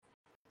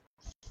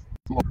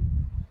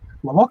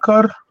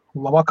Labvakar,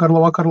 labvakar,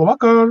 labvakar,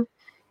 labvakar.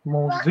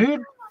 Mūs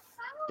dzird.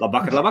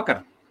 Labvakar,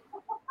 labvakar.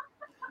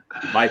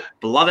 Vai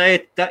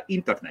planēta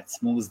internets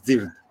mūs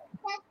dzird?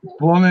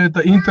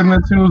 Planēta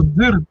internets jūs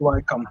dzird,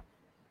 laikam.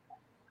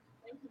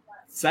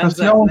 Tas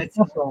jauns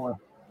pasaulē.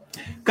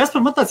 Kaspar,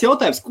 man tāds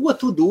jautājums, ko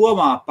tu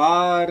domā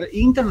par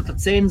interneta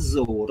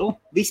cenzūru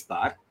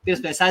vispār?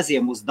 Pirms mēs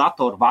aiziem uz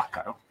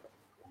datorvakaru.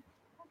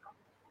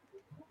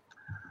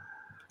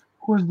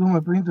 Ko es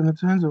domāju par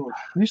interneta cenzūru?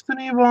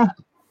 Īstenībā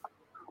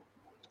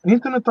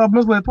internetā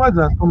mazliet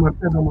vajadzētu tomēr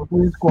piedomāt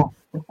līdz,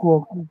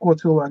 ko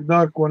cilvēki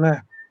dara, ko nē.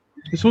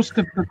 Es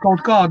uzskatu, ka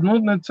kaut kāda,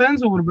 ne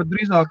cenzūra, bet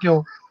drīzāk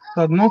jau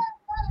tāda,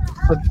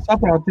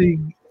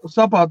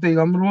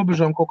 saprātīgām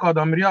robežām kaut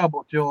kādām ir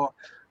jābūt, jo,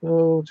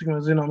 cik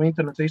mēs zinām,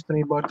 internets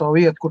īstenībā ir tā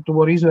vieta, kur tu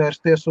vari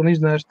izvērsties un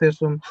iznērsties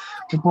un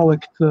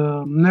palikt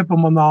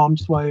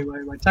nepamanāms vai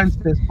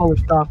censties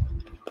palikt tā.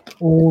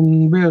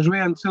 Un bieži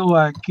vien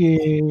cilvēki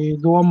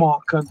domā,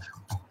 ka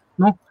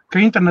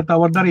internetā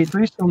var darīt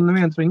visu un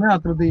neviens viņu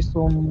neatradīs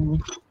un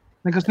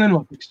nekas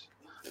nenotiks.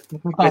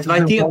 Bet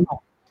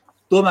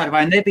tomēr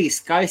vai nebija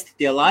skaisti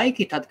tie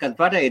laiki, tad, kad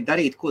varēja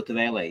darīt, ko tu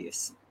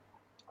vēlējies?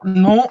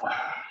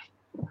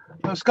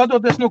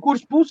 Skatoties no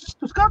kuras puses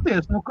tu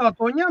skaties, kā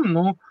to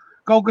ņem,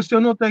 kaut kas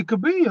jau noteikti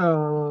bija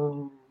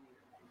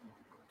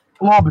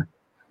labi,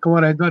 ka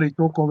varēja darīt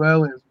to, ko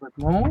vēlies, bet,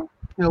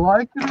 tie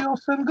laiki ir jau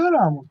sen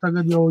garām, un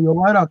tagad jau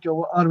vairāk, jau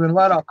arvien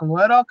vairāk un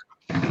vairāk,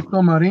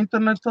 tomēr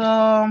internetā,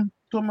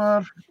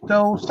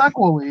 tev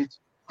seko līdzi.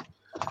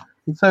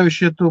 Ir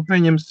sevišķi, ja tu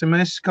pieņemsim,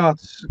 esi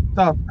kāds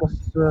tāds, kas,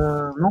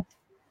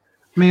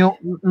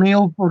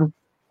 mīl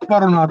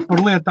parunāt par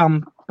lietām,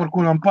 par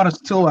kurām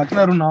parasti cilvēki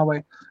nerunā, vai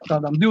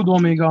tādām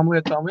divdomīgām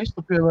lietām,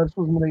 visu pievērs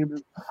uzmanību,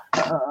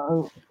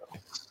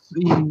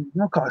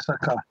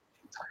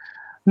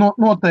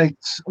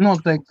 noteikts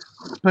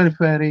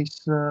perifērijas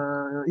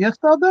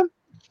iestādēm,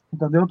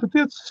 tad jau tu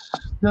tiec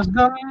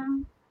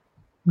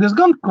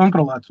diezgan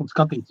kontrolēts un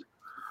skatīts.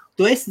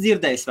 Tu esi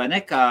dzirdējis, vai ne,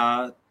 ka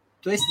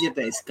tie,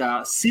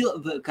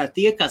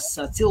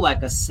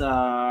 cilvēki,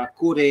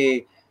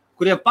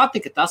 kuriem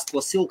patika tas, ko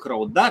Silk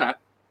Road dara,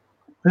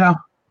 jā,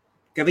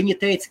 ka viņi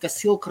teica, ka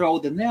Silk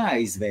Road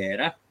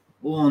neaizvēra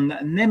un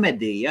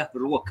nemedīja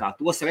rokā,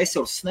 tos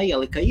resursus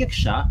neielika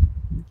iekšā,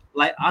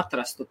 lai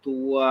atrastu to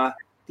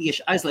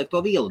tieši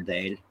aizliegto vielu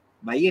dēļ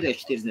vai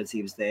ieriešu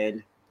tirdzniecības dēļ.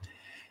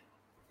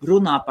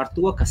 Runā par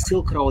to, ka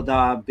Silk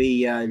Roadā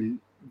bija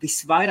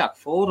visvairāk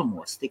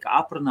fórumos tika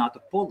aprunāta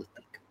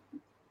politika.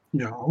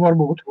 Jā,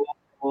 varbūt.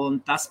 Un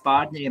tas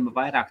pārņēma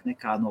vairāk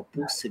nekā no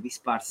pusi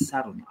vispār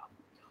sarunām.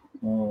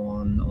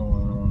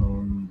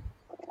 Un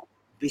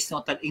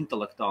visnotaļ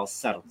intelektuāls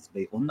sarunas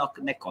bija un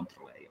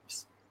nekontrolējams.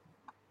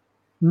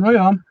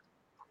 Jā,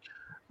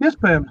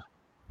 iespējams.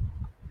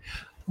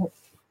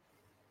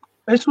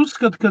 Es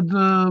uzskatu, ka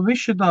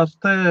viss šitās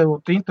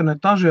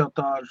interneta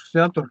ažiotāžas,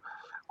 tur,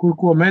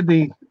 ko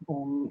medī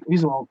un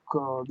izvalk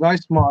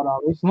gaismā ārā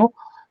visu,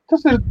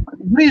 tas ir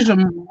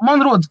brīžam,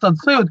 man rodas tāds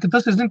sajūta, ka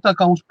tas ir, tā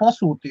kā uz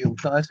pasūtījumu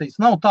taisīts.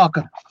 Nav tā,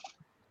 ka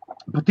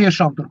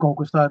patiešām tur kaut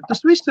kas tā ir.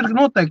 Tas viss ir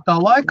noteiktā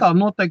laikā,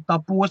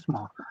 noteiktā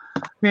posmā.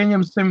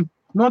 Pieņemsim,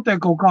 notiek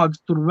kaut kādas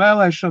tur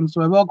vēlēšanas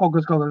vai vēl kaut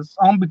kas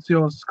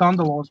ambiciozs,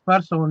 skandalos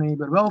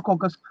personība, ir vēl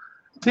kaut kas,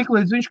 cik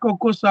līdz viņš kaut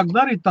ko sāk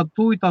darīt, tad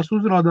tūlītās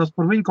uzrādās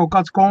par viņu kaut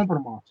kāds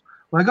kompromāts.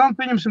 Lai gan,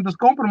 pieņemsim, tas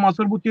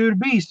kompromāts varbūt jau ir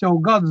bijis jau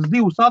gadus,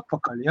 divus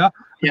atpakaļ, ja?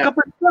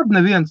 Kāpēc tad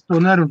neviens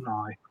to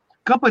nerunāja?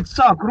 Kāpēc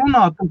sāk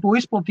runāt un to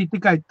izplatīt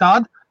tikai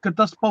tad, kad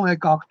tas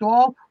paliek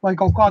aktuāli, vai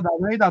kaut kādā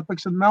veidā,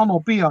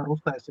 melno PR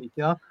uztaisīt,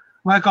 ja?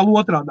 Vai kā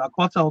otrādāk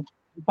pacelt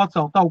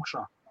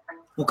augšā?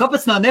 Un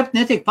kāpēc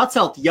netiek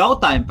pacelt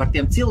jautājumi par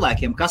tiem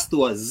cilvēkiem, kas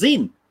to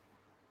zina,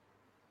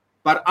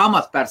 par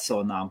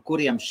amatpersonām,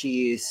 kuriem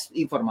šīs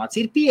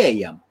informācija ir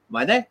pieejama,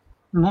 vai ne?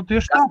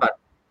 Tieši tā.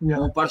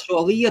 Un par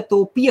šo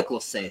lietu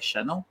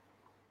pieklusēšanu,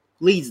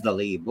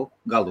 līdzdalību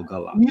galu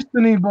galā.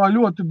 Īstenībā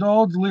ļoti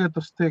daudz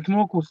lietas tiek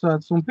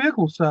noklusētas un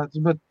pieklusētas,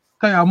 bet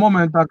tajā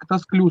momentā, kad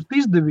tas kļūst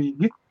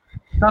izdevīgi,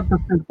 tad tas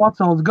tiek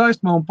pacelts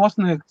gaismā un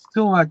pasniegts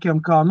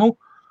cilvēkiem kā,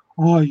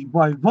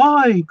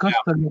 vai, kas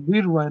tagad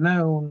ir, vai ne.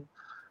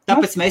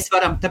 Tāpēc mēs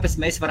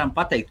varam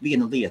pateikt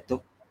vienu lietu,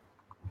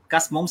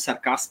 kas mums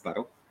ar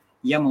Kasparu,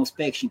 ja mums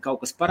pēkšņi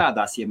kaut kas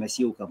parādās, ja mēs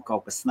jūtam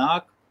kaut kas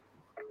nāk,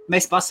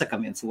 mēs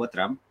pasakam viens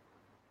otram,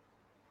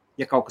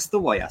 ja kaut kas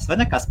tuvojās, vai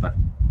ne, Kaspar?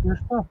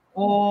 Tieši tā.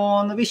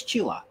 Un viss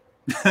čilā.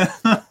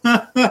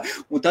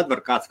 Un tad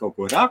var kāds kaut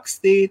ko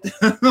rakstīt,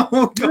 un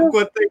kaut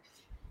ko teikt.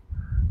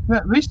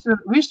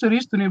 Viss ir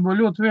īstenībā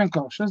ļoti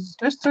vienkārši.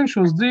 Es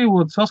cenšos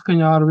dzīvot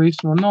saskaņā ar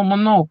visu.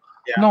 Man nav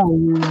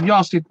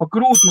jāsīt pa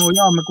krūt, nav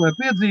jāmeklē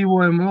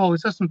piedzīvojumi, vēl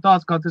es esmu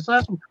tāds, kāds es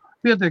esmu,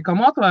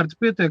 pietiekami atvērts,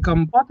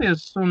 pietiekami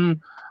patiesas, un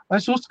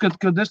es uzskatu,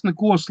 ka es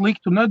neko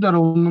sliktu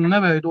nedaru un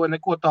neveidoju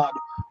neko tādu.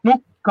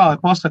 Kā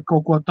pasaka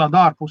kaut ko tādu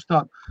ārpus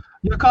tādu.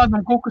 Ja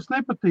kādam kaut kas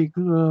nepatīk,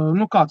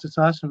 kāds es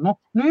esmu,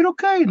 ir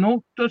okei,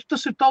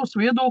 tas ir tavs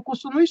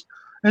viedoklis un viss.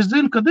 Es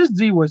zinu, ka es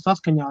dzīvoju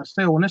saskaņā ar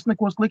sevi un es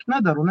neko sliktu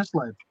nedaru un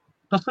neslēpšu.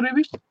 Tas arī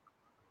viss.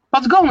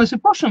 Pats galvenais ir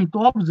pašam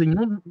to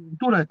apziņu,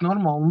 turēt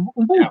normāli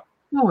un būt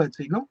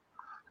cilvēcīgam.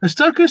 Es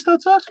ceru, ka es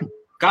tāds esmu.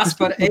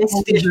 Kaspar, es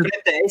tieši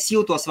pretēji, es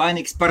jūtos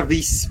vainīgs par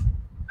visu.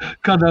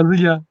 Kādā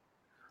ziņā?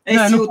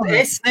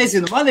 Es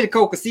nezinu, man ir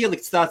kaut kas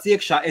ielikts tāds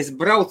iekšā, es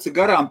braucu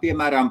garām,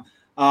 piemēram,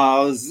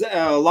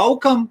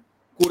 laukam,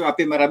 kurā,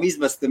 piemēram,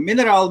 izmesta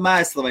minerālu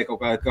mēsla vai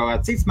kaut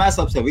kā cits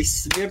mēsls, jau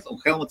viss smirt, un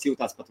Helmuts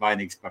jūtās pat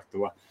vainīgs par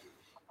to.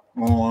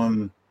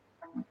 Un...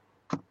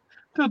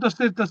 Tev tas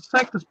ir tas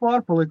sektas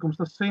pārpalikums,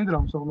 tas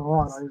sindroms vēl no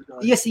ārā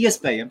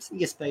izgājis.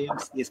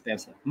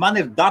 Iespējams. Man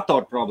ir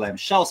datora problēma,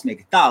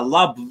 šausmīgi. Tā,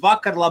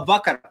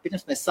 labvakar.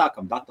 Pirms mēs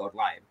sākam datoru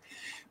laivu.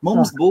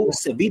 Mums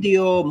būs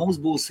video, mums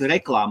būs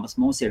reklāmas.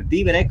 Mums ir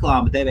 2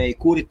 reklāma devēji,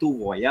 kuri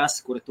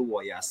tuvojas,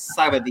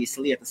 savedīs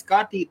lietas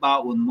kārtībā,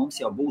 un mums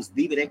jau būs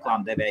 2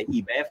 reklāma devēji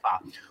IBFā.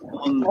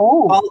 Un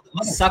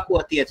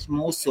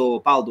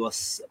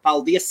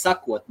paldies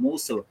sakot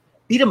mūsu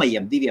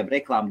pirmajiem 2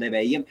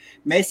 reklāmdevējiem,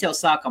 mēs jau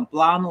sākam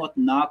plānot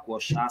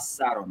nākošās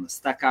sarunas.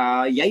 Tā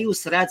kā, ja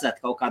jūs redzat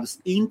kaut kādus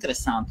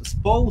interesantus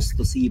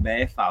postus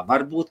IBFā,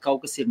 varbūt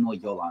kaut kas ir no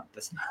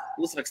Jolantas,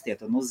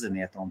 uzrakstiet un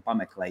uzziniet un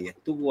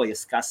pameklējiet,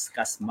 tuvojas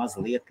kas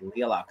mazliet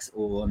lielāks.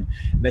 Un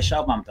bez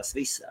šaubām tas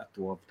viss,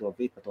 to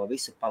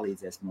visu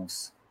palīdzēs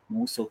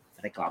mūsu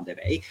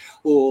reklāmdevēji.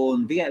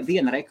 Un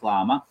viena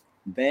reklāma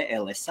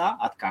BLSA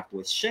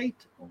atkārtojas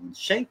šeit un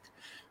šeit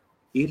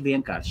ir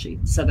vienkārši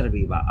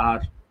sadarbībā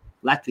ar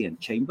Latvian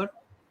Chamber.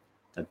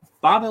 Tad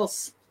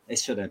Pāvels,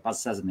 es šodien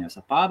pats sazinājos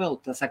ar Pāvelu,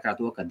 tas sakā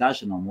to, ka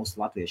daži no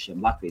mūsu Latvijas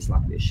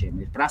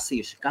latviešiem ir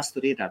prasījuši, kas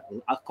tur ir ar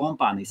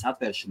kompānijas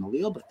atvēršanu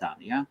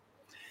Lielbritānijā.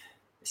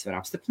 Es varu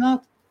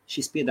apstiprināt,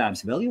 šis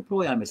piedāvājums vēl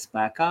joprojām ir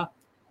spēkā,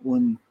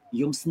 un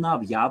jums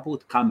nav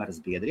jābūt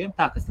kameras biedriem,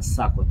 tā, kas tas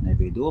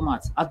sākotnēji bija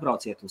domāts,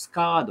 atbrauciet uz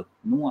kādu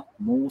no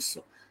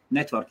mūsu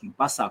networking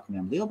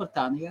pasākumiem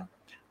Lielbritānijā,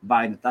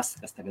 vai nu tas,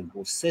 kas tagad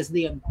būs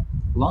sestdien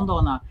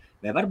Londonā,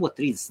 vai varbūt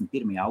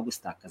 31.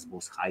 augustā, kas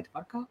būs Hyde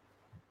Parkā,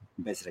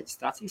 bez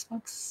reģistrācijas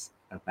maksas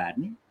ar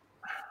bērniem.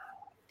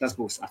 Tas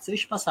būs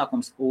atsevišķs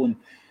pasākums, un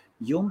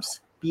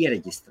jums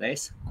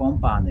piereģistrēs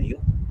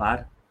kompāniju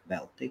par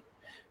velti.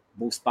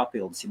 Būs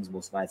papildus, jums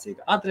būs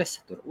vajadzīga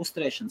adrese, tur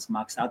uzturēšanas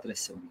maksa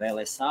adrese un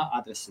VLSA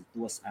adrese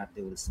dos ar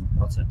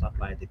 20%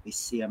 atlaidi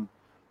visiem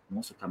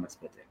mūsu kameras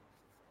biedriem.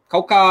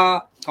 Kaut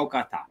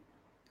kā tā.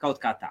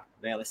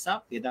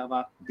 VLSA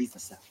piedāvā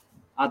biznesa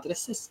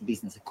adreses,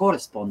 biznesa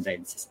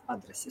korespondences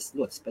adreses,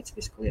 ļoti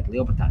specifiska lieta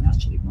Lielbritānijā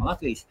atšķirība no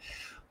Latvijas,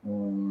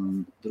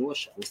 un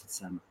droši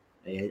uzticama,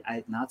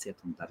 nāciet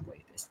un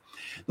darbojieties.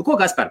 Nu, ko,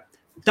 Kaspar?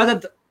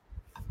 Tātad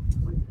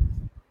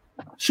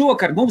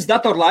šovakar mums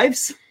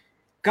datorlaivs,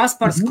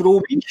 Kaspars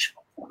Krīmiņš,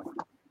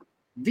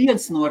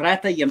 viens no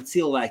retajiem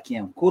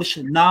cilvēkiem, kurš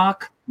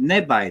nāk,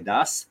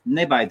 nebaidās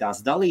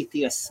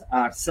dalīties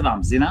ar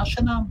savām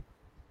zināšanām.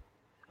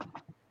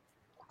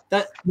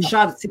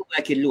 Šādi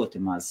cilvēki ir ļoti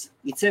maz,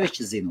 ir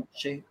sevišķi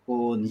zinoši,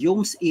 un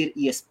jums ir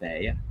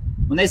iespēja.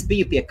 Un es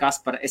biju pie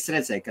Kaspara, es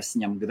redzēju, kas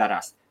viņam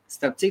darās.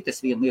 Starp citu,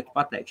 es vienu lietu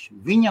pateikšu.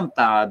 Viņam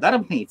tā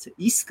darbnīca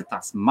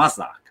izskatās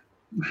mazāk.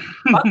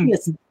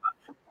 Patiesībā,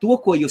 to,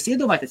 ko jūs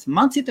iedomājaties,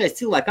 man citreiz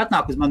cilvēki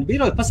atnāk uz manu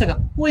biroju, pasaka,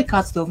 oi,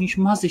 kāds to viņš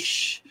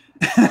mazišs.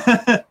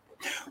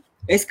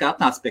 Es, kā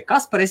atnācu pie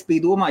Kaspara, es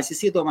biju domājis,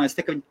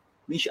 ka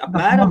viņš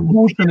apmēram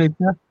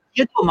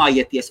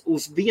iedomājieties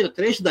uz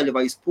 1/3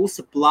 vai uz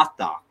pusi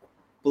platāku,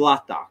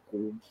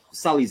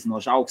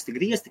 salīdzinoši augsti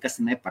griezti, kas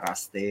ir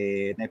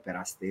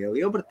neparasti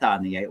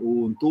Lielbritānijai,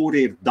 un tur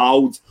ir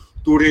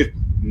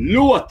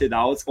ļoti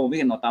daudz, un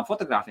viena no tām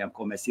fotogrāfijām,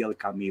 ko mēs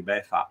ielikām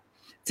IBFā.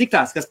 Cik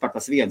tās, kas par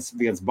tas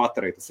viens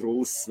baterija, tas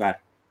rullis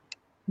sver?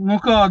 Nu,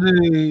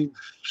 kādi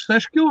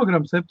 6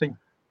 kg, 7.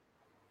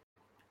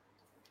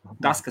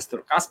 Tas, kas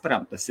tur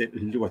Kasparam, tas ir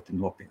ļoti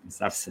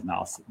nopietnas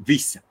arsenāls.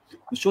 Visa.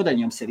 Un šodien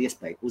jums ir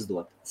iespēja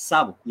uzdot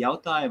savu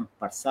jautājumu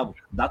par savu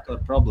datoru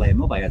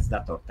problēmu, vai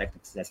datoru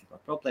tehnikas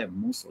problēmu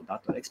mūsu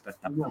datoru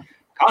ekspertam.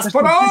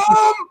 Kasparam!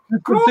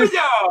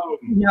 Krīmiņam!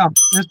 Jā,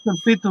 es par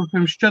citu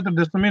pirms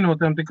 40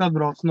 minūtēm tik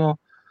atbrauc no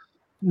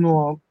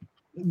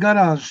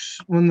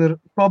garāžas, man ir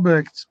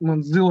pabeigts,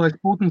 mans zilais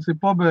putns ir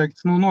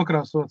pabeigts,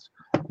 nokrāsots.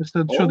 Es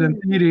tad šodien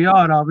tīrīju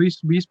ārā,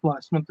 visu bija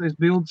izplēsts. Man tas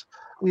bildes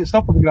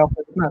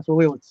sapotogrāfēt, neesmu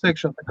lieliks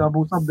sekšā, tā kā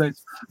būs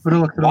updates par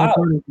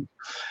elektronisku.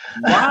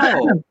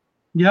 Wow!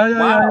 Jā.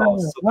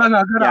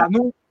 Lēnā garā,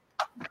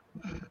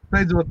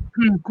 beidzot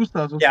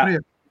kustās uz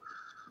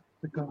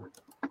priekšu.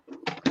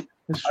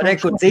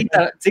 Reku,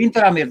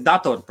 Cintaram ir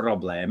datora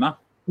problēma.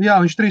 Jā,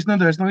 viņš 3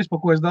 nedēļas nav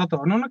izpakojis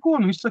datoru. Neko,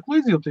 viņš saka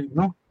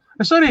līdzjūtīgi,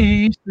 Es arī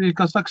īsti,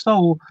 kā saka,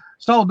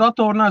 savu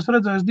datoru neesmu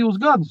redzējis 2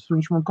 gadus.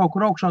 Viņš man kaut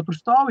kur augšā tur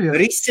stāvīja.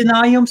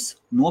 Risinājums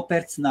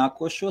nopērc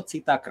nākošo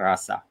citā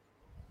krāsā.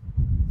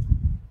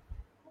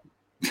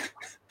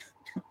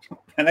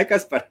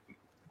 Nekas par.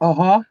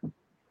 Aha.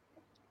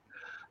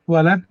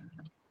 Vai ne?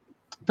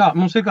 Tā,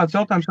 mums ir kāds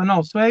jautājums, vai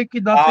nav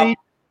sveiki, Datī?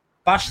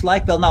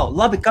 Pašlaik vēl nav.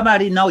 Labi,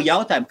 kamēr nav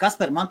jautājumu.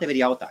 Kaspar, man tev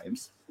ir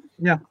jautājums.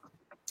 Jā.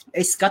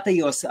 Es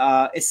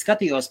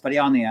skatījos par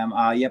jaunajiem,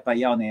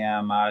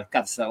 kā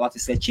tas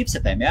latviskajiem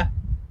čipsetēm, ja?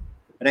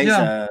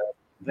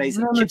 Reizē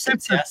Nu,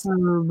 chipsets, chipsets,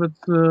 bet,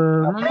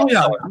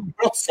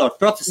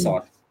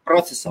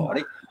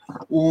 procesori.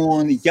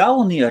 Un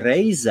jaunie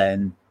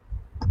Ryzen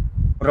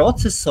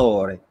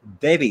procesori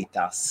 9.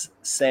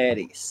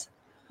 sērijas.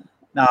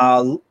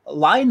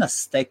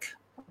 Linus Tech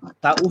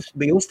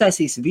bija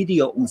uztaisījis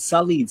video un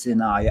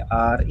salīdzināja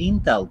ar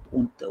Intel.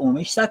 Un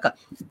viņš saka,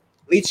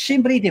 līdz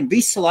šim brīdim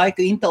visu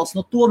laiku Intels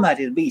tomēr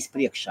ir bijis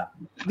priekšā.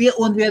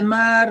 Un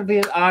vienmēr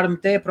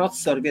AMD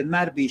procesori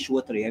vienmēr bijuši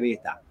otrajā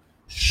vietā.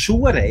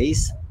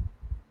 Šoreiz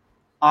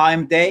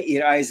AMD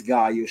ir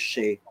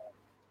aizgājuši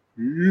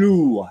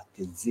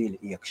ļoti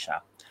dziļi iekšā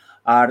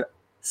ar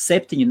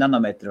 7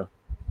 nanometru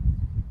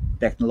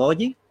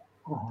tehnoloģiju,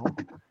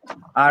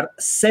 ar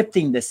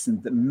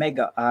 70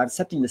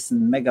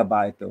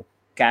 megabaitu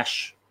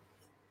cache,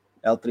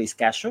 L3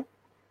 cache.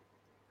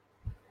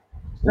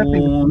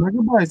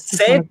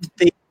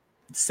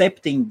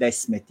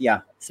 70,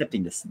 jā,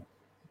 70.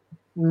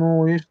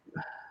 Nu,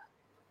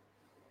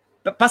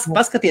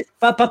 Paskaties.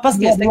 Labi.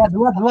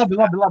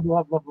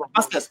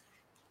 Paskaties.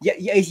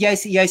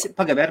 Ja es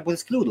pagaidu, varbūt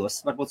es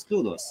kļūdos.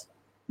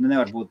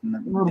 Nevar būt.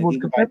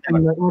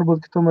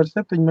 Varbūt, ka tomēr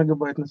 7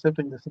 megabaiti, ne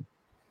 70.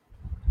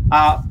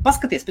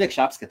 Paskaties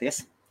priekšā,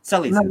 apskaties.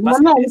 Salīdzini,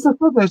 paskaties.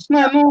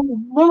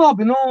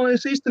 Labi,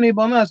 es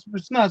īstenībā neesmu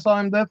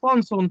AMD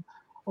fans un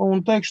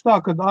teikšu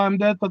tā, ka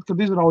AMD tad, kad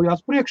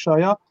izraujās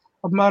priekšā, jā,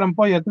 apmēram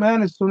paiet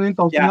mēnesis un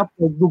Intels viņa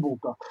aptiek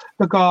dubultā.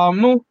 Tā kā,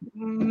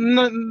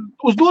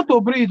 uz doto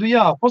brīdi,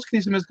 jā,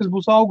 paskatīsimies, kas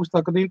būs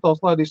augustā, kad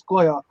Intels laidīs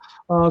klajā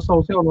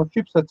savus jaunos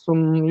chipsets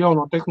un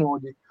jauno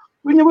tehnoloģiju.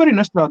 Viņam arī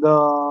nestrādā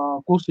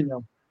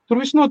klusiņām. Tur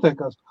viss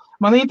notiekās.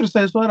 Man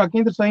vairāk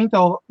interesē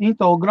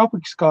Intel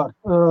grafikas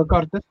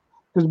kartes,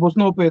 kas būs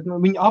nopietni,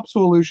 viņi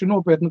apsolījuši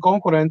nopietnu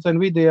konkurenci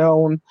Nvidia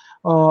un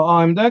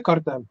AMD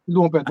kartēm.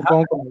 Nopietnu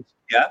konkurenci.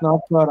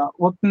 Nāk vērā.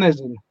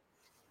 Nezinu.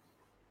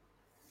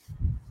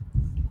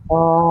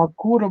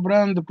 Kura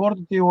brenda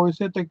portatīvo jūs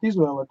ieteikt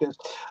izvēlēties?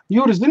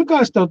 Juris, zini, kā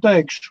es tev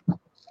teikšu?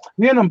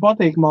 Vienam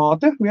patīk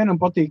māte, vienam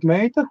patīk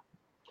meita,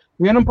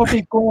 vienam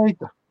patīk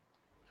kleita.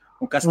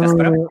 Un kas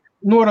par?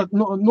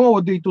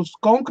 Novadīt uz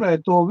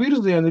konkrēto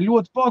virzienu ir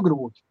ļoti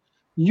pagrūti,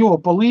 jo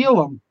pa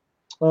lielam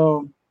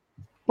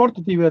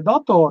portatīvie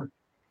datori,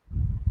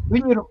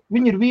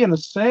 viņi ir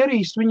vienas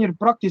sērijas, viņi ir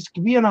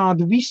praktiski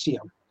vienādi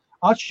visiem.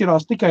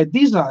 Atšķirās tikai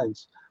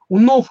dizains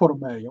un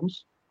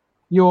noformējums.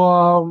 Jo,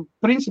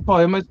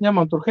 principā, ja mēs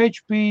ņemam tur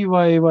HP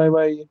vai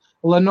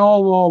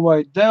Lenovo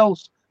vai Dell,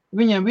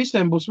 viņiem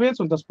visiem būs viens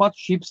un tas pats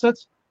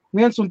chipsets,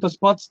 viens un tas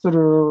pats tur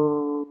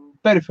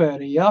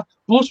perifērija, ja?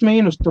 Plus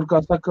mīnus tur,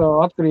 kā saka,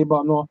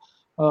 atkarībā no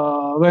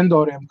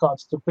vendoriem,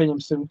 kāds tur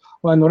pieņemsim,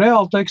 vai no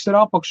Realtek ir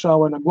apakšā,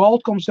 vai no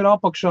Qualcomms ir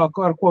apakšā,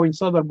 ar ko viņi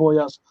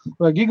sadarbojās,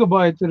 vai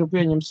Gigabyte ir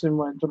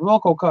pieņemsim, vai tur vēl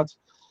kaut kāds.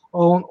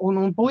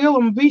 Un pa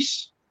lielam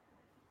viss.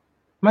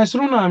 Mēs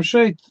runājam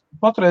šeit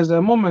patreizējā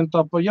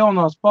momentā par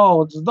jaunās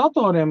paaudzes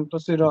datoriem,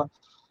 tas ir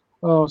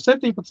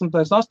 17.,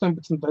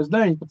 18.,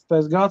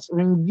 19. gads,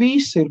 viņi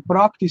visi ir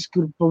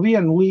praktiski pa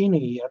vienu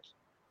līniju iet.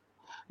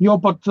 Jo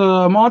pat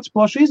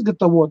mācīplašu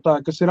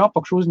izgatavotāji, kas ir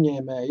apakšu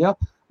uzņēmēji, ja,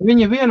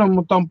 viņi vienu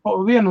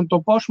un to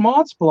pašu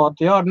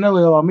mācīplāti, ja, ar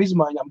nelielām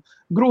izmaiņām,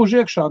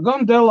 grūž iekšā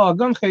gan Dellā,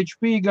 gan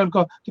HP, gan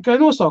tikai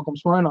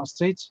nosaukums mainās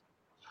cits.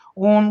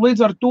 Un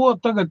līdz ar to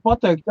tagad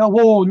pateikt,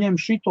 ņem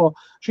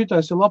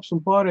šitais ir labs un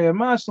pārējie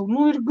mēsli,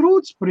 ir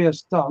grūti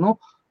spriest tā.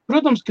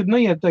 Protams, kad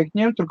neieteikt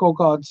ņemt tur kaut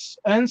kādas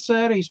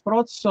N-sērijas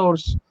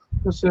procesors,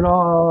 kas ir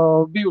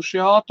bijuši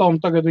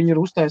atomi, tagad viņi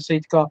ir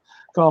uztaisīti kā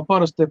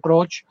parastie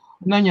proči.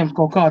 Neņemt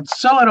kaut kādas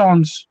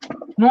Celerons,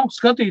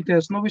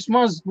 skatīties,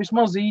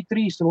 vismaz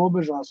I3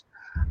 robežās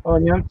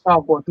ņemt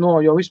sākot,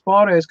 jo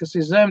vispārējais, kas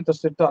ir zem,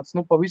 tas ir tāds,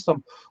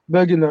 pavisam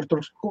beginner,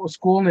 tur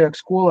skolnieku,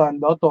 skolēnu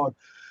datori.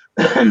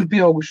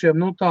 Pieaugušiem,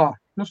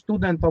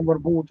 studentam var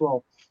būt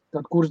vēl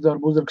kādu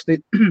kursdarbu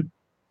uzrakstīt,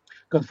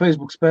 kādu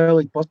Facebook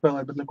spēlīt,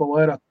 paspēlēt, bet neko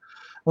vairāk.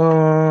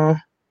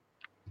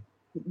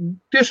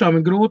 Tiešām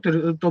ir grūti,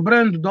 to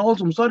brendu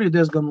daudzums arī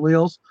diezgan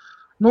liels,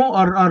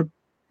 ar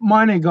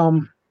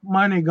mainīgām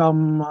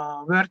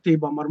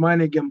vērtībām, ar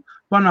mainīgiem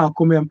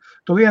panākumiem.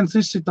 To viens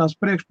izsitās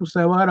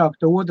priekšpusē vairāk,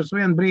 te otrs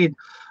vien brīdi,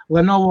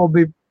 Lenovo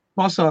bija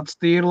pasāds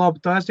tīri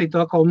labi taisīt,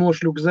 atkal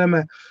nošļuk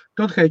zemē.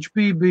 Tad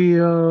HP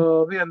bija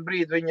vienu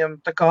brīdi,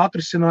 viņam tā kā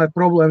atrisināja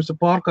problēmas ar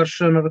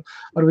pārkaršanu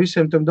ar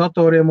visiem tiem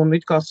datoriem un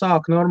it kā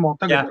sāk normāli,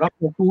 tagad ir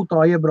atkal tūtā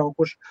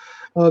iebraukuši.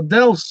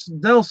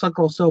 Dell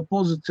atkal sev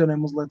pozicionē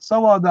mazliet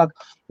savādāk.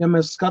 Ja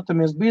mēs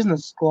skatāmies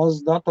biznesa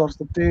klases dators,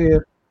 tad tie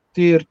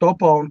ir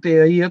topā un tie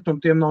iet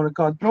un tiem nav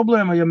nekāda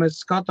problēma. Ja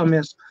mēs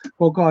skatāmies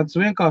kaut kādas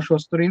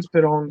vienkāršos tur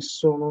Inspironas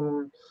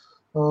un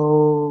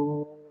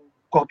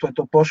kaut vai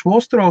to pašu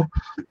Vostrovu,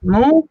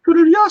 tur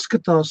ir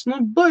jāskatās,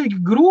 baigi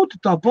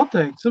grūti tā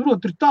pateikt.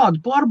 Saprot, ir tāda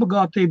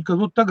pārbagātība, ka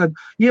tagad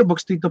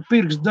iebakstīta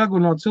pirksts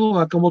degunā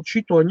cilvēkam,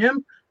 šito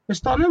ņem, es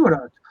tā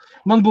nevarētu.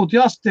 Man būtu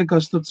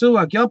jāsatiekās, tad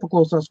cilvēki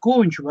jāpaklausās,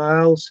 ko viņš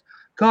vēlas,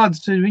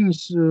 kādas ir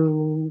viņas,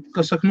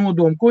 kas saka,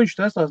 nodomi, ko viņš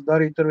taisās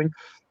darīt ar viņu.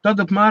 Tad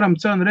apmēram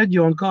cenu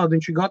reģionu, kādu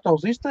viņš ir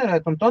gatavs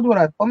iztērēt, un tad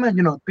varētu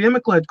pamēģināt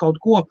piemeklēt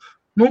kaut ko,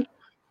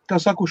 kā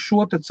saka, uz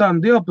šo te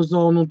cenu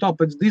diapazonu un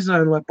tāpēc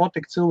dizainu, lai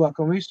patikt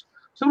cilvēkam visu.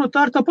 Saprot,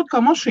 tā ir tāpat kā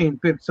mašīna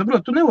pirkt.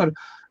 Saprot,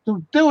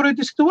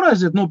 teorētiski tu vari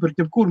aiziet nopirkt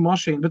jebkuru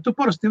mašīnu, bet tu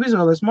parasti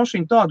izvēlēsi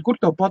mašīnu tādu, kur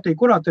tev patīk,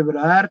 kurā tev ir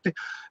ērti,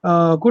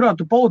 kurā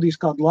tu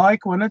pavadīsi kādu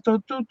laiku, vai ne?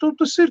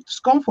 Tas ir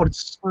tas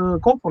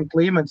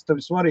komforta līmenis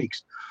tev ir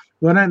svarīgs.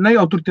 Vai ne? Ne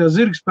jau tur tie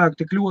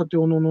zirgspēki tik ļoti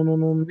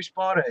un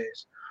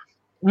vispārējais.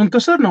 Un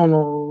tas arī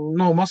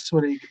nav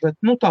mazsvarīgi, bet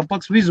tā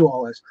pats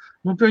vizuālais.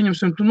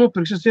 Pieņemsim, tu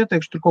nopirksi, es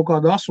ieteikšu tur kaut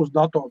kādu Asus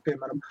datoru,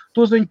 piemēram.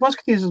 Tos viņi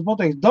paskatīs, es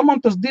pateikšu,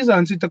 man tas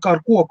dizains ir tā kā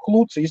ar koku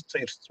kluci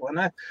izcirsts, vai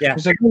ne?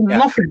 Es saku,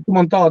 nafik, tu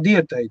man tādu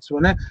ieteici,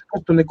 vai ne?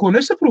 Kad tu neko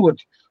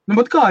nesaproti.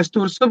 Bet kā es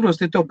to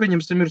saprostu, ja tev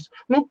pieņemsim ir,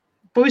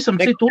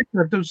 pavisam citu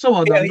uztver, tev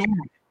savādāk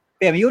domā.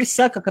 Juris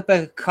saka, ka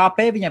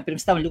HP viņam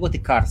pirms tam ļoti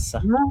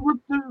karsa.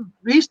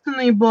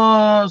 Īstenībā,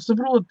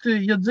 saproti,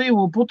 ja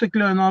dzīvo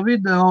putekļainā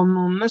vidē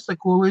un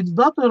neseko līdz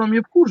datoram,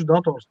 jebkurš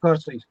dators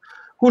karsīs.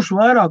 Kurš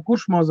vairāk,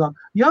 kurš mazāk.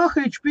 Jā,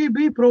 HP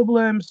bija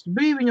problēmas,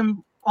 bija viņam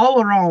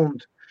all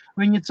around.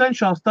 Viņi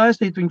cenšas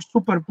taisīt viņus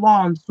super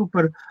plāns,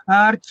 super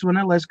ērts, vai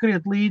ne, lai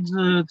skriet līdz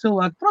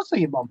cilvēku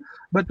prasībām.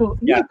 Bet tu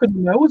nekad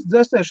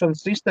uzdzēsēšanas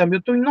sistēmu,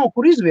 jo tu viņu nav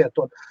kur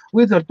izvietot.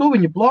 Līdz ar to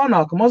viņi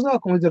plānāka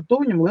mazāk un līdz ar to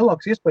viņam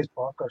lielāks iespējas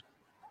pārkārt.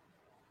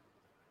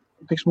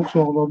 Tik smuks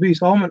vēl bijis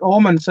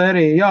Omen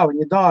sērija, jā,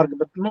 viņi ir dārgi,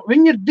 bet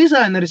viņi ir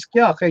dizaineriski,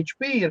 jā,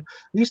 HP ir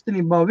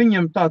īstenībā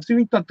viņiem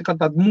viņi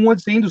tāda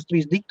modes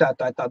industrijas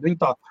diktētāji, viņi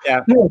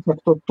nosaka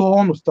to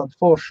tonus, tādu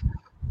foršu.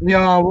 Jā,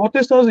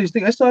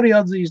 es arī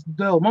atzīstu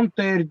Dell, man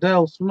te ir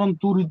Dells, man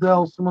tur ir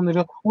Dells, man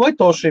ir, vai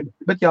Toshiba,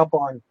 bet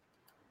Japāņu.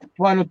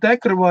 Vai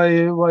Tekra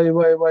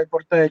vai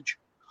Portage.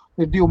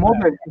 Ir 2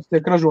 modeļi, kas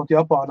tiek ražot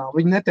Japānā,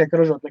 viņi netiek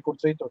ražot nekur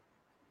citur.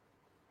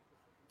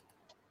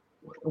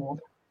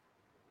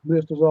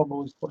 Briest uz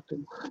ābolu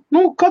sportību.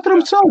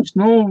 Katram savs.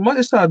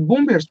 Es tādu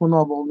bumbieris man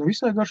ābolu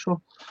nevisai garšo.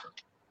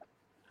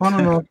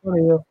 Ananās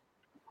arī, jā.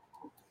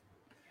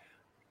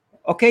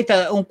 Ok,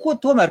 un ko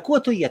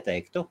tu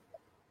ieteiktu?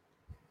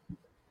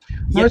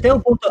 Ja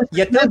tev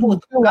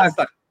būtu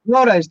Kaspar.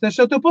 Vēlreiz, es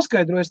jau tev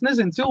paskaidroju, es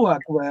nezinu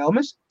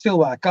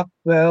cilvēka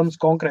vēlmes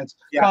konkrēts,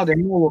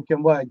 kādiem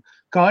nolūkiem vajag.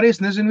 Kā arī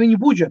es nezinu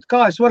viņu budžetu,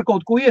 kā es varu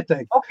kaut ko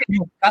ieteikt. Ok,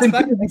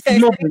 Kaspar, es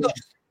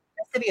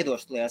tev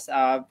iedošu, Lielas,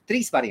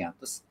 3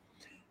 variantus.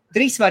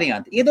 3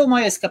 varianti.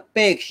 Iedomājies, ka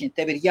pēkšņi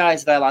tev ir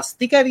jāizvēlās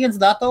tikai viens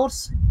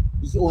dators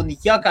un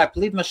jākāp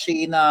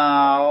lidmašīnā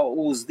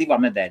uz 2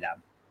 nedēļām.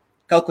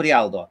 Kaut kur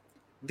jālido.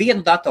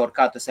 Vienu datoru,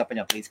 kā tu sev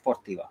paņemt līdz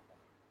sportīvā?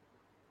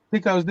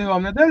 Tikai uz 2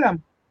 nedēļām?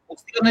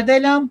 Uz 2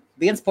 nedēļām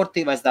viens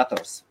sportīvais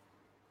dators.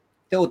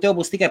 Tev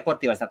būs tikai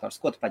sportīvais dators.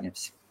 Ko tu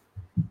paņemsi?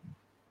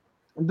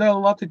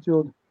 Dell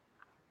Latitude.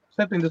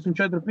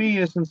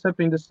 7450,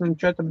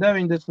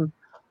 7490.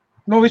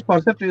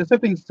 Vispār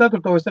 74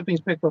 vai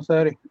 75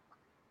 sēriju.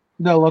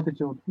 Dell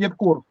Latitude,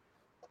 jebkuru.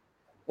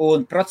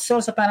 Un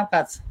procesors apmēram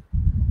kāds?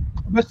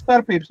 Bez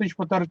starpības, viņš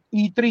pat ar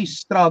i3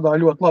 strādā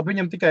ļoti labi.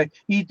 Viņam tikai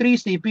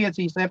i3, i5,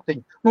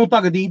 i7.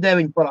 Tagad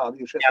i9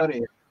 parādījušies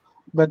arī.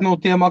 Bet,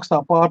 tie maksā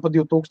pār pa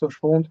 2000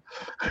 funtu.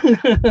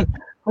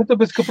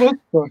 Tāpēc, ka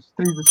procesors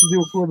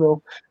 32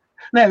 kodoli.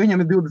 Nē,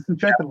 viņam ir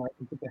 24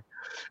 laikam tikai.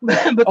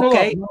 Bet, ok,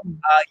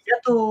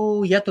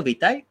 ja tu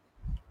Vitai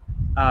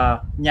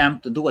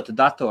dotu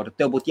datoru,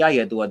 tev būtu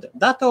jāiedod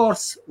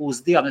dators uz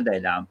 2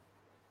 nedēļām.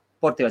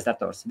 Portīvais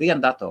dators, 1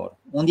 datoru.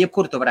 Un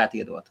jebkuru tu varētu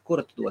iedot.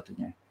 Kuru tu dotu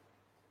viņai?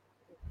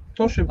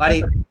 Toshiba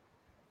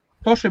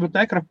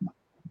Tekra.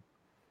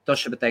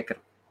 Toshiba Tekra.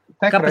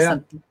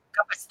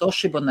 Kāpēc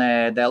Toshiba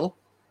ne Dellu?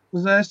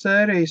 Z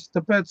sērijas,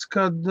 tāpēc,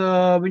 kad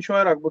viņš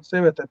vairāk būtu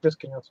sievietē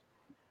pieskaņots.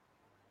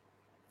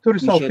 Tur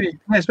ir savu fīgu.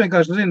 Es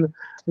vienkārši zinu,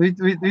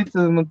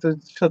 man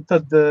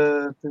tad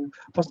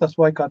pastāst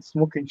vai kāds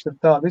smukiņš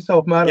ir tāda. Es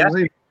savu apmēram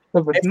zinu.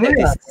 Tāpēc,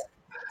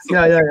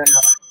 jā.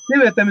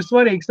 Sievietēm ir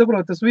svarīgi,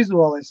 saprot, tas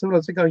vizuālais,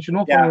 saprot, cik viņš ir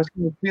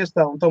noformējis,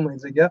 piestāv un tam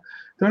līdzīgi, ja.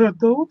 Tur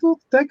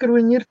Tekra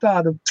viņi ir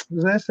tāda,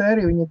 Z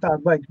sērija, viņi ir tāda,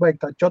 baigi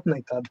tāda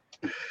čotnei, tāda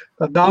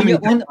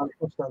dāmīga.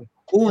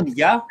 Un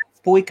ja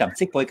puikam,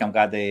 cik puikam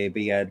gadi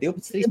bija?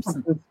 12,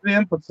 13?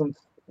 11.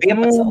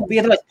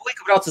 Piedāvāts,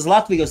 puika brauc uz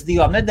Latviju uz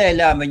 2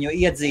 nedēļām, viņu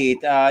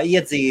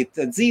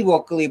iedzīt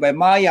dzīvoklī vai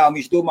mājā, un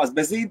viņš domās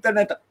bez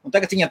interneta, un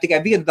tagad viņam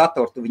tikai 1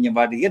 datoru, tu viņam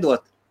var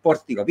iedot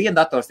portīvā 1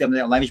 dators,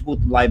 lai viņš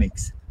būtu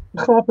laimīgs.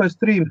 HP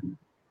Stream.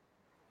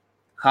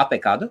 HP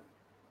kādu?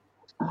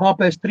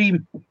 HP Stream.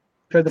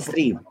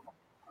 Stream.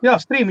 Jā,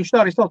 Stream, viņš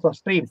tā arī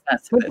saucās Stream.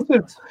 Tas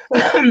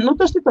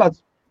ir tāds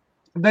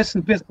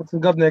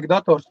 10-15 gadnieku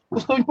dators.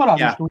 Tas to viņi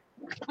parādīs.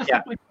 Jā.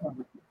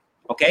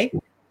 Ok.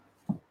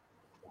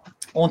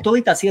 Un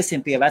tūlītās iesim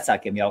pie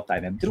vecākiem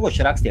jautājumiem.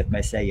 Droši rakstiet,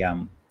 mēs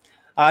ejam.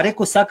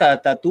 Reku saka,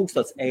 tā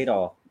 1000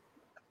 eiro.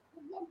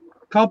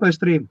 HP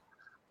Stream.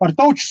 Ar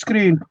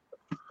touchscreen.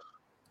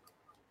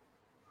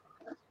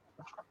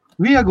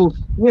 Viegls,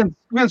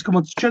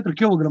 1,4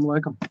 kilogramu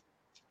laikam.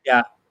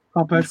 Jā.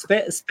 Kāpēc?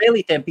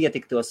 Spēlītēm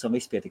pietiktos un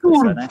viss pietiktos,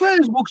 tur, vai ne?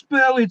 Facebook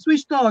spēlīts,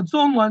 viss tāds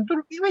online,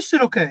 tur viss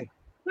ir ok.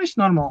 Viss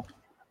normāli.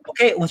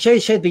 Ok, un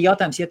šeit bija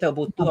jautājums, ja tev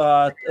būtu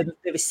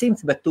tevis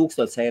 100, bet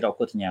 1000 eiro,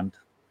 ko tu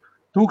ņemtu?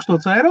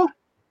 1000 eiro?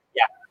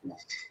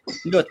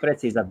 Ļoti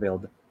precīzi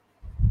atbildi.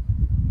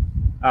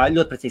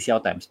 Ļoti precīzi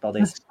jautājums,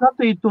 paldies. Es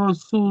skatītos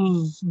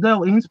uz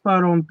Dell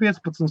Inspire un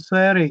 15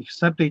 sēriju,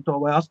 7.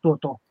 vai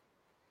 8.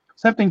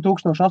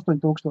 7000,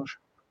 8000.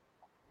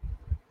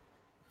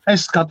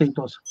 Es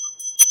skatītos.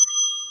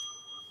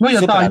 Nu, ja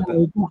Super, tā ir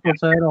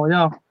 1000 eiro,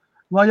 jā.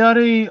 Vai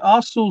arī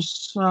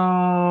Asus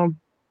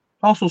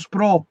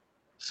Pro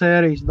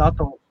sērijas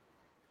datoru.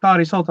 Tā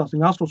arī saucās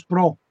viņa Asus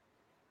Pro.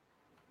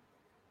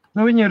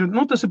 Nu, viņi ir,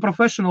 tas ir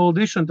professional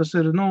edition, tas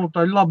ir, tā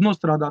ir labi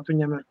nostrādāt,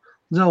 viņiem ir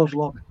dzelži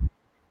labi.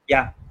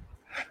 Jā.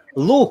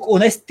 Lūk,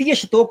 un es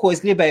tieši to, ko es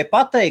gribēju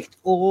pateikt,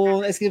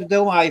 un es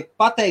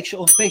pateikšu,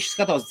 un pēkšņi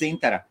skatos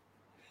Dzintara.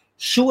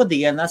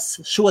 Šodienā,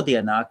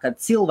 kad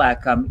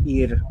cilvēkam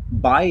ir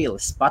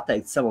bailes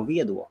pateikt savu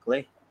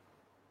viedokli,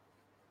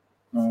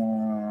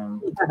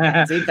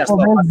 Dzintars to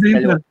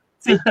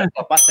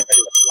pasaka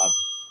ļoti labi.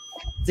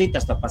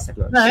 Dzintars to pasaka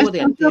ļoti.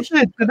 Šodien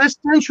tieši... Kad es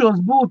cenšos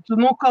būt,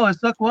 kā es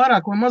saku,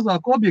 vairāk vai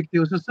mazāk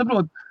objektīvs, es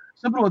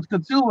saprotu, ka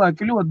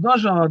cilvēki ir ļoti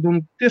dažādi un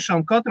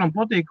tiešām katram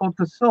patīk kaut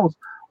kas savs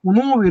un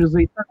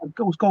novirzīt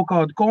uz kaut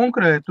kādu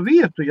konkrētu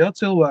vietu, ja,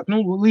 cilvēku,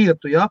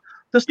 lietu, ja.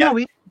 Tas nav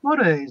īsti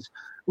pareizi.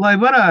 Lai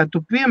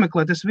varētu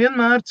piemeklēt, es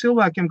vienmēr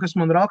cilvēkiem, kas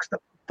man raksta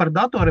par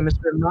datoriem, es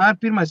vienmēr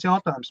pirmais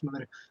jautājums man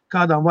ir,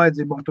 kādām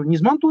vajadzībām tu viņu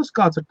izmantos,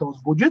 kāds ir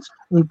tavs budžets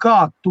un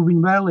kā tu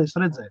viņu vēlies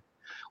redzēt.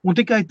 Un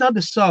tikai tad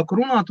es sāku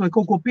runāt vai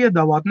kaut ko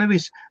piedāvāt,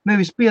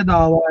 nevis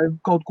piedāvāju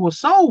kaut ko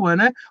savu, vai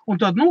ne,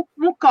 un tad,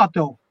 kā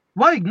tev?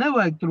 Vajag,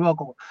 nevajag tur vēl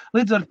kaut ko.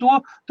 Līdz ar to,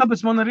 tāpēc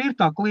man arī ir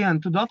tā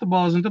klientu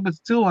datubāze, un tāpēc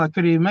cilvēki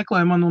arī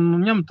meklē man un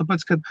ņem,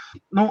 tāpēc, ka,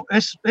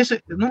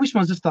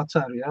 vismaz es tā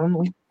ceru, ja,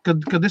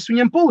 kad es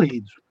viņiem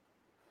palīdzu.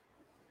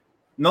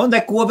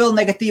 Neko vēl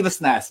negatīvas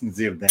neesmu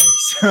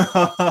dzirdējis.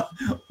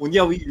 Un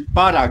jau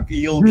pārāk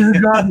ilgi.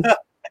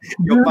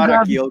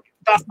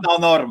 Tas nav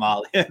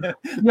normāli.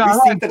 Jā,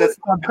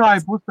 kā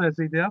ir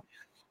uztaisīt, jā?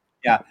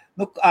 Jā.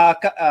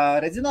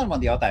 Redzi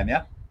Normandi jautājumu,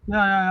 jā?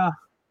 Jā.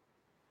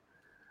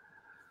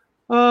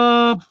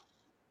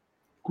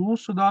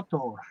 Klusu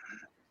datoru.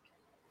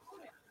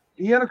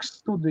 Ierakstu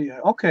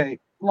studijai. Ok,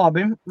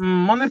 labi.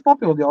 Man ir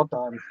papildu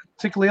jautājumi.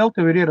 Cik liela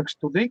tev ir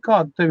ierakstu studija?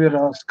 Kāda tev ir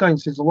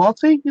skaņas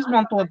izolācija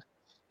izmantot?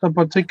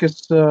 Tāpat cik es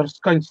ar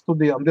skaņas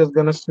studijām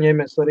diezgan esmu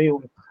ņēmies arī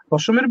un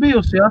pašam ir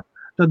bijusi, ja?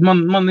 Tad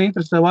man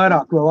interesē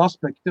vairāk vēl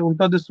aspekti. Un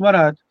tad es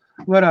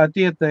varētu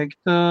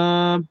ieteikt,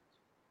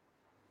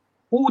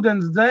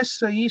 ūdens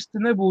dzese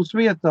īsti nebūs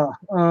vietā.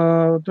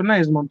 Tur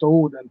neizmanto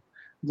ūdeni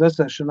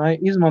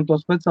dzesēšanai, izmanto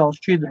speciālu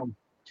šķidrumu.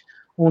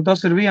 Un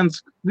tas ir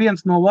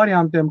viens no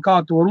variantiem,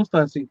 kā tu var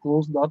uztaisīt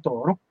klusu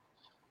datoru.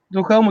 Tu,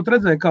 Helmut,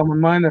 redzēji, kā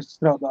man mainers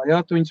strādā, ja?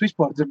 Tu viņus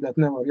vispār dzirdēt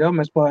nevar, ja?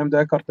 Mēs pa AMD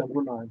kartēm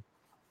runājam.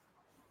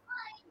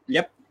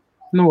 Jep.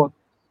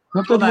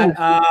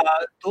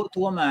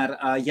 Tomēr,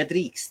 ja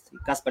drīkst,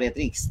 Kaspar, ja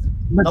drīkst.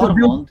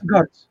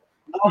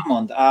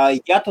 Normand,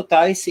 ja tu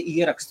taisi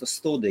ierakstu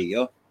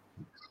studiju,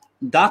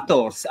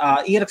 dators,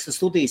 ierakstu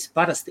studijas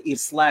parasti ir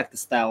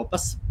slēgtas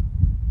telpas,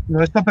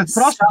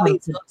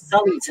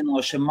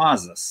 salīdzinoši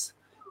mazas,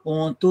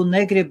 un tu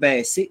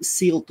negribēsi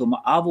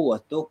siltuma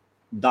avotu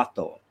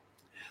datoru.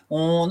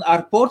 Un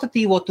ar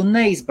portatīvo tu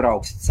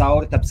neizbrauksi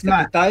cauri, tāpēc,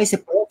 ka tu taisi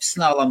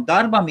profesionālam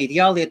darbam ir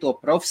jālieto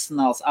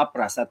profesionāls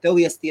aprās. Tev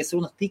iesties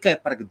runa tikai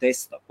par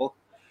desktopu.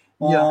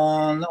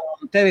 Un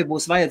tevi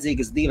būs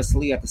vajadzīgas divas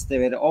lietas,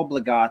 tev ir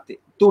obligāti.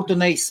 Tur tu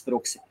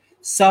neizspruksi.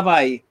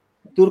 Savai,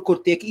 tur, kur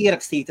tiek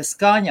ierakstīta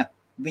skaņa,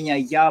 viņai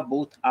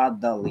jābūt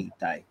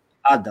atdalītai.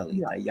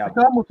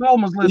 Jābūt.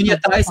 Un ja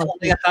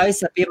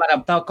taisa,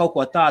 piemēram, kaut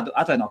ko tādu,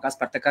 atvaino,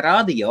 Kaspar, tā kā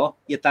radio,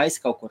 ja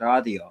taisa kaut ko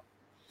radio,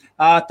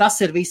 tas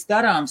ir viss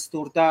darāms,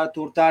 tur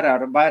dara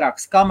ar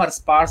vairākas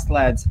kameras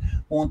pārslēdz,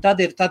 un tad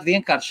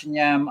vienkārši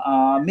ņem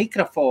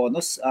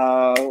mikrofonus,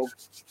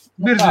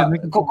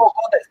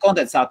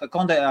 kondensātori,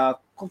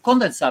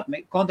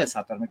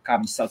 kā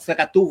viņi sauc, tā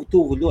kā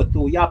ļoti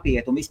tuvu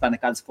jāpiet un vispār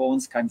nekādas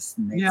fonas skaņas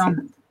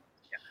nedzird.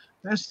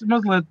 Es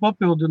mazliet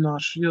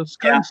papildināšu, ja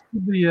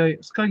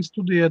skaņas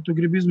studijai tu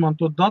gribi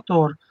izmantot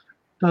datoru,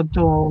 tad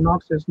tu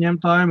nāksies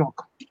ņemt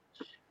iMac.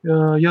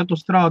 Ja tu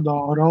strādā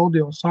ar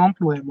audio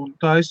sampliem un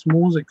taisi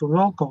mūziku un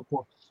vēl kaut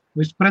ko,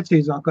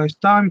 visprecīzākais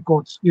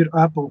timecodes ir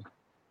Apple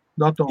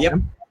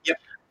datoriem. Yep.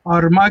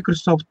 Ar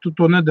Microsoft tu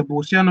to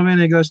nedabūsi. Ja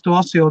vienīgais tu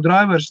ASIO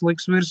drivers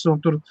liks virsū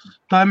un tur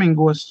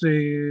timingos,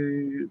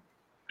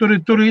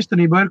 tur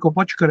īstenībā ir ko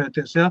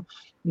pačkarēties, ja.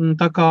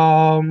 Tā kā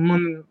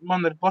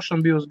man ir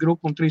pašam bijusi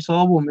grupa un 3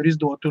 albumi ir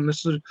izdoti, un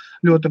es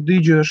ļoti ar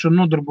dīdžēšanu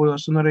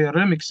nodarbojos un arī ar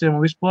remixiem un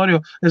vispār, jo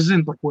es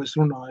zinu, par ko es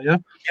runāju, ja.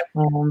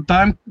 Un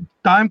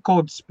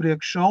timecodes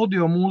priekš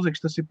audio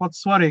mūzikas, tas ir pats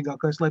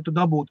svarīgākais, lai tu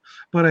dabūtu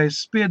pareizi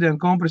spiedienu,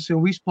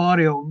 kompresiju un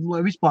lai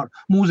vispār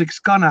mūzika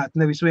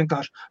skanētu, nevis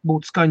vienkārši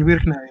būtu skaņu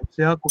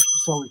virknējums, ja, kurš tu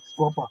salīdz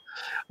kopā.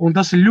 Un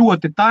tas ir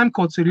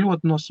timecodes ir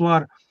ļoti no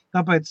svara.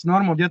 Tāpēc,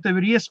 normāli, ja tev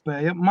ir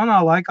iespēja, manā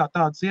laikā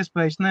tādas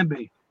iespējas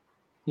nebija.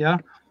 Ja?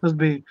 Tas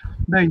bija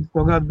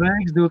 90. gadu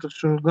beigas,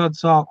 2000. gadu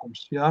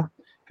sākums, ja?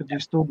 kad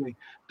bija studija.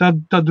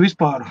 Tad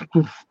vispār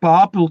tur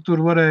pāpili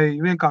tur varēja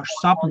vienkārši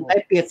sapnot.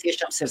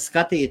 Nepieciešams ir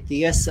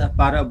skatīties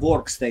par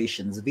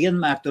workstations.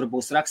 Vienmēr tur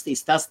būs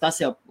rakstīts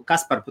tas jau,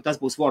 Kasparu, tas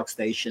būs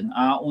workstation.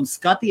 Un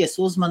skaties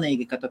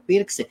uzmanīgi, ka tu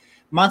pirksi.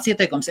 Mans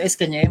ieteikums, es,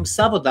 ka ņēmu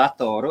savu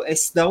datoru,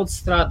 es daudz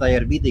strādāju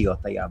ar video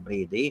tajā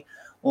brīdī.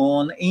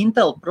 Un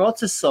Intel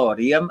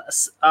procesoriem,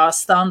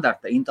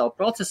 standarta Intel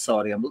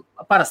procesoriem,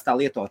 parastā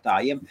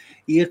lietotājiem,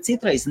 ir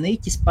citreiz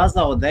niķis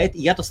pazaudēt,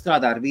 ja tu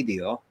strādā ar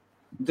video.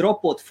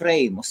 Dropot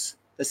frames.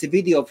 Tas ir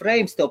video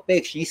frames, tev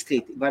pēkšņi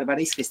var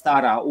izkrist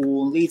ārā,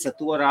 un līdz ar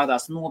to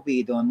rādās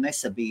nobīde un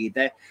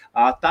nesabīde.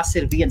 Tas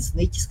ir viens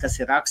niķis, kas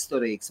ir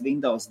raksturīgs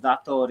Windows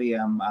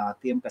datoriem,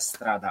 tiem, kas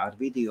strādā ar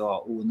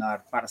video un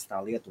ar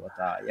parastā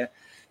lietotāja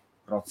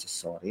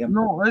procesoriem.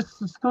 Es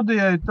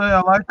studēju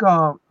tajā laikā,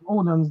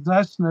 ūdens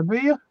dzēs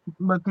nebija,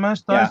 bet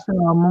mēs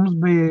taisījām, mums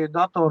bija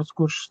dators,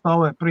 kurš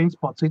stāvēja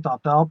principā citā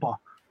telpā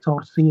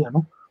caur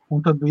sienu, un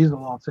tad bija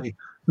izolācija.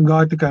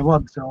 Gāja tikai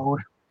vada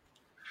cauri.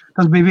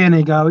 Tas bija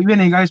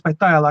vienīgā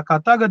iespēja tajā laikā.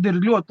 Tagad ir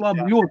ļoti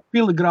labi, ļoti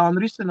filigrāni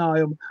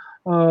risinājumi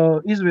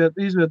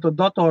izvietot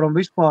datoram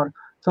vispār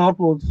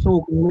caurplūdes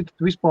sūku un likt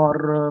vispār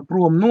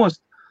prom nost.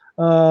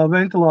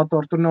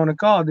 Ventilātori tur nav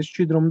nekādi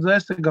šķidruma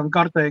dzēsi, gan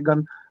kartei,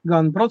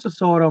 gan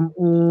procesoram,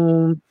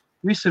 un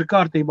viss ir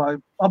kārtībā.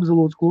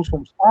 Absolūts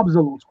klusums.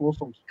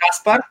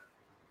 Kaspar,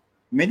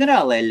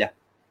 minerāleļa.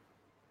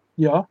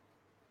 Jā.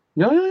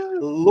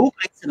 Lūk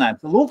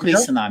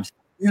risinājums.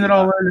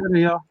 Minerāleļa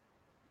arī, jā.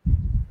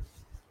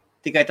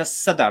 Tikai tas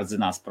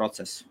sadārdzinās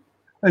procesu.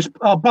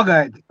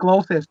 Pagaidi,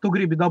 klausies, tu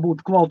gribi dabūt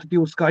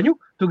kvalitatīvu skaņu,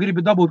 tu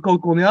gribi dabūt kaut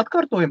ko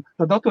neatkārtojumu,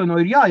 tad atvaino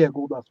ir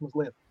jāieguldās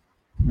mazliet.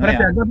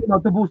 Pretējā gadījumā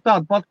tu būs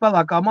tāda pats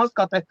pelēkā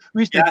maskāte,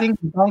 visi tie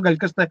cinkļi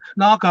angaļi, kas te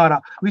nāk ārā,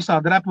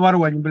 visādi repu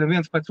varoņi,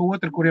 viens pēc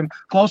otru, kuriem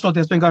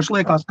klausoties vienkārši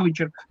liekas, ka viņš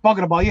ir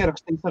pagrabā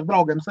ierakstījis ar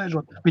draugiem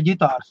sēžot pie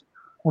ģitāras.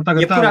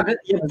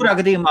 Jebkurā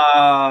gadījumā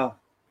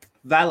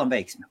vēlam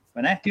veiksmi,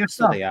 vai ne?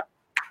 Tieši tā.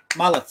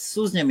 Malacis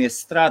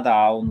uzņemies, strādā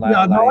un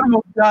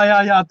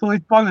Jā,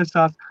 tūlīt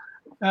panesās.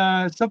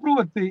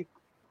 Saproti?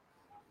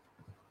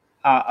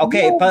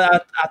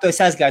 Tu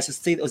esi aizgājis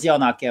uz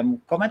jaunākiem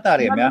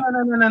komentāriem, jā?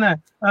 Nē.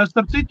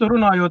 Starp citu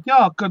runājot,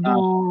 kad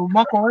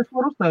Mako es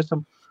varu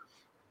uztaisam.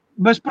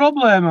 Bez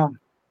problēmām.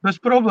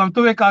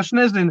 Tu vienkārši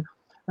nezini.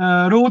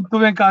 Rūda, tu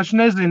vienkārši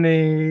nezini,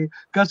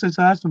 kas es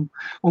esmu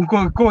un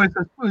ko es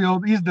esmu jau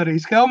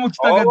izdarījis. Helmuts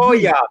tagad...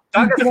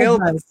 tagad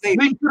Helmuts zina.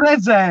 Viņš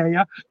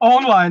redzēja,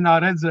 online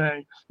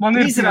redzēja.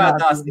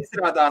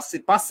 Izrādās,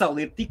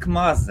 pasauli ir tik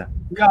maza.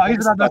 Jā,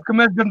 izrādās, ka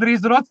mēs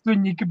gandrīz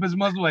roctviņķi bez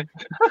mazliet.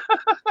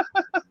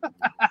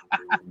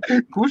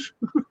 Kurš?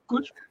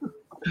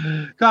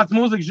 Kāds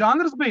mūzikas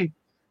žanrs bija?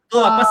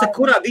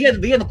 Pasaka,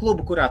 vienu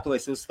klubu, kurā tu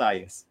esi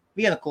uzstājies?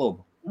 Vienu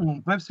klubu.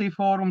 Pepsi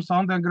Forums,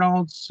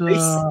 Undergrounds.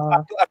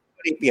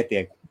 Arī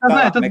pietiek.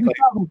 Tas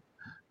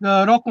bija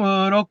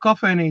rock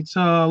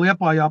kafejnīca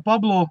Liepājā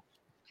Pablo,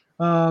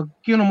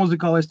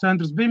 kinomuzikālais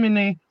centrs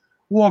Biminī,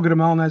 Ogra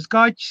Melnais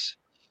kaķis.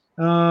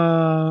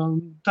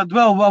 Tad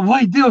vēl,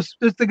 vai Dievs,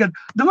 es tagad,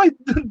 davai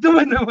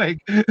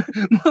nevajag.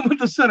 Man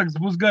tas saraksts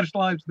būs garš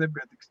laiks,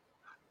 nepietiks.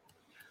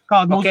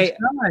 Kādu mūzikas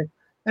skanēja?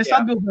 Es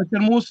atbildēšu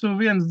ar mūsu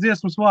vienas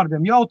dziesmas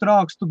vārdiem.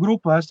 Jautrākstu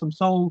grupu esam,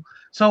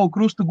 savu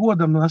krustu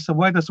godam esam,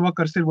 vai tas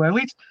vakars ir vai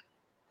līdz.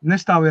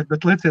 Nestāviet,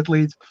 bet leciet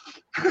līdz.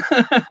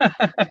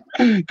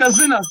 Kas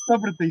zinās,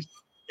 sapratīs.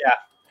 Jā.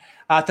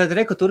 Tad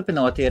reku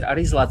turpinot, ir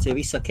ar izolāciju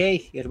viss ok,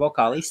 ir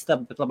vokāla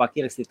istaba, bet labāk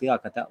ierakstīt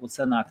lielākā un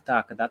sanāk tā,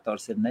 ka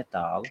dators ir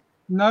netālu.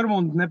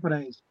 Narmundi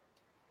nepareizi.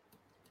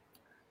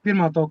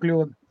 Pirmā to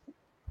kļūda.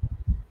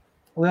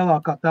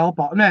 Lielākā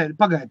telpā. Nē,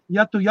 pagaidi.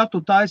 Ja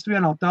tu taisi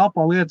vienā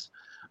telpā lietas,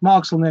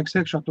 mākslinieks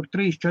iekšā tur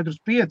 3, 4,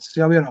 5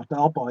 jau vienā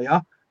telpā,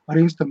 ar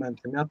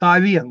instrumentiem. Tā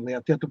ir viena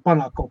lieta, ja tu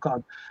panāk kaut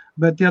kādu.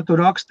 Bet, ja tu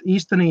raksti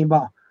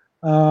īstenībā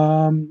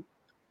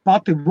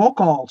pati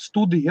vokāla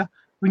studija,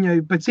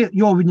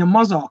 jo viņa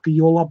mazāka,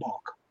 jo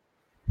labāk.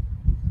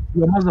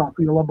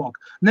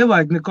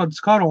 Nevajag nekādas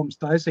karomas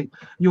taisīt,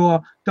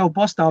 jo tev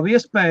pastāv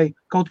iespēja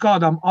kaut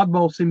kādām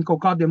atbalstīm,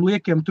 kaut kādiem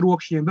liekiem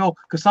trokšņiem vēl,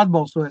 kas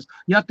atbalstojas.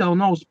 Ja tev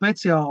nav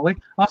speciāli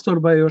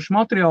absorbējoši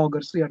materiāli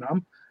gar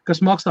sienām, kas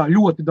maksā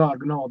ļoti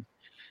dārgu naudu.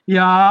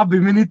 Jā,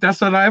 Bimini, tas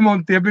ar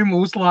Raimondu, tie bija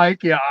mūsu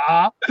laiki,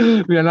 jā.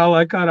 Vienā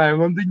laikā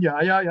Raimondiņ,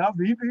 jā,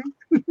 bija.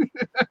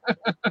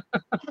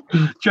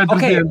 4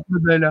 dienas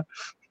nedēļā.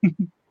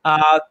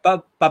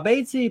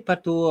 Pabeidzi par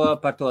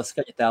to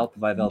skaņa telpu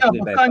vai vēl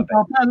gribēji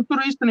pabeidzi? Tur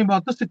īstenībā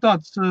tas ir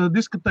tāds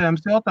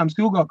diskutējams jautājums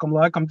ilgākam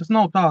laikam. Tas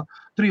nav tā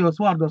 3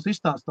 vārdos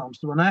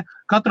izstāstāms, vai ne?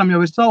 Katram jau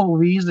ir savu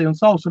vīziju un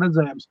savus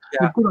redzējums.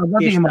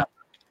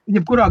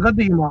 Jebkurā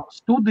gadījumā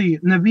studija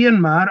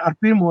nevienmēr ar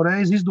pirmo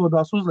reizi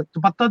izdodās uzlikt.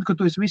 Pat tad, kad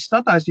tu esi viss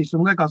sataisījis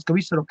un liekas, ka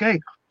viss ir ok,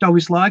 tev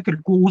visu laiku ir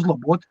ko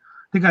uzlabot.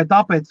 Tikai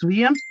tāpēc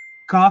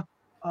ka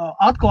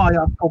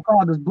atklājās kaut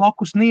kādas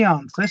blakus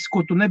nianses,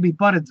 ko tu nebija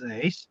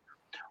paredzējis.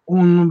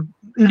 Un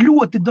ir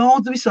ļoti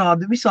daudz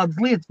visādas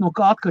lietas, no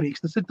kā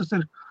atkarīgs. Tas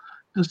ir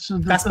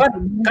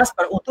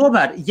Kaspar, un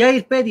tomēr, ja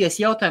ir pēdējais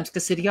jautājums,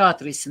 kas ir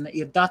jāatrisina,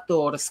 ir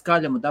datora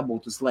skaļuma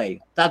dabūt uz leju,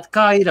 tad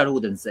kā ir ar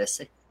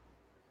ūdensdzesi?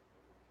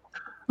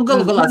 Nu,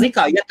 galu galā,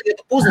 zikā, ja tu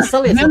puzles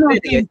saliec, un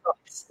pēdējais...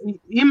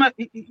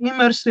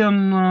 Immersion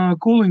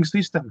cooling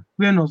system,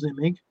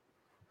 viennozīmīgi.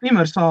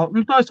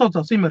 Tā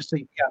saucās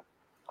imersija.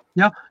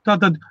 Ja?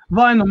 Tātad,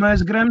 vai nu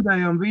mēs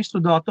gremdējam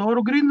visu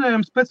datoru,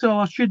 grindējam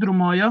speciālā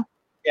šķidrumā,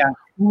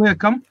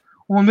 liekam,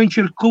 un viņš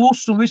ir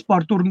kluss un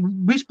vispār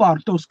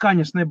to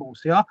skaņas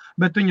nebūs,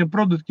 bet viņa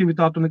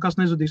produktivitātu nekas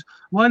nezudīs.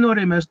 Vai nu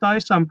arī mēs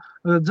taisam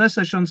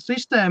dzēsēšanas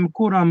sistēmu,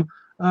 kuram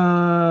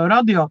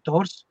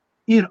radiators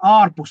ir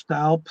ārpus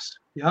telpas.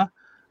 Ja?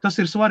 Tas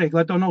ir svarīgi,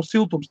 lai tev nav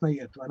siltums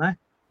neiet, vai ne?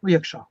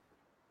 Iekšā.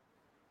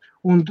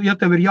 Un, ja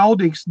tev ir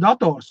jaudīgs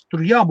dators,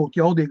 tur jābūt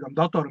jaudīgam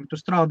datoram, tu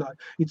strādāji.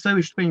 It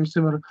sevišķi,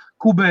 pieņemsim, ar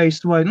kubējs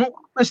vai,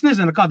 es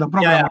nezinu, kādām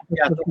programmām.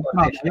 Ja,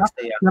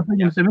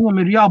 pieņemsim, viņam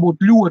ir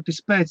jābūt ļoti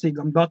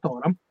spēcīgam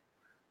datoram.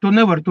 Tu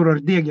nevari tur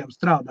ar diegiem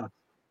strādāt.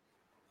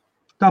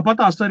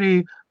 Tāpatās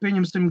arī,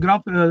 pieņemsim,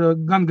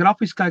 gan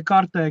grafiskai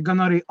kartē,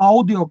 gan arī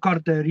audio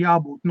kartē ir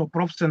jābūt no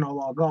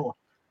profesionālā gala.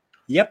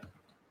 Jep.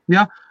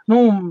 Ja?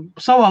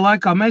 Savā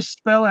laikā mēs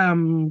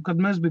spēlējām, kad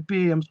mēs bija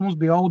pieejams,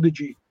 mums bija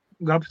Audigi.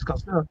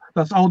 Grafiskās,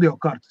 tās audio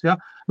kartas,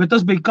 bet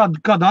tas bija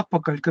kad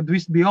atpakaļ, kad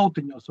viss bija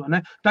autiņos, vai ne?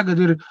 Tagad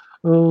ir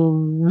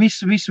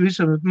viss,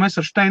 mēs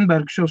ar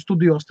Steinbergu šo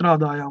studio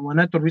strādājām, vai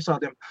ne? Tur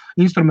visādiem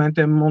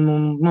instrumentiem,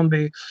 un man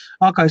bija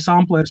akais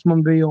samplers,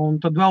 man bija, un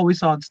tad vēl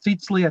visādas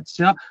citas lietas,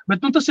 bet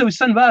tas jau ir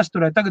sen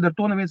vēsturē, tagad ar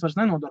to neviens vairs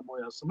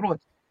nenodarbojās,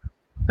 saprot?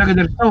 Tagad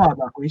ir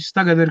savādāk viss,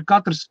 tagad ir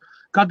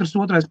katrs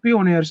otrais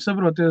pionieris,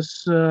 saproties,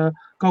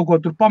 kaut ko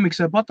tur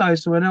pamiksē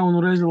pataisa, vai ne, un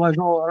reizi lai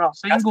ārā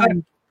singuli.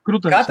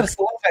 Krutēs. Katrs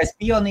otrais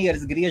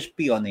pionieris griež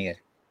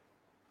pionieri.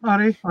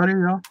 Arī,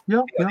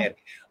 jā.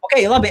 Ok,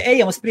 labi,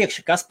 ejam uz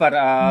priekšu, Kaspar.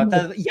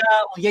 Tad,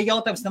 ja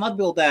jautājums nav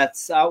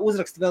atbildēts,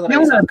 uzrakst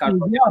vēlreiz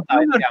atkārtot.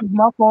 Jā,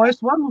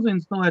 macOS var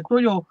uzinstalēt,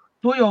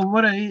 to jau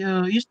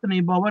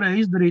īstenībā varēja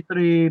izdarīt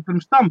arī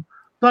pirms tam.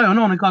 Tā jau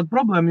nav nekāda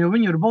problēma, jo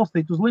viņi ir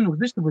balstīti uz Linux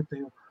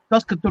distributīvu.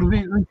 Tas, ka tur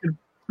viņš ir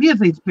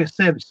piedzīts pie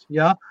sevis,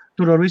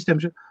 tur ar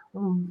visiem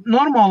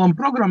normālam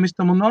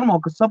programmistam un normāli,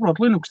 kas saprot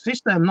Linux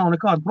sistēmu, nav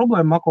nekāda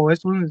problēma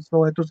macOS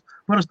uninstalēt uz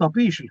parastā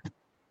pīšļa.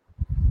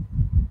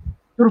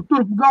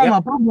 Tur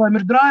galvenā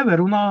problēma ir driver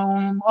un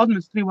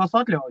administratīvās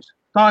atļaujas.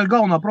 Tā ir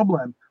galvenā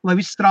problēma, lai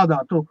viss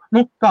strādātu.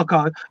 Tā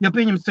kā, ja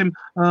pieņemsim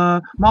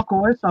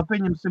macOS-ā,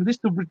 pieņemsim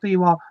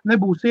distributīvā,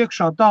 nebūs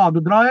iekšā tādu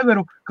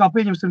driveru, kā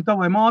pieņemsim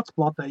tavai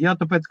mācplatē.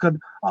 Tāpēc, kad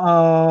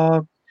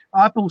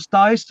Apple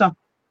taisa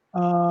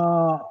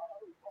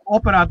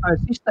operētāja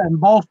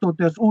sistēma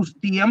balstoties uz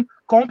tiem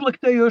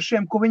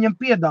komplektējošiem, ko viņam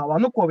piedāvā,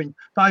 ko viņi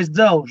taisa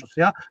dzelžus,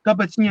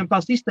 tāpēc viņiem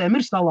tā sistēma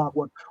ir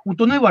salāgota, un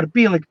tu nevari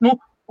pielikt,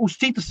 uz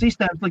citas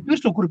sistēmas likt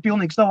virsū, kur ir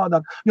pilnīgi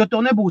savādāk, jo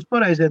tev nebūs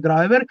pareizie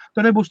driveri,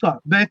 tev nebūs tā,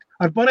 bet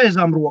ar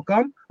pareizām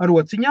rokām, ar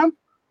rociņām,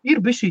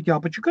 ir bišķīt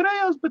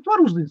jāpačakarējās, bet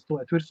var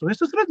uzinstalēt virsū,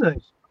 es esmu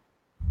redzējis.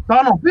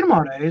 Tā nav pirmā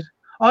reize.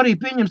 Arī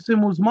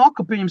pieņemsim uz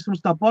Maca, pieņemsim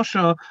uz tā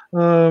paša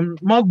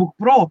MacBook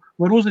Pro,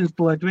 var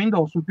uzinstalēt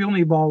Windows un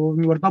pilnībā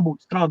viņu var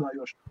dabūt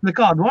strādājoši.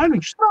 Nekādu vainu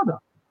viņš strādā.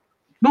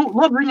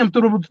 Labi, viņam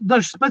tur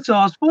dažas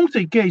speciālās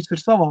funkcija case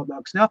ir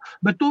savādāks,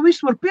 bet to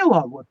visu var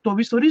pielāgot, to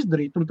visu var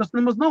izdarīt, un tas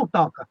nemaz nav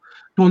tā, ka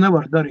to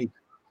nevar darīt.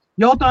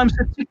 Jautājums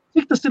ir,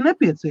 cik tas ir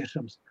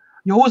nepieciešams.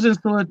 Jo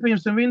uzinstalēt,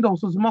 pieņemsim,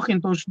 Windows uz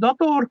Macintosh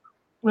datoru,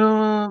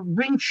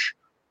 viņš,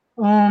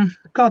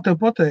 kā tev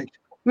pateikt,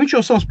 viņš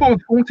jau savas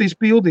pamatfunkcijas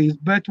pildīs,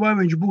 bet vai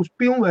viņš būs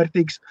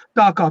pilnvērtīgs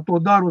tā, kā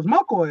to dara uz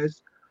macOS,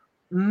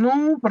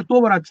 par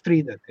to varētu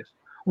strīdēties.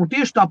 Un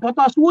tieši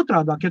tāpatās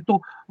otrādāk, ja tu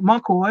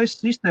macOS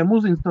sistēmu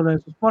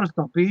uzinstalēs uz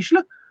parastā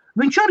pīšļa,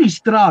 viņš arī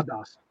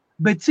strādās,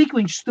 bet cik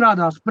viņš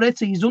strādās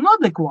precīzi un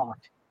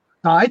adekvāti,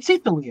 tā ir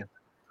cita lieta.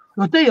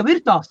 Jo te jau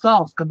ir tā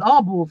sāls, kad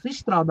ābols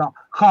izstrādā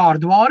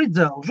hardware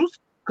dzelžus,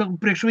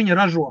 priekš viņa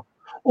ražo,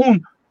 un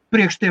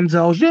priekš tiem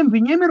dzelžiem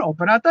viņiem ir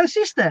operētāja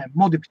sistēma,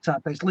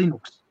 modificētais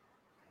Linux.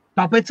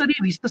 Tāpēc arī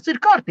viss tas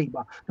ir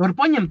kārtībā. Tu var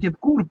paņemt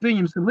jebkuru,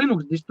 pieņemsim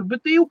Linux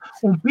distributīvu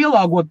un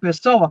pielāgot pie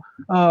sava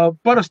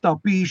parastā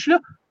pīšļa,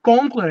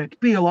 konkrēti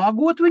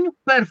pielāgot viņu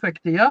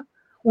perfekti,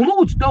 Un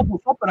lūdzu, tev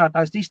būs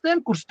operētāja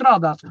sistēma, kur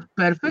strādās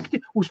perfekti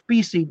uz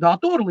PC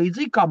datoru,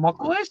 līdzīgi kā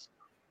macOS,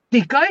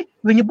 tikai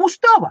viņa būs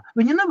tava.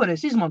 Viņa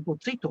nevarēs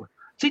izmantot citur.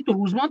 Citur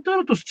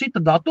uzmantot uz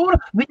cita datora,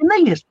 viņa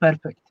neies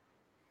perfekti.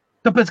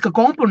 Tāpēc, ka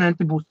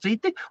komponenti būs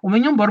citi, un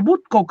viņam var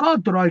būt kaut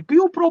kāda tur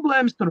IQ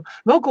problēmas, tur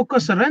vēl kaut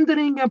kas ar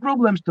renderingiem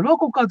problēmas, tur vēl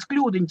kaut kādas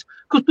kļūdiņas,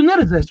 kas tu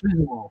neredzēsi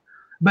vizuāli.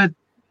 Bet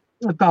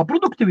tā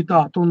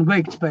produktivitāte un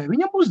veiktspēja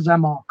viņam būs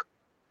zemāka.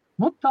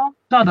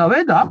 Tādā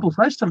veidā Apple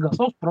aizsargā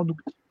savus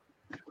produktus.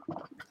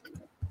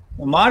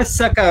 Un Māris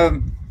saka...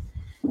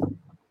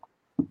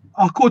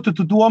 Ko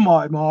tu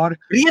domāji, Māri?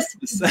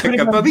 Briesmas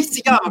saka, pa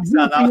visi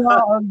jāmaksā.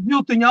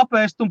 Viltiņu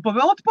apēst un pa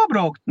velti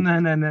pabraukt?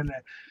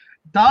 Nē.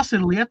 tās ir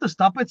lietas,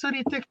 tāpēc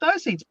arī tiek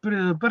taisīts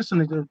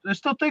personīgi.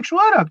 Es to teikšu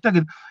vairāk.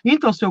 Tagad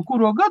Intels jau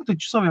kuro gadu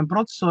taču saviem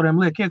procesoriem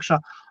liek iekšā.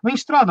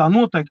 Viņi strādā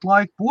noteikti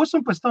laika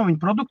posmu, pēc tam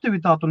viņa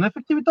produktivitāte un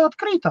efektivitāte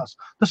krītās.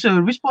 Tas jau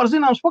ir vispār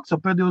zināms fakts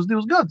jau pēdējos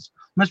 2 gadus.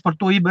 Mēs par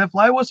to IBF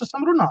laivos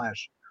esam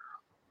runājuši.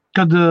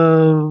 Kad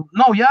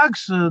nav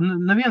jēgas,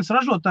 neviens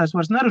ražotājs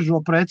vairs neražo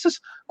preces,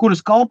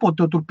 kuras kalpo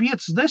to tur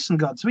 5-10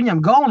 gadus.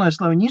 Viņam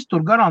galvenais, lai viņi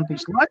iztur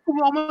garantijas laiku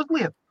vēl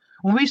mazliet.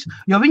 Un viss,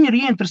 jo viņi ir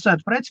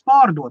ieinteresēti preci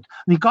pārdot.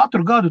 Viņi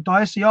katru gadu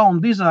taisa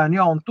jaunu dizainu,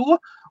 jaunu to,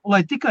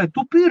 lai tikai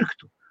tu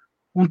pirktu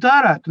un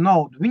tērētu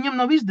naudu. Viņam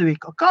nav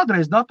izdevīgi.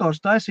 Kādreiz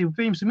dators taisīja,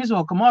 pieņemsim,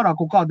 izvelkam ārā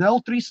kaut kādu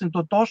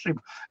L300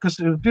 Toshibu, kas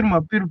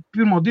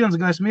pirmo dienas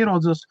gaismu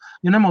ieraudzos,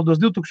 ja nemaldos,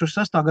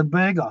 2006. Gada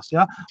beigās,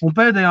 ja? Un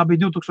pēdējā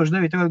bija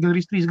 2009. Gada, gan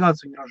arī 3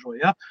 gadus viņi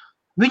ražoja. Ja?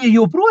 Viņi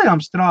joprojām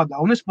strādā,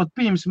 un es pat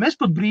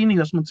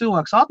brīnījos, man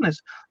cilvēks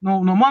atnes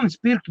no manis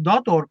pirktu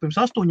datoru pirms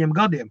 8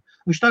 gadiem.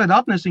 Viņš tagad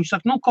atnes, viņš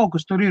saka, kaut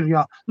kas tur ir,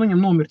 jā, viņam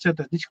nomir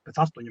cietais disks pēc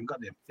 8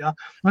 gadiem, jā.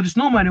 Un es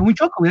nomainīju, un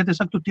viņš atkal iet, es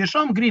saku, tu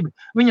tiešām gribi.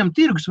 Viņam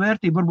tirgus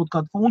vērtība varbūt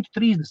kāda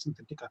 $1.30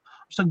 ir tikai.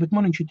 Viņš saka, bet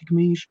man viņš ir tik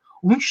mīļš.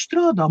 Un viņš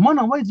strādā,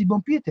 manām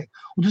vajadzībām pietiek.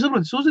 Un tu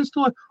saproti, es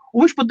uzinstoju,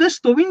 un viņš pat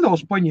 10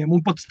 Windows paņēma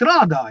un pat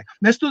strādāja.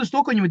 Neskatoties to,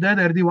 ka viņam ir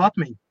DDR2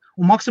 atmiņa,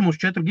 un maksimums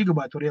 4 GB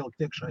var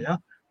ielikt iekšā,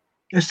 jā.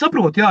 Es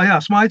saprotu, jā,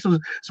 smaids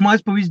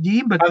pa visu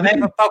ģību, bet...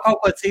 Par kaut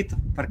ko citu.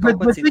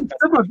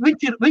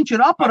 Viņš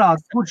ir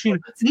aparāts,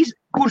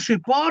 kurš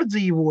ir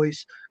pārdzīvojis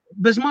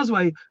bez maz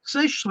vai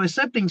 6 vai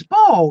 7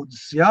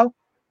 paudzes, jā?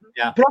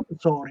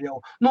 Procesori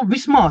jau.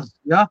 Vismaz,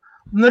 jā?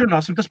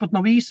 Nerunāsim, tas pat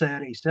nav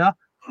īsērijas, jā?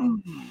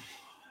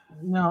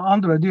 Jā,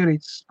 Android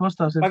ierīces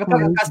pastāstīt.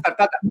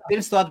 Kaspar,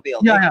 pirms tu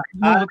atbildi. Jā.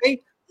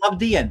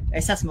 Labdien,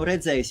 es esmu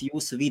redzējis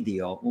jūsu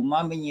video, un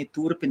man viņi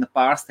turpina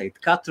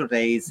pārsteigt katru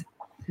reizi.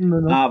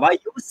 Vai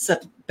jūs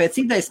esat, pēc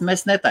idejas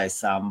mēs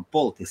netaisām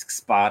politiskas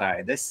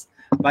pārraides,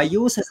 vai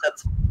jūs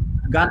esat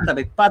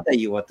gatavi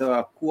padejot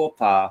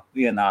kopā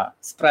vienā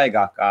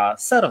spraigākā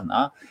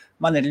sarunā?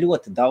 Man ir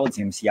ļoti daudz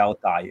jums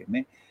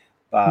jautājumi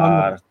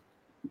par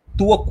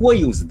to, ko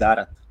jūs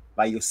darat,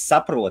 vai jūs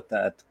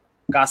saprotat,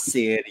 kas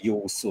ir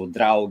jūsu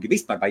draugi,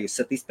 vispār vai jūs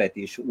esat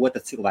izpētījuši otra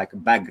cilvēka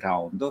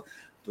backgroundu,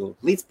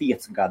 līdz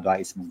 5 gadu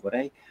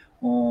aizmugurei,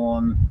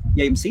 un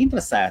ja jums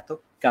interesētu,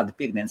 kādu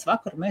pirmdienas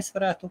vakaru mēs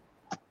varētu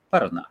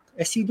parunāt.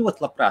 Es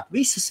ļoti labprāt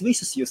visus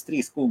jūs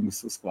 3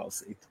 kungus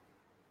uzklausītu.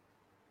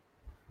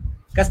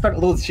 Kas par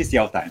lūdzu šis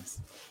jautājums?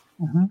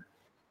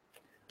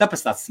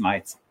 Tāpēc tāds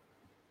smaids.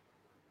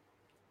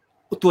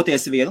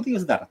 Toties vienu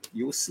jūs darat.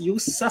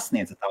 Jūs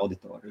sasniedzat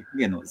auditoriju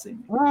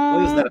viennozīmīgi. Ko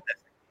jūs darat?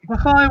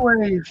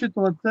 Highway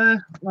šito te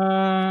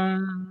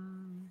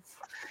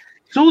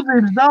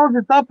sūdzības daudz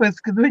ir tāpēc,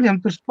 ka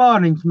viņam tur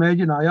spārniņus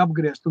mēģināja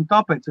apgriezt, un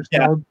tāpēc ir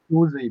daudz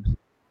sūdzības.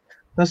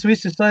 Tas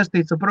viss ir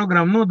saistīts ar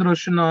programmu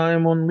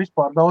nodrošinājumu un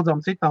vispār daudzām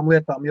citām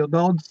lietām, jo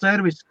daudz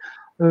servisi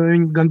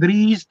viņi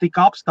gandrīz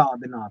tika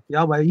apstādināti,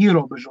 vai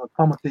ierobežot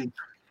pamatīgi.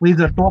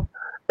 Līdz ar to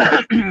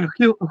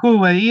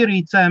Huawei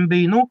ierīcēm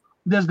bija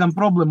diezgan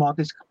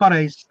problemātiski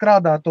pareizi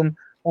strādāt un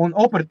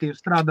operatīvi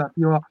strādāt,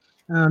 jo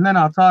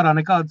nenāca ārā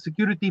nekāda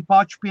security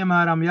patch,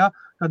 piemēram,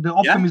 kad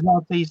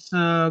optimizācijas,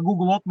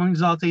 Google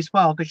optimizācijas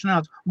fēli taču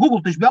nenāca. Google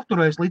taču bija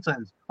apturējis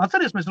licenci.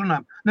 Atceries, mēs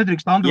runājam,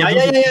 nedrīkst Android.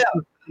 Jā.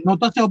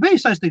 Tas jau bija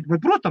saistīts,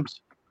 bet, protams,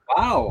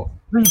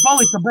 viņi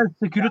palika bez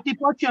security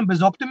patchiem,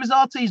 bez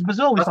optimizācijas, bez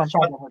vēl visām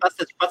tādām. Tas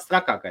taču pats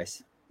trakākais.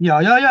 Jā.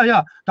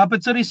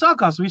 Tāpēc arī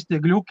sākās visi tie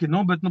gļuki,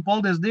 bet,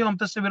 paldies Dievam,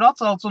 tas jau ir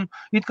atcelts un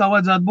it kā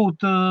vajadzētu būt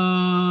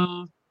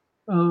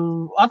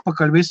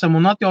atpakaļ visam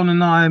un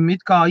atjauninājumi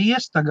it kā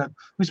ies tagad.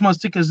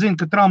 Vismaz cik es zinu,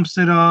 ka Trumps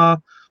ir,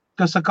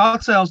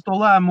 atcēlis to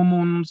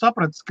lēmumu un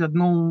sapratis, ka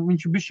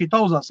viņš bišķī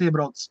tauzās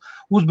iebraucis,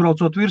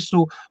 uzbraucot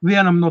virsū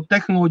vienam no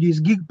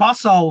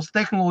pasaules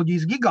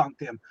tehnoloģijas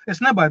gigantiem.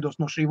 Es nebaidos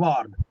no šī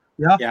vārda.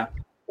 Ja?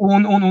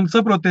 Un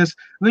saproties,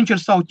 viņš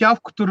ar savu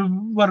ķavku tur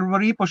var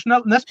īpaši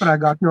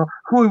nesprēgāt, jo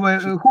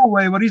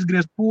Huawei var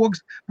izgriezt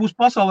pogas pus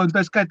pasaulē, un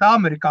tā skaitā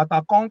Amerikā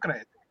tā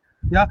konkrēti.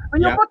 Ja?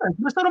 Viņi jau pateica,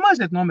 mēs varam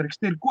aiziet no Amerikas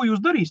tirgu, ko jūs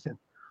darīsiet?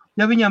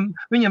 Ja viņam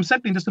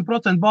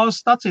 70%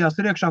 bāzes stacijās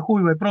ir iekšā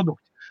Huawei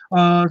produkti,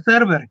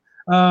 serveri,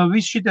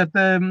 visi šitie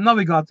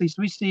navigācijas,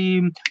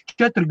 visi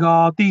 4G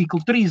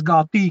tīkli, 3G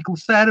tīkli,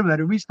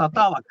 serveri, viss tā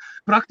tālāk,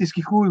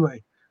 praktiski Huawei.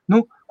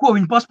 Ko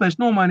viņi paspēs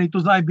nomainīt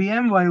uz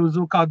IBM vai uz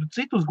kādu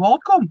citu, uz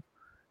Qualcomm?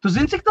 Tu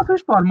zini, cik tas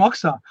vispār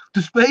maksā? Tu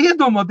spēj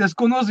iedomāties,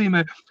 ko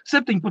nozīmē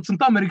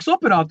 17 Amerikas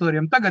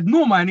operatoriem tagad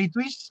nomainīt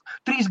visus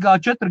 3G,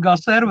 4G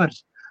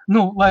serverus.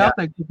 Lai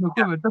atteiktos no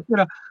Huawei.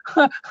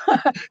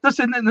 Tas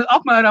ir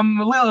apmēram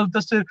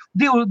tas ir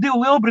 2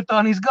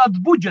 Lielbritānijas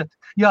gadu budžeti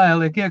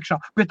jāieliek iekšā.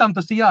 Pie tam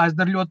tas ir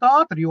jāizdara ļoti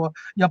ātri, jo,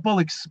 ja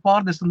paliks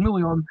pārdesmit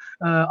miljoni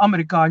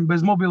amerikāņu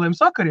bez mobiliem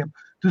sakariem,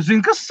 tu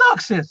zini, kas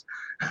sāksies.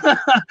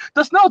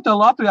 Tas nav te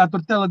Latvijā,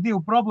 tur Tele2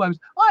 problēmas.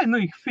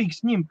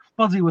 Fiks ņim,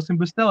 padzīvosim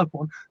bez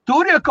telefona.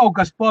 Tur, ja kaut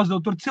kas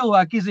pazūd, tur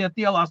cilvēki iziet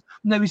ielās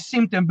nevis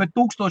 100, bet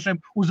 1000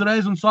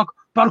 uzreiz un saka,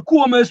 par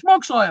ko mēs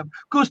maksājam,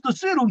 kas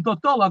tas ir un tā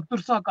tālāk. Tur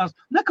sākās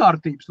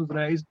nekārtības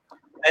uzreiz.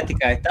 ne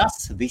tikai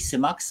tas, visi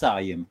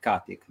maksājumi, kā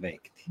tiek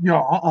veikti. Jā,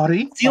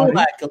 arī.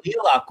 Cilvēki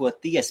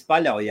lielākoties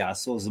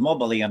paļaujās uz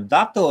mobiliem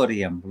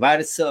datoriem,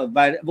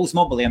 uz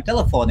mobiliem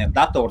telefoniem,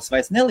 dators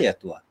vairs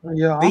nelieto.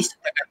 Jā.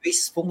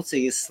 Visas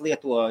funkcijas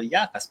lieto,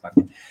 Kaspar.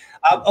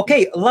 Ok,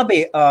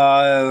 labi,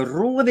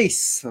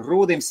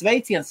 Rūdim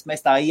sveiciens,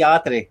 mēs tā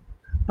ātri.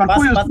 Par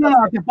ko jūs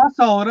runājat, ja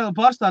pasauli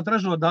pārstāt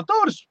ražot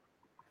datorus?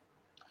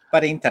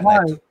 Par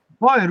internetu.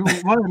 Vai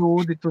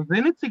Rūdi, tu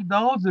zini, cik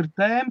daudz ir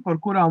tēma, par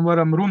kurām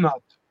varam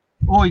runāt?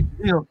 Oi,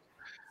 Dievs.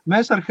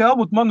 Mēs ar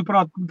Helmutu,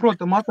 manuprāt,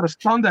 atrast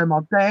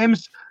tandēmā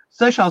tēmas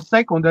 6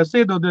 sekundēs,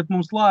 iedodiet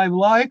mums laiku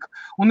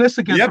un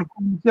nesakiet, par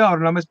ko mums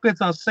jārunā. Mēs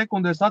 5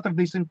 sekundēs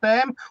atradīsim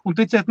tēmu un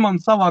ticiet man,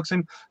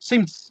 savāksim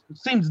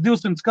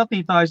 100-200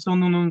 skatītājus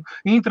un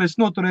interesi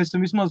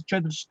noturēsim vismaz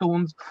 4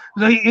 stundas.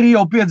 Ir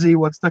jau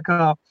piedzīvots, tā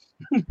kā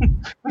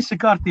viss ir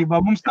kārtībā.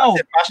 Mums nav.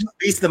 Tas ir pašas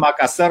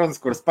bīstamākās sarunas,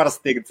 kuras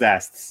parasti tiek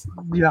dzēstas.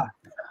 Jā.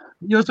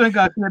 Jūs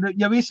vienkārši,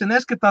 ja visi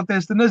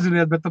neskatāties, tad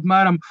neziniet, bet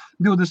apmēram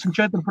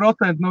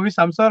 24% no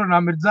visām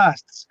sarunām ir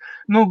dzēstas.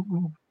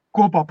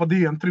 Kopā pa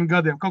 2-3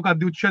 gadiem, kaut kā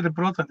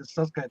 24% es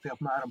saskaitīju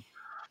apmēram,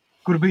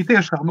 kur bija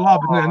tiešām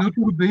labi.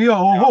 Tur bija,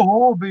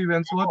 bija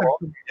viens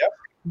otrs.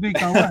 Bija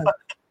kā vajag.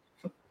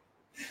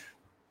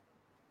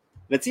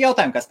 Redz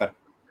jautājumu, Kaspar?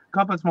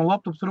 Kāpēc man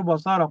laptops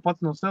rubās ārā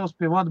pats no sevis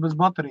pie vada bez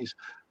baterijas?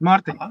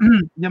 Mārtiņ,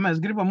 ja mēs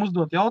gribam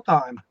uzdot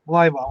jautājumu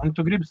laivā, un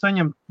tu gribi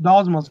saņemt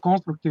daudz maz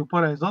konstruktīvu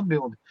pareizu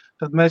atbildi,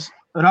 tad mēs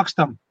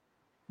rakstam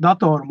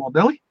datoru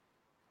modeli,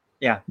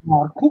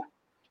 marku.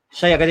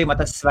 Šajā gadījumā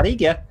tas ir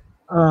svarīgi, ja?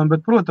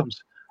 Bet,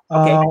 protams,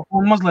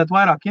 un mazliet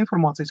vairāk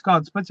informācijas,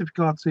 kāda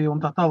specifikācija un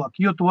tā tālāk,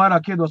 jo tu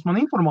vairāk iedos man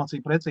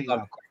informāciju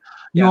precīzāk,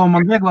 jo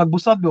man vieglāk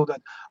būs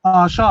atbildēt.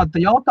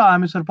 Šādi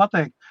jautājumi es varu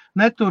pateikt,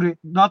 neturi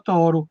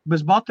datoru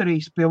bez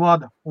baterijas pie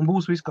vada un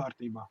būs viss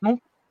kārtībā.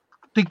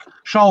 Tik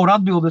šaura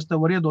atbildes tev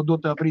var iedot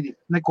dotajā brīdī,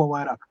 neko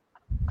vairāk.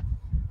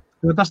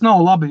 Jo tas nav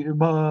labi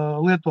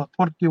lietot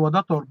portatīvo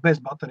datoru bez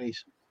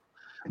baterijas.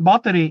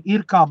 Baterija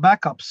ir kā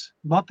backups,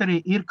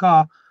 baterija ir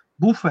kā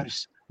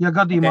buferis. Ja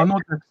gadījumā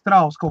notiek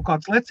strāvs kaut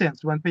kāds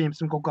leciens, vai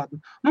pieņemsim kaut kādu,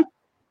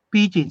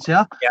 pīķīts,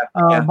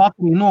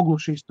 baterija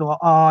noglušīs to.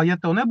 Ja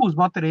tev nebūs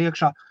baterija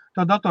iekšā,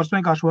 tad dators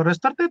vienkārši var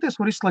restartēties,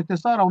 var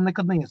izslēgties ārā un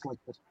nekad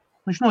neieslēgties.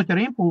 Viņš noķer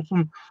impulsu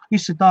un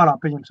izsit ārā,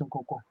 pieņemsim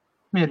kaut ko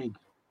mierīgi.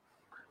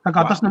 Tā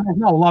kā tas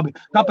nav labi.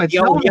 Tāpēc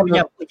ja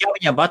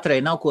viņam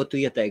baterija nav, ko tu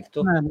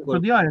ieteiktu? Nē,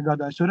 tad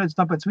jāiegādājas, jo redz,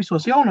 tāpēc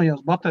visos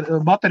jaunajos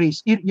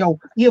baterijas ir jau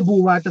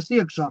iebūvētas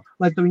iekšā,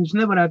 lai tu viņus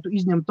nevarētu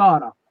izņemt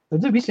ārā.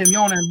 Tad visiem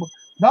jauniem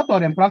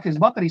datoriem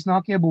praktiski baterijas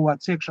nāk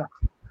iebūvētas iekšā.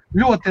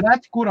 Ļoti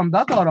reti, kuram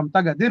datoram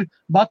tagad ir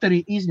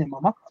baterija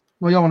izņemama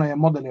no jaunajiem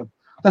modeļiem.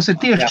 Tas ir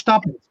tieši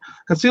tāpēc,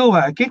 ka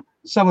cilvēki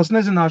savas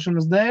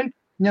nezināšanas dēļ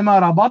ņem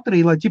ārā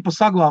bateriju, lai ķipa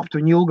saglābtu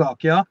viņu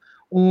ilgāk,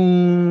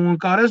 un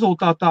kā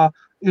rezultātā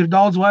ir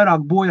daudz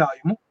vairāk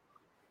bojājumu.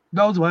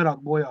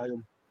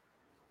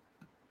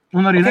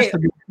 Un arī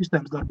nestabilas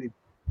sistēmas darbība.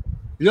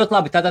 Ļoti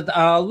labi, tātad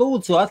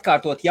lūdzu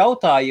atkārtot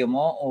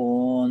jautājumu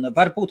un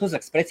varbūt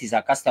uzrakst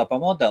precīzāk, kas tev pa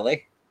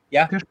modeli.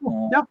 Jā?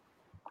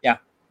 Jā.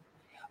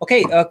 Ok,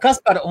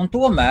 Kaspar, un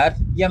tomēr,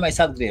 ja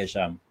mēs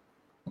atgriežam,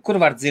 kur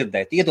var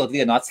dzirdēt? Iedod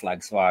vienu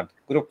atslēgas vārdu,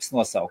 grupas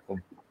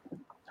nosaukumu.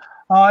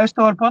 Es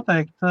to varu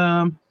pateikt.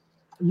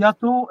 Ja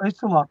tu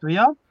esi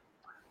Latvijā,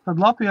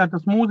 tad Latvijā ir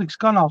tas mūzikas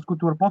kanāls, kur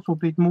tu var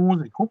pasūtīt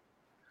mūziku.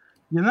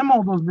 Ja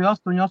nemaldos, bija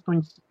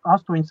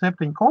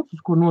 887 kods,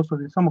 kur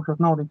nosūtīt samaksāt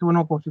naudu, tu var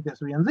noklausīties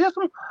vienu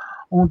dziesmu,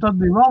 un tad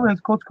bija vēl viens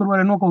kods, kur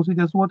varēja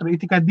noklausīties otru.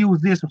 Ir tikai 2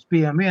 dziesmas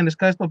pieejami. Viena ir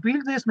skaisto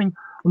pīļu dziesmiņu,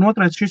 un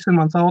otrais šis ir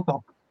mans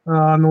auto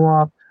no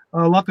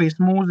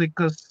Latvijas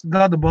mūzikas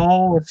gada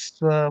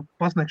balvas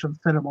pasniegšanas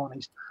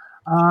ceremonijas.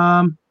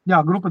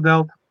 Grupa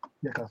Delta.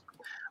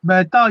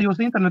 Bet tā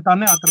jūs internetā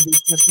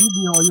neatradīsiet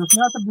video, jūs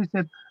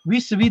neatradīsiet,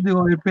 visi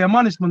video ir pie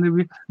manis, man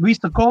ir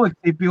visa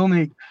kolekcija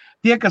pilnīgi.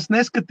 Tie, kas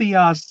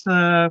neskatījās...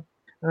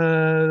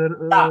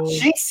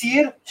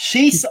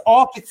 Šis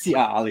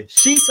oficiāli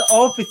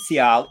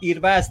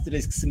ir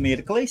vēsturisks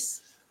mirklis.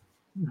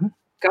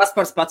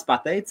 Kaspars pats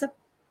pateica.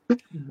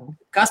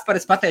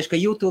 Kaspars pateica, ka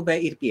YouTube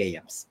ir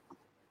pieejams.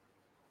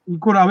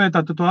 Kurā vietā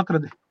tu to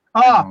atradi?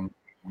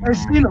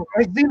 Es zinu.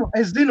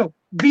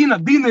 Dina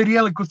ir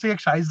ielikusi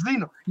iekšā, es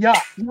zinu. Jā.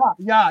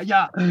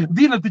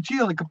 Dina taču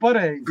ielika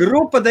pareizi.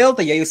 Grupa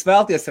Delta, ja jūs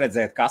vēlties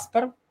redzēt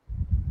Kasparu.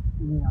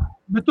 Jā.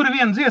 Bet tur ir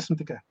viena dziesma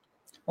tikai.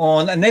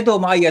 Un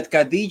nedomājiet,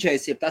 ka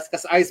DJs ir tas,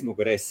 kas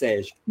aizmugurē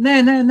sēž.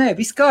 Nē,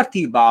 viss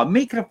kārtībā.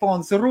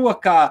 Mikrofons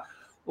rokā,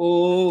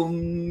 un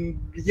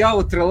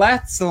jautri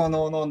lec,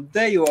 un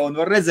dejo, un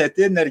var redzēt,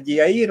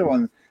 enerģija ir.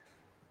 Un...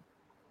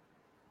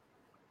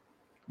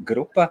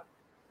 Grupa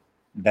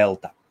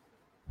Delta.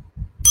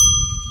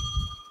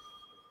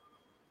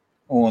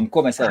 Un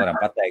ko mēs vēl varam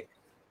pateikt?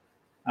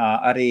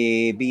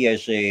 Arī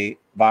bieži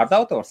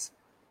vārdautors?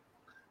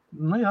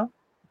 Jā,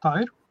 tā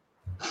ir.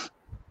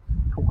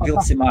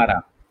 Vilksim ārā.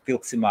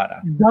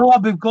 Jā,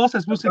 labi,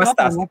 klausies, mums ir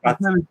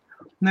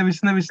nevis.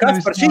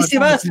 Kaspar, šis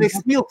ir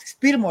vēsturisks milks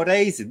pirmo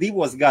reizi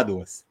 2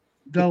 gados.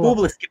 Tu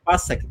publiski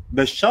pasaki,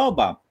 bez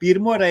šaubām,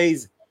 pirmo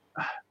reizi.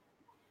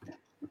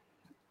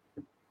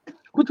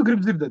 Ko tu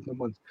gribi dzirdēt no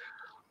manis?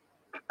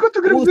 Ko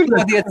tu gribi dzirdēt?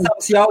 Uzdodiet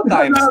savus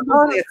jautājumus.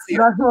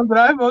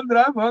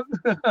 Raimond.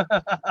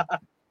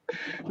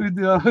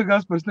 Video,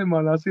 Kaspars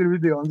nemanās, ir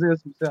video un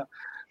dziesmas, jā.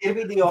 Ir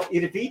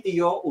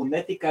video un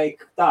ne tikai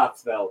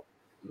tāds vēl.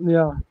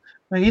 Jā.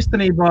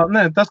 Īstenībā,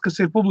 tas, kas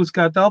ir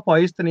publiskajā telpā,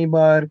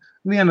 īstenībā ir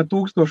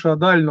 1/1000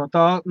 daļa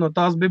no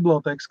tās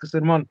bibliotēkas, kas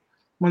ir man.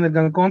 Man ir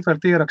gan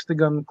koncerti ieraksti,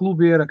 gan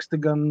klubi ieraksti,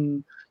 gan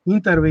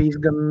intervijas,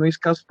 gan viss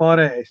kas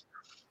pārējais.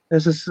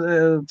 Es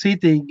esmu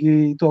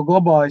cītīgi to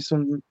glabājis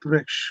un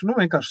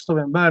vienkārši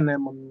saviem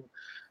bērniem un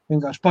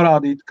vienkārši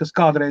parādīt, kas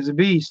kādreiz ir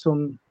bijis.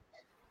 Un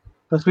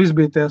tas viss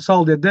bija tie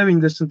saldie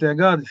 90.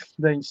 gadi,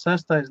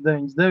 96.,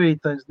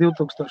 99.,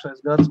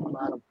 2000. gads,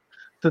 apmēram.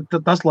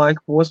 Tas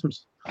laika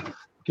posms,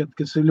 kad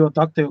es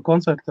ļoti aktīvi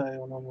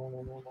koncertēju un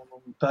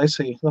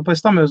taisīju. Pēc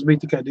tam es biju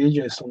tikai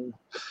DJs un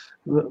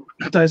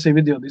taisīju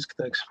video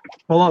diskotēkas.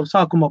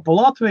 Sākumā pa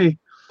Latviju,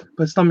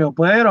 pēc tam jau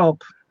pa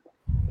Eiropu.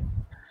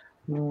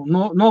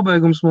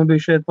 Nobeigums man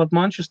bija šeit pat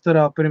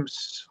Manchesterā pirms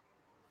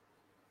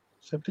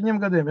 7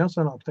 gadiem,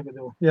 sanāk tagad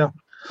jau,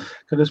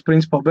 kad es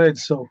principā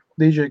beidzu savu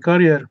DJ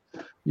karjeru,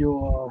 jo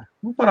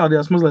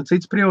parādījās mazliet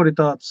cits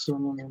prioritātes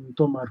un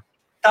tomēr.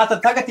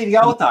 Tātad tagad ir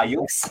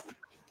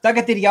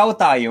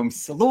jautājums.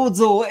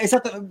 Lūdzu,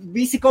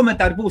 visi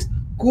komentāri būs,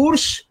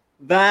 kurš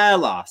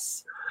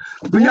vēlās?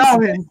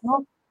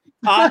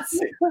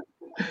 Aci.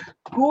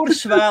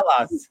 Kurš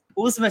vēlās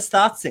uzmest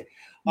aci?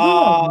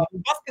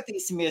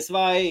 Paskatīsimies,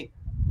 vai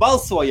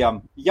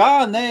balsojam.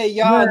 Jā, nē.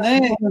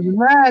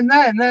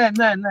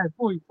 Nē.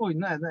 Puj,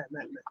 nē.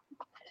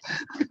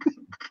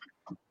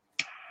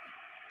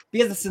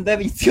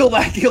 59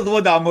 cilvēki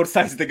lodāmurs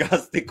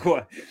aizdegās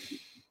tikko.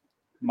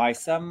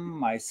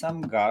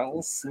 Maisam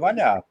gals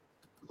vaļā.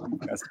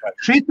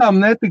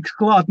 Šitam netiks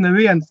klāt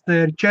neviens, te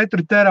ir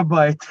 4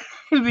 terabaiti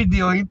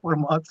video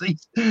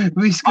informācijas.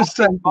 Viss, kas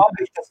tā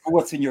bija tas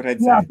gods viņu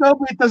redzēt. Jā, tā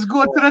bija tas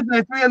gods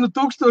redzēt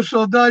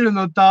 1/1000 daļu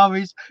no tā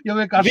viss, jo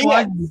vienkārši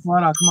laika bija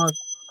pārāk maz.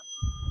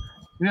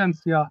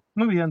 Viens. 2.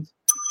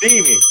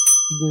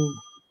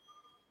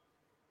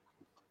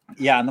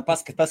 Jā,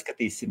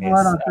 paskatīsimies.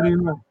 Vairāk arī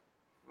ne.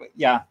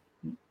 Jā.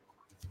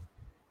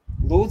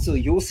 Lūdzu,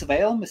 jūsu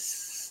vēlmes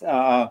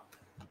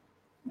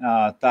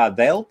tā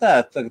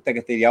delta,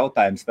 tagad ir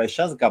jautājums, vai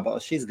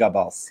šis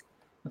gabals.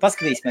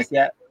 Paskatīsimies,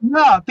 jā.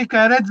 Jā,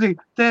 tikai redzi,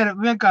 te ir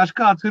vienkārši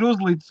kāds ir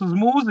uzlicis uz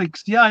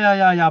mūzikas,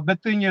 jā, bet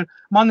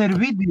man ir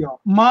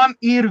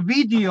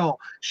video.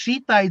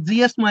 Šitai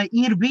dziesmai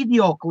ir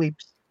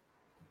videoklips.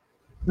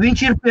 Viņš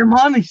ir pie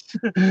manis.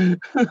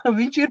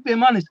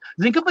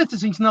 Zini, kāpēc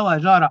es viņus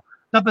nelaižu ārā?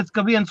 Tāpēc,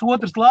 ka viens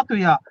otrs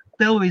Latvijā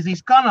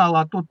televīzijas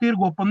kanālā to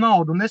tirgo pa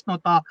naudu, un es no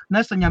tā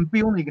nesaņemu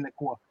pilnīgi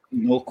neko.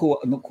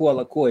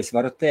 Ko es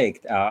varu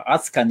teikt?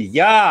 Atskan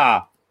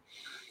jā!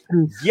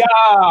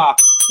 Jā!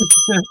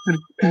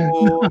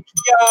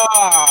 Jā!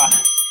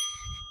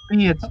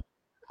 5.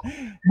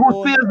 Būs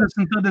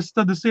 50,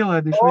 tad es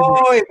ielaidīšu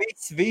video. Oi,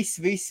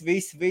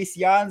 viss,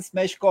 Jānis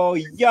Meško,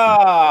 jā!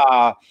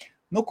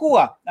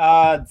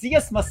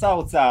 Dziesma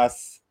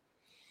saucās.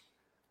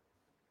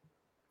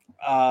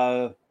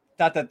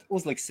 Tātad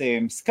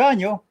uzliksim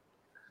skaņu.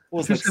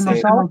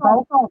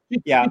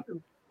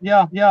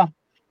 Jā.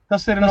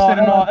 Tas ir no...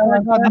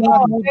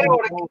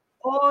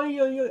 Oi,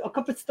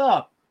 kāpēc tā?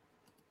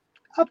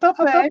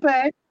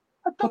 Kāpēc?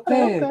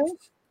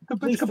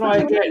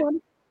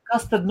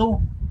 Kas tad,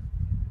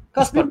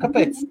 Kaspar,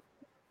 kāpēc?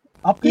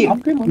 Apim.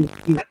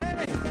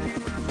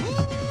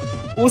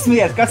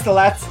 Uzmiet, kas tā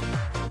lēc?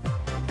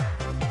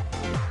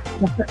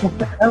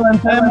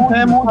 LNT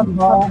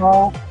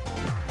mūzika.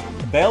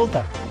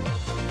 Delta.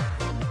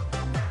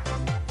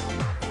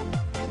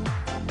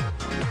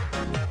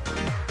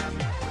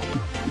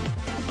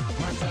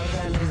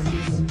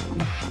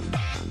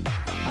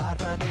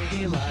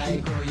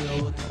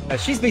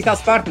 Šis bija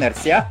tās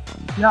partners, ja?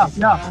 Jā.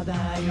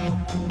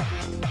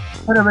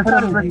 Bet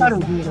arī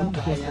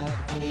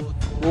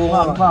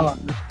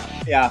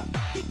Jā.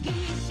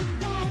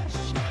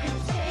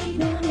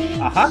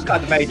 Aha,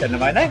 kāda meitene,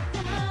 vai ne?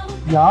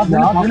 Jā.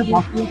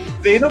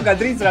 Zinu,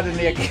 gandrīz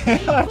radinieki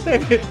ar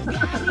tevi.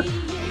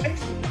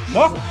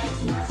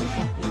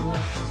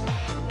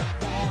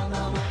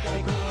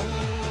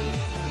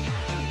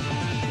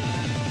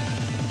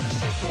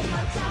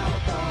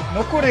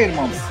 Kur ir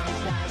mums?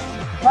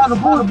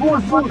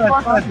 Būs.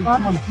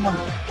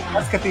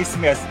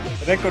 Paskatīsimies.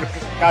 Rekur,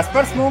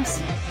 Kaspars mums?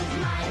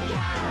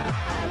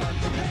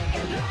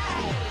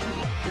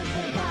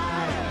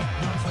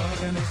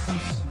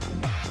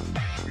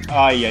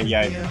 Ai.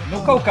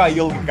 Kaut kā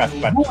ilgi,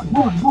 Kaspar.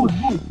 Būs.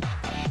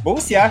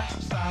 Būs, jā?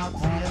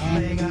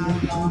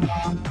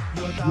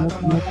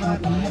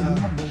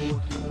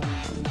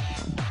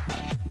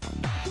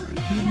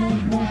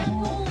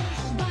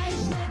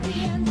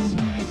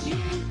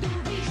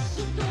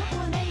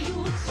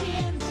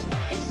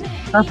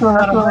 Tas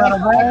var būt.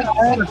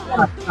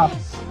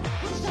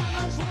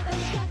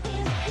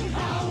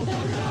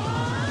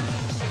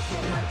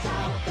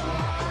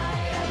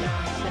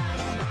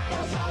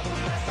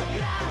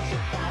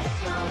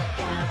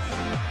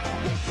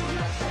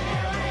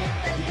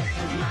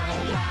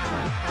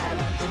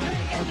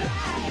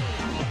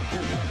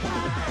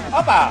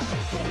 Opā!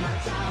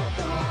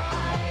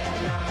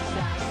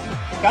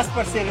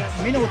 Kaspars ir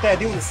minūtē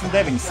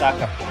 29,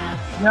 saka.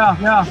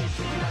 Jā.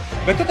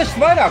 Bet tu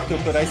taču vairāk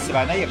tur esi,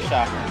 vai ne,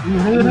 iekšā?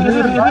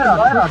 Ir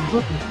vairāk.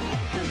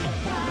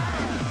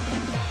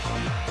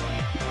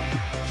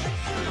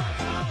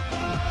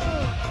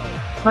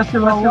 Tas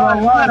ir vēl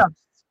ieraksts.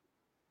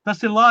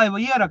 Tas ir laiva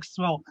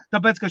ieraksts vēl.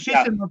 Tāpēc, ka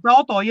šis ir no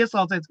auto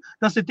iesaucēts,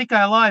 tas ir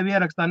tikai laiva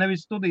ierakstā,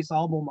 nevis studijas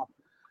albumā.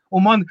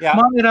 Un man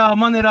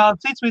ir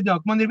cits video,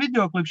 man ir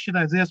videoklips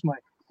šitai dziesmai.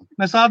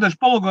 Mēs ādaši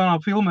poligonā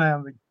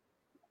filmējam viņu.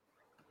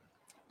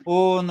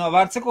 Un,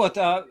 var sakot,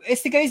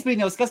 es tikai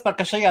izbrīnījos, Kaspar,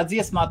 ka šajā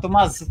dziesmā tu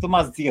maz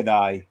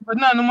dziedāji. Bet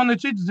nē, man ir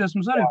citas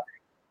dziesmas arī.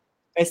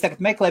 Es tagad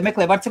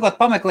meklēju, var sakot,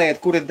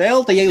 pameklējiet, kur ir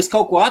delta, ja jūs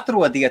kaut ko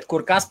atrodiet,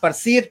 kur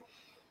Kaspars ir.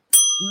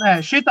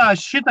 Nē,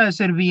 šitais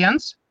ir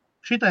viens,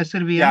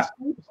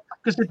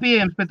 kas ir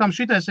pieejams, pēc tam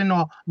šitais ir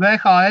no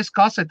VHS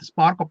kasetes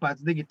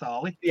pārkopēts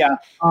digitāli. Jā.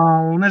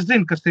 Un es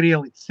zinu, kas ir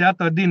ielicis,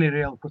 tā Dina ir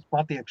ielikus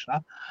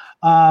patiekšā.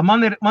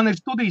 Man ir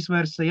studijas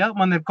versija,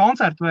 man ir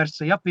koncertu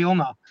versija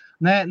pilnā.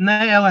 Ne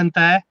LNT.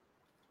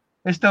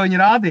 Es tev viņu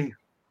rādīju.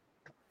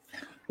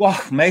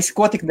 Mēs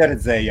ko tik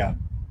neredzējām?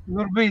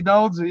 Tur bija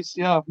daudz viss,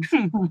 jā.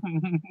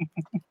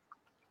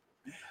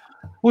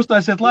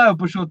 Uztaisiet laivu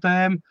par šo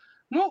tēmu.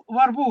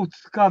 Varbūt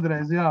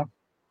kādreiz, jā.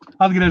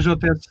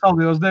 Atgriežoties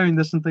saldajos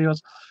 90.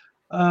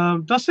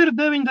 Tas ir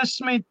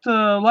 90,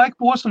 laika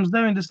posms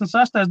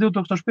 96.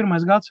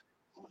 2001. gads.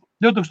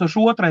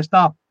 2002.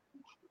 tā.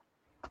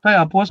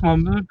 Tajā posmā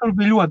tur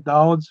bija ļoti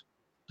daudz.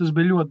 Tas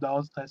bija ļoti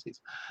daudz taisīts.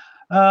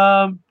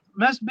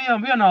 Mēs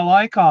bijām vienā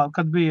laikā,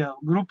 kad bija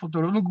grupa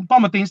tur,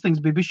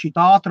 Pamatinstinkts bija bišķīt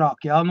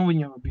ātrāk, jā,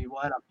 viņam bija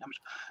vairāk ņemš.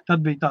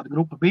 Tad bija tāda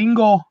grupa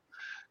Bingo,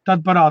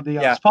 tad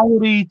parādījās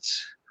Favorīts,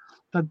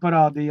 tad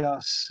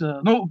parādījās,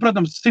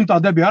 protams,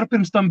 100. debija arī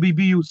pirms tam bija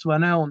bijusi, vai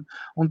ne,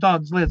 un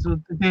tādas lietas,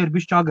 tie ir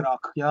bišķi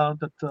agrāk, jā,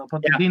 tad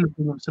pat Dina,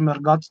 piemēram,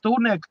 ar gads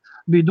turnēk,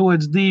 bija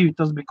Duets 2,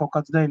 tas bija kaut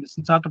kāds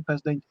 94.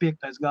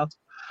 95.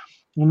 gads.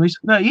 Un visu,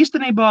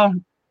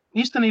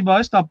 īstenībā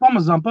es tā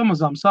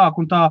pamazām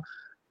sāku, un tā,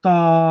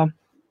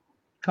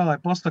 kā lai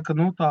pasaka,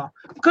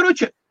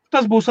 Karuči,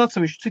 tas būs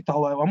atsevišķi citā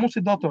laivā, mums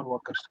ir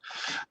datorvakars.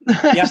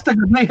 Es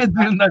tagad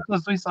neiedzinās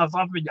tas visās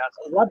atmiņās.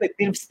 Labi,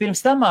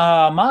 pirms tam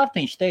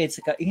Mārtiņš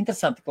teica, ka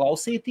interesanti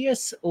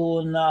klausīties,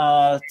 un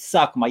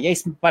sākumā, ja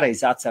es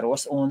pareizi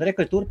atceros, un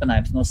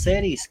turpinājums no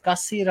sērijas,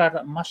 kas ir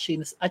ar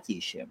mašīnas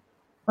aķīšiem?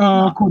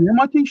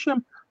 Kuriem aķīšiem?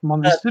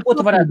 Ko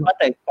tu varētu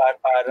pateikt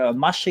par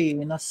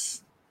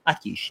mašīnas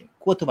aķīšiem?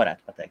 Ko tu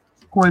varētu pateikt?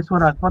 Ko es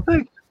varētu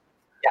pateikt?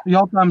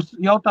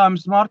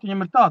 Jautājums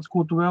Mārtiņam ir tāds,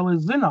 ko tu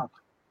vēlies zināt.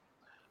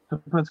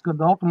 Tāpēc,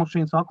 kad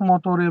automašīnas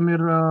akumulatoriem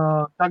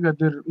tagad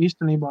ir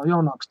īstenībā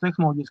jaunākas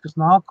tehnoloģijas, kas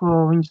nāk,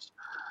 viņas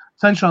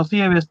cenšas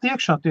ieviest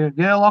iekšā, tie ir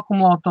gēla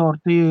akumulatori,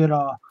 tie ir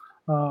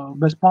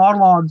bez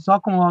pārlādes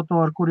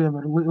akumulatori,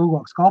 kuriem ir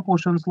ilgāks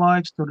kalpošanas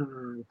laiks, tur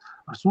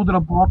ar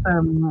sudraba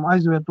platēm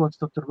aizvietots,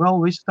 tad tur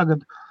vēl viss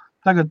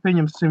tagad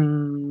pieņemsim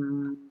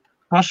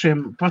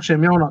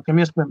pašiem jaunākiem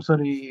iespējams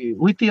arī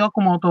litija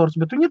akumulators,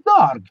 bet viņi ir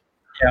dārgi.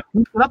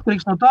 Viņš ir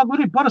atkarīgs no tā, kur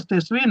ir parastie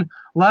svini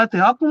lētie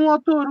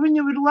akumulatori,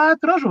 viņam ir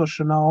lēta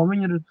ražošanā, un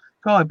viņi ir,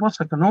 kā lai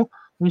pasaka,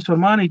 viņas var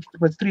mainīt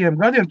pēc 3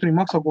 gadiem, tur ir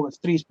maksā kaut kāds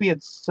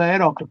 3-5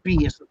 eiro, tur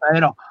 50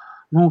 eiro,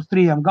 uz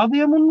 3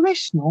 gadiem un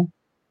viss,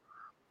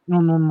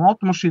 Un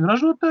automašīnu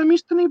ražotājiem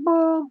īstenībā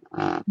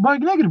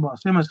baigi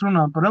negribās. Ja mēs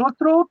runājam par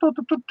elektroauto,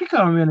 tad tur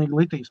tikai un vienīgi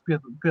litijas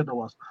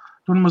piedalās.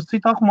 Tur nemaz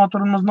cita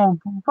akumulatori nemaz nav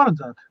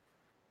paredzēti.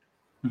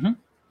 Mhm.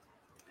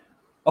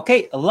 Ok,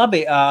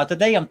 labi,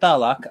 tad ejam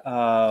tālāk.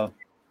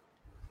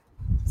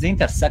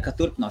 Zintars saka,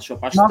 turpinās šo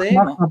pašu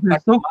tēmu. Maksā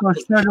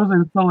 1000 ceļu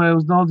uzinstalē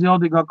uz daudz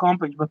jaudīgāk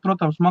kompiņu, bet,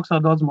 protams, maksā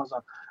daudz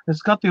mazāk.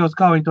 Es skatījos,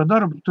 kā viņi to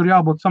dara, tur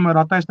jābūt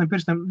samērā taisniem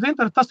pirkstiem.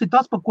 Zintars, tas ir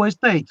tas, par ko es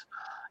teicu.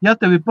 Ja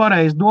tev ir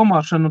pareizi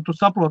domāšana, tu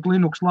saproti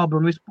Linux labi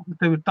un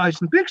tev ir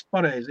taisni pirksti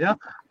pareizi,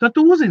 tad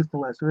tu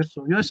uzinstalēsi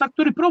virsū. Jo es saku,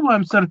 tur ir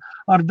problēmas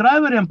ar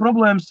driveriem,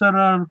 problēmas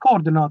ar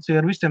koordināciju,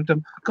 ar visiem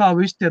tiem, kā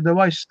visi tie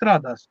devices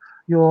strādās.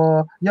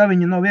 Jo, ja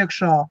viņi nav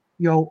iekšā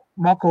jau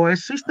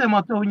macOS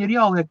sistēmā, tev viņi ir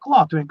jāliek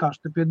klāt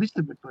vienkārši pie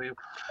distributoriem.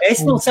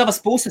 Es no savas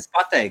puses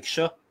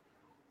pateikšu,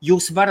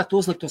 jūs varat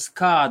uzlikt uz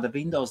kāda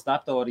Windows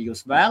datora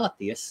jūs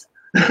vēlaties,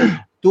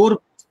 tur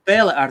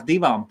spēle ar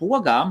 2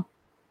 pogām,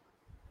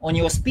 un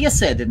jūs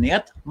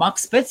piesēdiniet Mac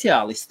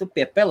speciālistu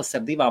pie peles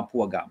ar 2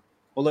 pogām.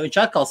 Un viņš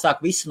atkal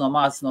sāk visu no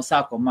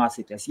sākuma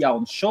mācīties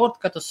jaunus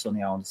shortcutus un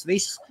jaunus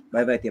visus,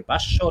 vai tie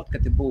paši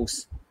shortcuti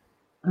būs?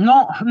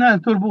 Nē,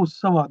 tur būs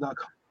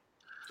savādāk.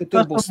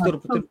 Tur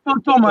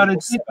tomēr ir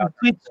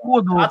cits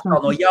kodols.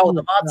 Atkal no jauna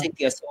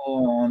mācīties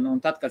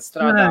un tad, kad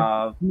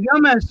strādā... Ja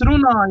mēs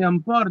runājam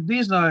par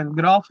dizainu,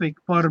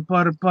 grafiku,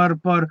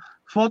 par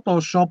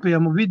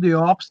Photoshopiem,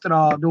 video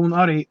apstrādi un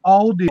arī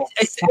audio.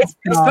 Es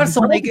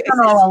personīgi,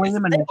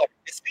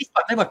 es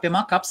vispār nevaru pie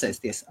Maca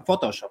apsēsties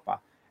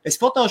Photoshopā. Es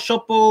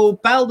Photoshopu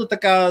peldu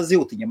tā kā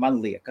ziltiņa, man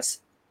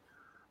liekas.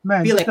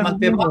 Pieliek man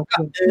pie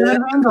Maca.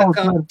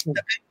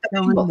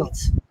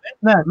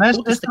 Nē,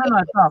 es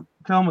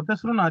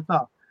runāju tā.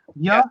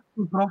 Ja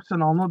tu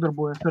profesionāli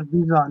nodarbojies ar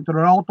dizainu, tur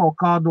ar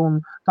AutoCAD un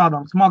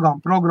tādām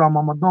smagām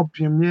programmām, Adobe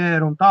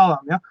Premiere un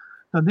tālām, ja,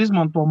 tad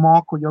izmanto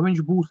Macu, jo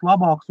viņš būs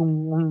labāks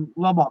un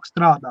labāk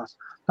strādās.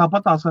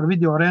 Tāpat tās ar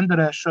video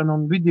renderēšanu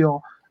un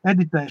video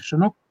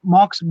editēšanu,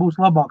 Macs būs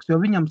labāks, jo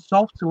viņam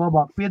softs ir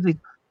labāk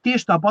piedzīt.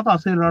 Tieši tāpat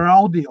tās ir ar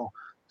audio.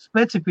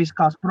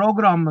 Specifiskās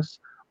programmas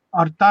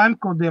ar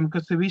timekodiem,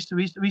 kas ir visi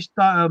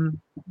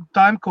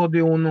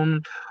timekodi un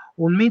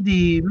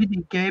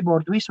MIDI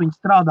keyboard, visu viņi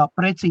strādā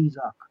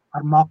precīzāk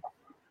ar Macu.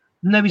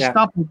 Nevis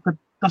tāpēc, ka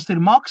tas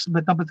ir Macs,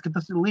 bet tāpēc, ka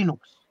tas ir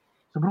Linux.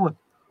 Saprot?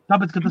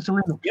 Tāpēc, ka tas ir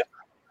Linux. Jā.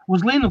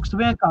 Uz Linux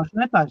vienkārši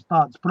netaisa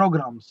tādas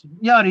programmas.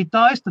 Ja arī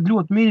taisa, tad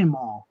ļoti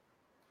minimāli.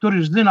 Tur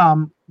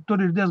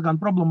ir diezgan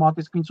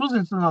problemātiski viņus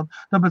uzinstalēt,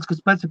 tāpēc, ka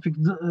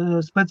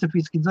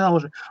specifiski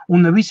dzelži.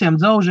 Un ne visiem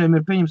dzelžiem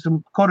ir, pieņemsim,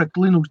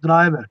 korekti Linux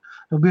driveri.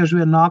 Jo bieži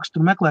vien nāks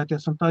tur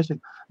meklēties un taisīt.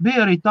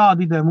 Bija arī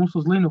tāda ideja mums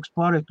uz Linux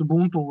pāriet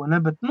Ubuntu, vai ne?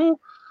 Bet,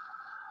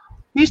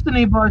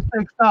 īstenībā es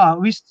teiktu tā,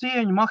 visu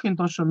cieņu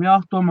Macintosham, jā,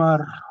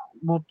 tomēr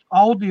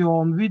audio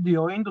un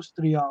video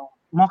industrijā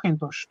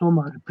Macintosh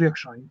tomēr ir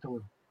priekšā Intel.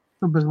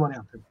 Tur bez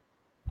variantiem.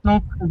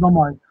 Es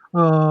domāju,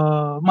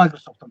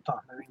 Microsoftam tā,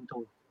 nevi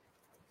Intel.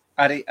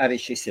 Arī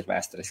šis ir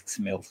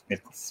vēsturisks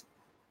mirklis.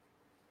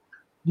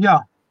 Jā,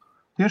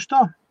 tieši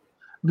tā.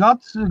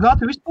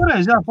 Gati viss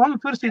pareizi, jā,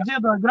 pamatversija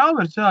dziedāja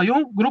Grāvers, jā,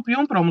 grupa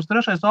Jumpro, mums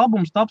 3.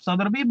 albums tap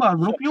sadarbībā ar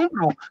grupu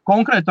Jumpro,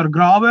 konkrēti ar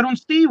Grāveru un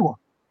Stīvo.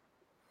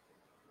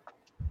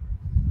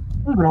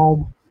 Un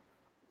Graubu.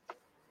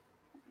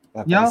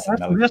 Jā,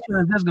 esmu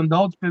viesojis diezgan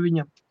daudz pie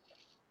viņiem.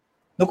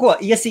 Nu ko,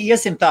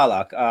 iesim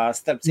tālāk.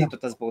 Starp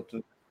citu, tas būtu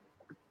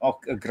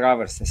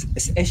Grāvers.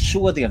 Es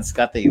šodien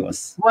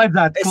skatījos.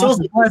 Es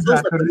uzliku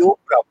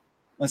Jumpro.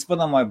 Un es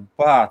padomāju,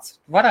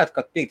 varētu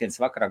kaut piekdienas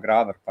vakarā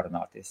Grāveru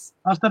parunāties.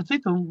 Starp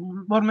citu,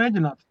 var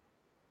mēģināt.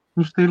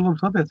 Mums ir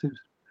labas attiecības.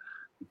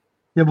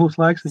 Ja būs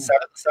laiks.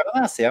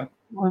 Sarunās, jā?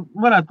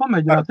 Varētu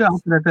pamēģināt, jā,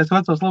 atcerēties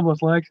vecos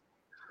labos laiks.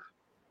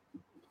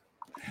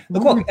 Nu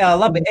ko,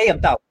 labi,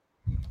 ejam tālāk.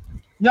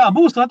 Jā,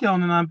 būs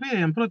atjauninājumi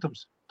pieejami,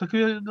 protams. Tā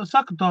kā,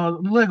 saka, tā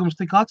liegums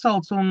tika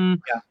atcelts un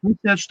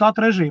viss iet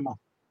štata režīmā.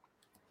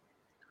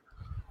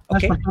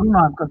 Mēs par to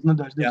runājam kāds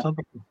nedēļas divas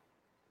atpakaļ.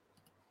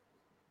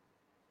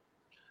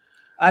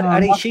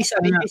 Arī šis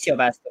jau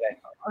vēsturē.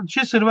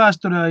 Šis ir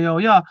vēsturē jau,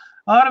 jā.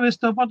 Arvi,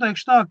 es tev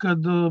pateikšu tā, kad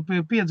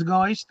pie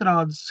 5G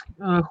izstrādes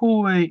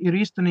Huawei ir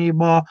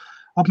īstenībā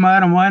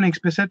apmēram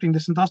vainīgs pie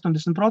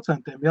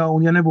 70–80%. Ja?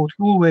 Un ja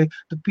nebūtu Huawei,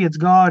 tad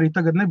 5G arī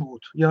tagad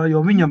nebūtu, ja? Jo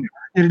viņam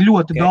ir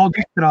ļoti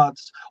daudz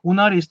izstrādes. Un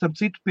arī starp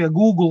citu pie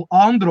Google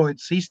Android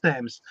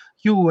sistēmas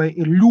Huawei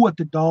ir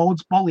ļoti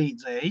daudz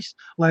palīdzējis,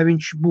 lai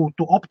viņš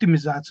būtu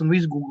optimizēts un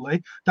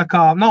izgooglēj. Tā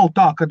kā nav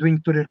tā, kad viņi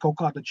tur ir kaut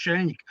kāda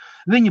šeņika.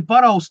 Viņi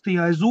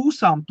paraustīja aiz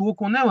ūsām to,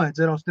 ko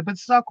nevajadzēja raust. Tāpēc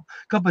saku,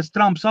 kāpēc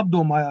Trumps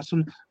apdomājās,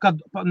 un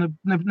kad,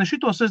 ne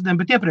šito sestdienu,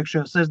 bet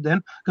iepriekšējo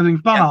sestdienu, kad viņi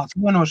panāca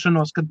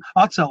vienošanos, kad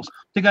atcels.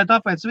 Tikai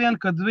tāpēc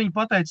kad viņi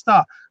pateica tā,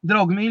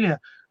 draugi mīļie,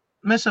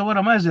 mēs jau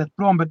varam aiziet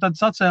prom, bet tad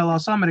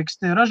sacēlās Amerikas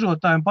tie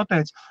ražotāji un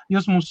pateica,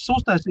 jūs mums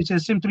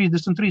uztaisīsies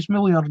 $133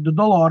 miljardu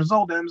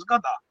zaudējumus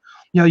gadā,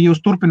 ja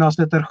jūs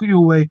turpināsiet ar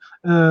Huawei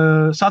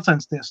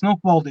sacensties,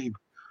 valdību.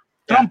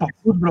 Trumpam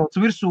uzbrauc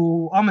virsū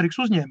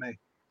Amerikas uzņēmēji.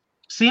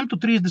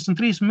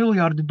 $133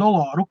 miljardi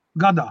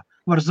gadā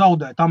var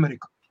zaudēt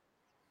Ameriku.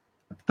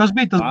 Tas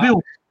bija tas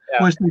bilds.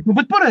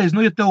 Bet pareizi,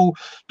 ja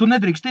tu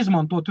nedrīkst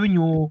izmantot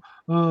viņu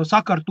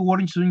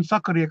sakartoriņus, viņu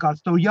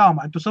sakariekārtas, tev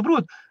jāmaina. Tu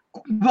saproti,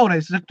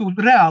 vēlreiz, tu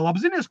reāli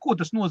apzinies, ko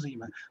tas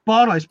nozīmē.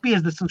 Pārlaist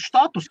 50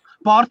 štatus,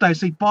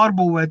 pārtaisīt,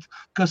 pārbūvēt,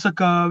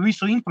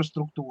 visu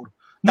infrastruktūru.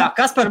 Tā,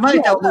 Kasparu, man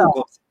ir tev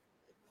lūgums.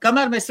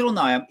 Kamēr mēs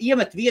runājam,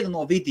 iemet vienu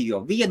no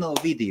video.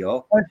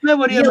 Es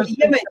nevaru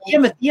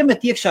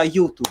iemet iekšā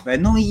YouTube.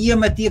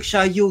 Iemet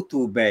iekšā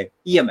YouTube.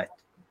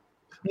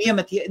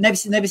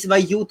 Nevis vai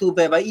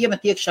YouTube, vai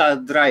iemet iekšā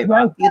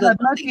drivā. Ja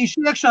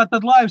metīšu iekšā,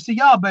 tad laivs ir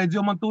jābeidz,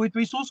 jo man tūlīt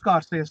viss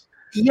uzkārsies.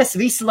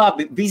 Viss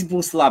labi, viss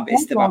būs labi.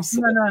 Es tev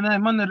apsolu. Nē,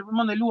 man ir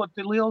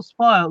ļoti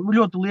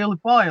lieli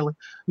faili,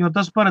 jo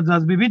tas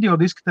paredzēts bija video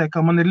diskotēkā,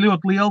 man ir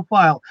ļoti lieli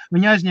faili.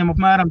 Viņi aizņem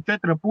apmēram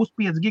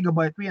 4,5–5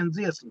 gigabaiti vienu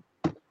dziesmu.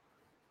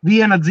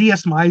 Viena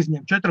dziesma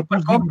aizņem 4,5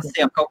 gigabaiti.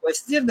 Kompresijām kaut ko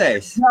esi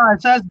dzirdējis? Jā,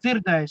 es esmu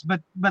dzirdējis,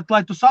 bet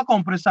lai tu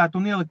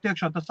sakompresētu un ielikt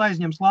iekšā, tas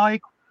aizņems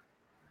laiku.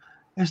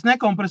 Es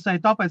nekompresēju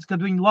tāpēc,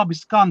 kad viņi labi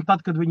skan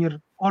tad, kad viņi ir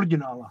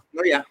oriģinālā.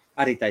 Nu jā,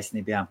 arī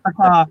taisnība, jā.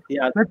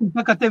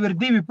 Tā kā tev ir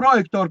 2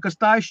 projektori, kas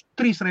tājuši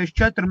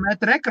 3x4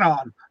 metru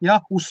ekrānu,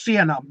 uz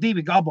sienām,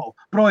 2 gabalu,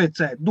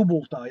 projicēt,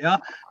 dubultā,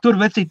 Tur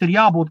vecīt ir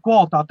jābūt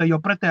kvalitātei, jo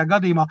pretējā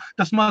gadījumā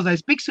tas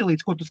mazais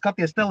pikselīts, ko tu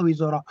skaties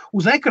televizorā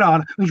uz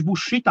ekrāna, viņš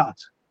būs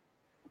šitāds.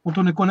 Un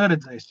tu neko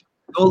neredzēsi.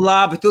 Nu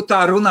labi, tu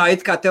tā runā,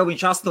 it kā tev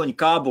viņš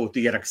 8K būtu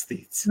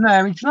ierakstīts. Nē,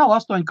 viņš nav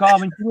 8K,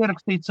 viņš ir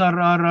ierakstīts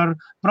ar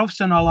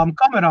profesionālām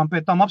kamerām,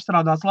 pie tam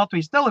apstrādāts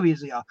Latvijas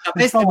televīzijā.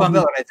 Es gribam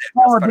vēl redzēt.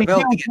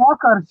 Pavadīju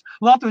vakars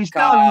Latvijas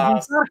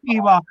televīzijas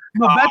arhīvā,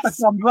 no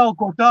betakām vēl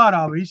ko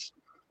tārā visu.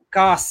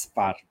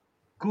 Kaspar.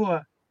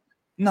 Ko?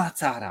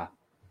 Nāc ārā.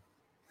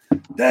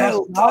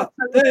 Delta.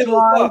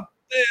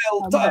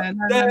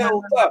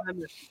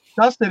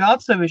 Tas ir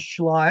atsevišķs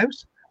laivs,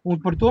 un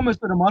par to mēs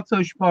varam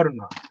atsevišķi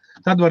parunāt.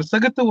 Tad var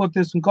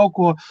sagatavoties un kaut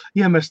ko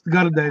iemest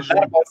gardēžā.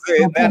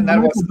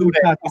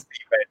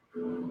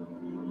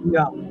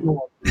 Jā,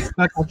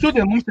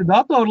 šodien mums ir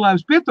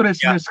datorlaivs,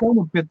 pieturēsimies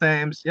pie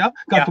tēmas, ja?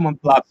 Kā tu man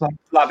saki?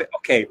 Labi,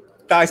 ok.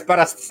 Tā es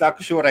parasti saku,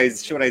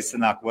 šoreiz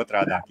sanāk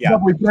otrādāk.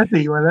 Dabūj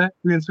pretī, vai ne?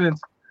 Viens.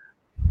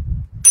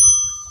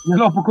 Ja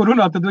nav par ko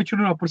runāt, tad viņš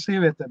runā par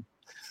sievietēm.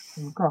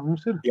 Kā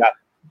mums ir? Jā.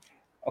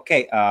 Ok,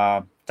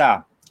 tā.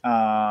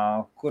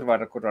 Kur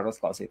var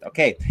uzklausīt? Ok.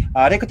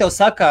 Reku tev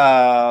saka,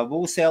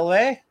 būs LV?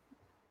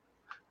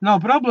 Nav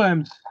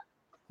problēmas.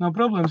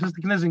 Es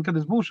tik nezinu, kad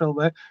es būšu LV.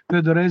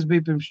 Pēdējo reizi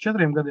bija pirms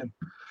 4 gadiem.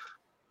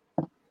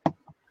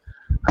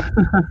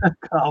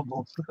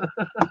 Kābls.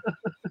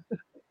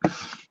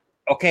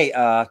 Ok,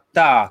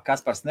 tā,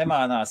 Kaspars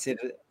nemānās ir...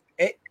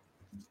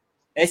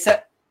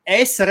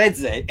 Es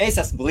redzēju, es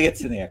esmu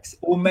liecinieks,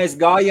 un mēs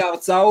gājām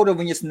cauri,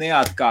 viņas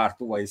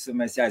neatkārtojas, un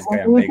mēs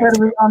aizgājām beigās.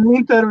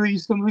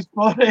 Intervijas un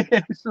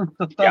vispārējais, un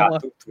tā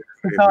tālāk.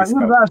 Tā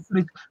ir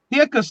vēsturiski.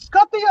 Tie, kas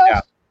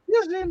skatījās,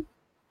 iezina.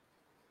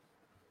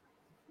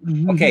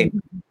 Ok,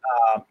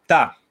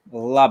 tā,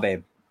 labi.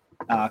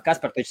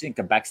 Kaspar, taču zina,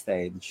 ka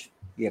backstage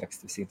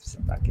ieraksti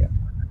visinteresantākie.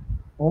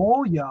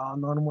 Jā,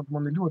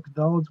 man ir ļoti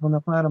daudz, man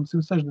apmēram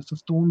 160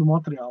 stundu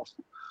materiāls.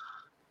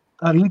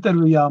 Ar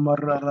intervijām, ar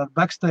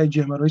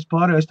backstage'iem, ar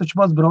vispārējo. Es taču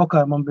pats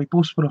braukāju, man bija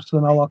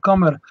pusprofesionālā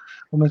kamera,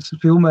 un mēs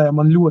filmējām,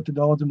 man ļoti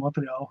daudz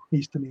materiālu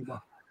īstenībā.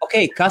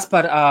 Ok, kas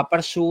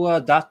par šo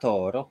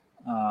datoru,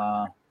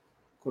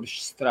 kurš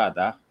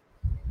strādā?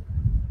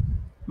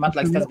 Man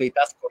liekas, tas bija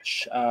tas,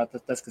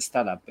 kas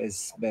strādā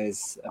bez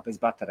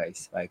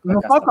baterijas.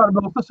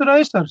 Pakārbēl, tas ir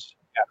Acers.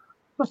 Jā.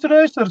 Tas ir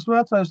Acers,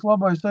 vecais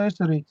labais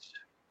Acerītis.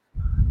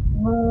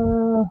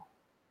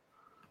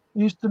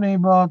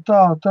 Īstenībā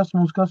tā, kas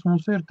mums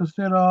ir, tas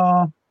ir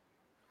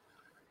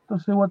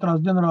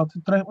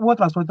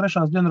otrās vai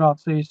trešās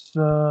ģenerācijas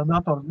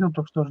dators,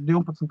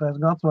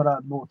 2012. gads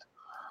varētu būt.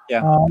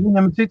 Jā.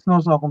 Viņam ir cits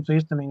nosaukums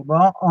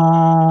īstenībā.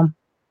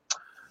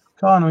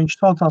 Kā viņš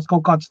saucās,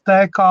 kaut kāds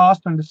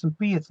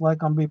TK85,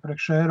 laikam bija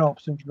priekš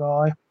Eiropas, viņš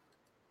gāja.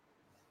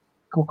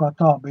 Kaut kā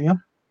tā bija.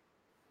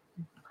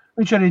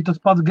 Viņš arī tas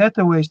pats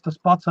Getaways, tas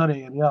pats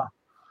arī ir, jā.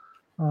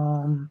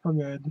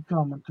 Pagaidi, kā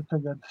man te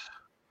tagad...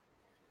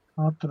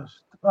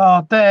 atrast.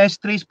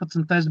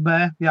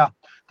 TS13SB, jā.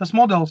 Tas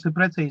modelis ir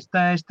precīzi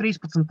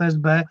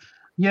TS13SB,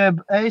 jeb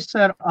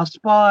Acer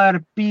Aspire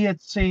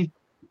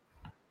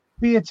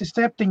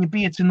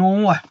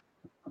 5750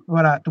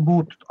 varētu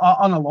būt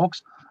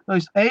analogs.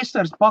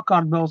 Acers,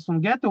 pakārtbels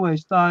un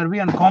Getaways, tā ir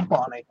viena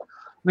kompānija.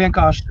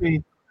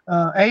 Vienkārši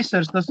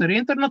Acers tas ir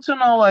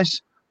internacionālais,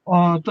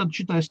 tad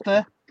šitais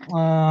te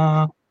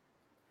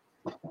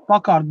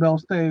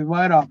pakārtbels te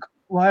vairāk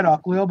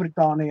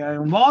Lielbritānijai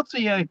un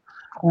Vācijai,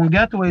 un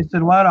Getaways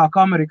ir vairāk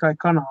Amerikai,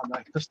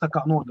 Kanādai. Tas tā kā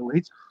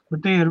nodalīts.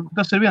 Bet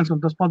tas ir viens un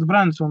tas pats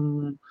brands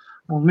un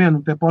vien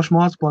un tie paši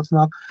mācīklāts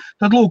nāk.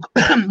 Tad lūk,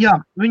 jā,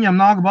 viņam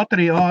nāk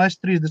baterija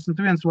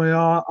AS31 vai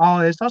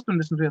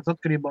AS81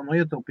 atkarībā no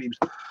ietaupības.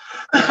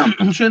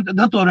 Šiem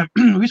datoriem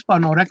vispār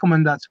nav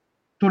rekomendēts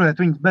turēt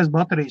viņas bez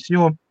baterijas,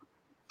 jo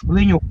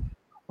viņu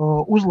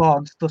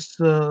uzlādes tas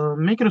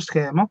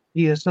mikroshēma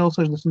ISL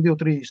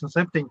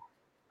 6237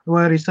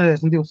 vai arī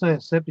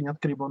 6267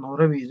 atkarībā no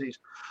revīzijas.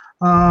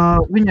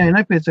 Viņai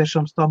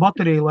nepieciešams tā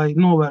baterija, lai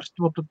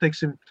novērstu,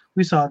 teiksim,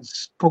 visādas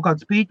kaut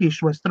kādas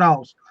pīķīšas vai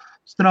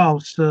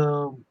strāvus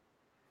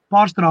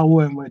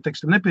pārstrāvojumu vai,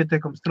 teiksim,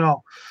 nepietiekam strāvu.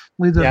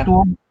 Līdz ar to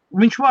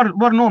viņš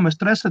var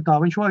nomest resetā,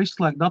 viņš var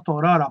izslēgt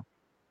datoru ārā.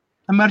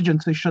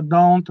 Emergency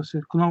shutdown, tas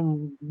ir,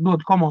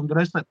 dod komandu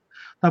reset,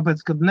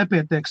 tāpēc, kad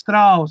nepietiek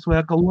strāvus vai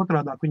atkal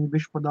otrādāk, viņi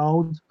bišķi pa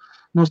daudz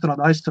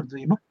nostrādā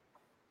aizsardzību.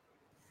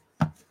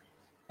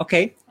 Ok,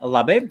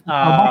 labi.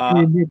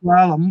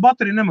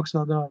 Baterija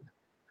nemaksā dārgi.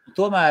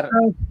 Tomēr...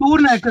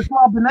 Turnē, kas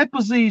labi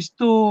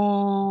nepazīstu,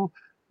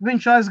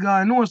 viņš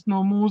aizgāja nost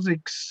no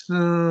mūzikas,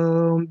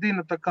 un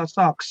Dina tā kā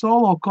sāka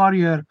solo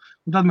karjeru,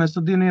 un tad mēs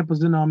ar Dinu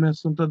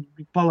iepazināmies, un tad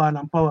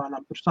palēnām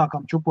tur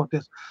sākām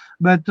čupoties.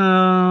 Bet,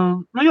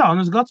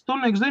 es gads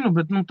turnīgs zinu,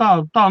 bet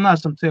tā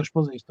neesam cieši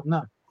pazīstam,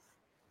 nē.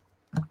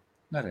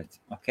 Neredz,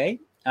 ok.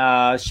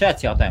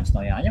 Šāds jautājums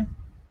no Jāņa.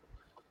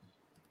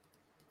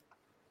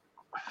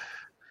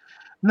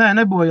 Nē,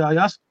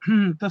 nebojājās.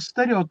 Tas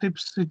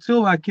stereotips ir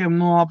cilvēkiem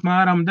no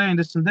apmēram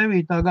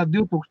 99. gada,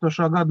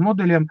 2000. gada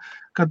modeļiem,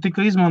 kad tika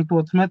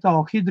izmantots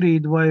metāla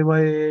hidrīdu vai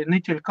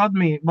niķeļa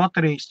kadmija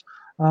baterijas,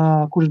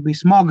 kuras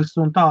bija smagas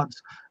un tādas,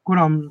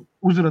 kurām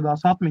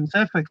uzradās atmiņas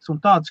efekts un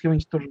tādas, ka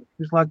viņas tur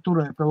visu laiku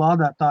turēja pie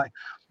lādētāji.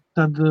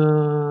 Tad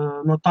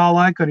no tā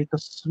laika arī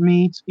tas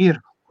mīts ir.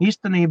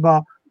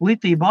 Īstenībā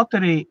litija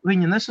baterija,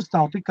 viņa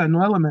nesastāv tikai no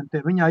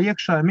elementiem. Viņā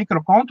iekšā ir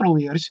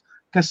mikrokontrolieris,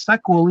 kas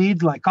seko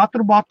līdzi, lai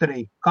katru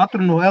bateriju,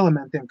 katru no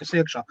elementiem, kas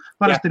iekšā,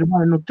 parasti ir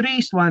vai nu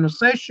 3, vai nu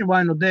 6,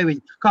 vai nu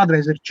 9,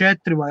 kādreiz ir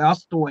 4 vai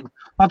 8,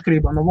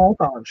 atkarībā no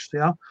voltāžas,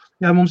 ja.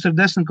 Ja mums ir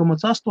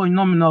 10,8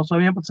 nomināls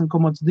vai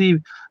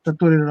 11,2, tad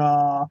tur ir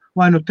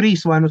vai nu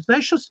 3 vai nu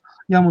 6,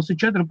 ja mums ir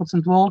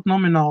 14 volt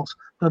nomināls,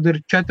 tad ir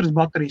 4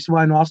 baterijas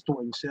vai nu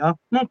 8, ja.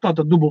 Nu,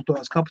 tātad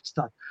dubultojās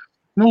kapacitāte.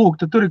 Nu, lūk,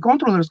 tad tur ir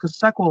kontroleris, kas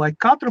seko, lai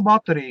katra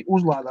baterija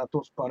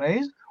uzlādētos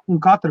pareizi, un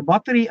katra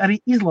baterija arī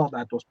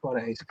izlādētos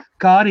pareizi,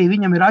 kā arī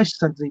viņam ir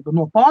aizsardzība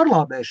no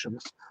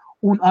pārlādēšanas,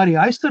 un arī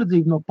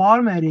aizsardzība no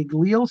pārmērīgi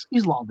lielas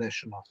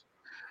izlādēšanās.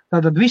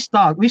 Tātad viss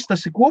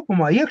tas ir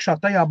kopumā iekšā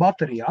tajā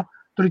baterijā.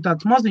 Tur ir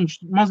tāds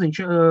maziņš,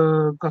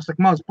 kā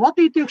saka, maz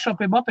platīti iekšā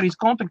pie baterijas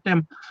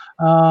kontaktiem,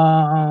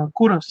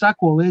 kura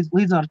seko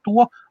līdz ar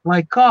to,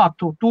 lai kā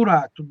tu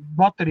turētu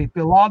bateriju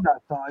pie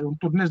lādētāja, un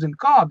tur nezinu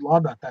kādu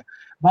lādētāju,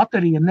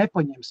 baterija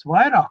nepaņems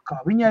vairāk, kā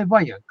viņai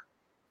vajag.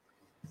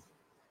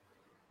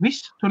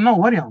 Viss, tur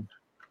nav variantu.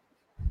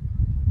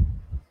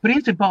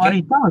 Principā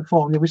arī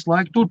telefoni, ja visu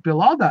laiku tur pie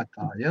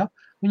lādētāja, ja,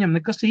 viņam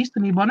nekas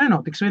īstenībā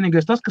nenotiks.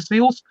 Vienīgais tas, kas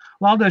vils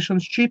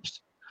lādēšanas čips.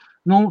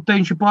 Nu, te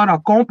viņš ir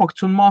pārāk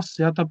kompakts un mazs,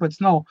 ja, tāpēc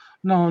nav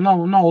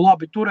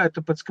labi turēt,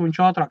 tāpēc, ka viņš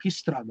ātrāk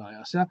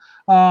izstrādājās. Ja.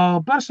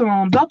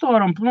 Personālam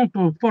datoram, nu,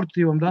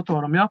 portatīvam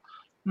datoram, ja,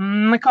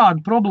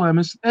 nekāda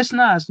problēma. Es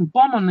neesmu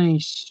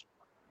pamanījis,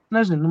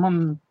 nezinu,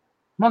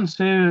 man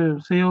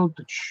sieva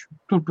taču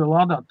tur pie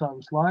lādētāja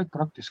visu laiku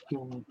praktiski,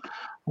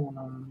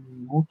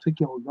 un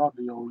cik jau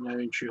gadu jau,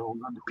 ja viņš jau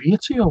gadu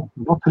 5 jau,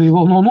 baterija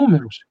vēl nav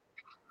nomirusi.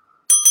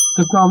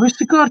 Tā kā viss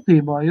ir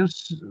kārtībā,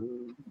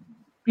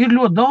 ir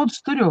ļoti daudz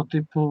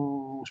stereotipu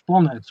uz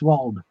planētas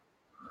valda.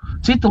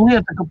 Cita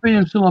lieta, ka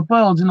pieņemsim, lai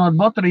paildzināt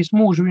baterijas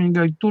mūžu, viņi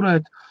vajag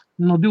turēt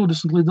no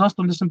 20 līdz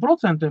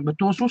 80%, bet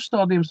tos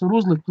uzstādījums var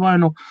uzlikt vai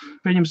nu,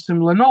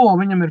 pieņemsim, Lenovo,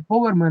 viņam ir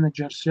power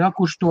managers, ja,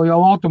 kurš to jau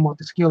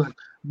automātiski ieliek.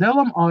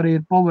 Dellam arī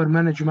ir power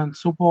management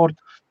support,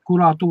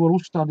 kurā tu var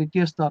uzstādīt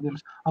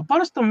iestādījumus.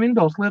 Parastam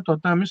Windows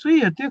lietotājiem jūs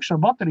ieiet iekšā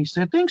baterijas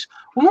settings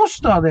un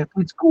uzstādiet,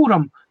 līdz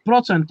kuram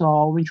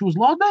procentāli viņš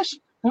uzlādēs,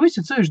 un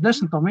visi ceļš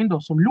 10.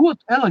 Windows un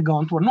ļoti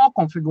eleganti var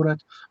nokonfigurēt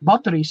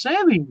bateriju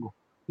savingu,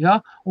 ja,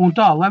 un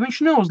tā, lai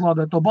viņš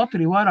neuzlādē to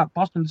bateriju vairāk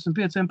pa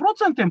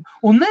 85%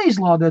 un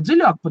neizlādē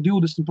dziļāk pa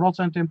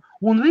 20%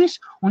 un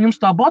viss, un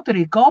jums tā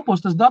baterija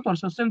kalpos, tas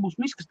dators jau sen būs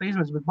miskastē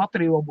izveids, bet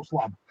baterija vēl būs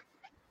laba.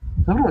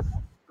 Saprot?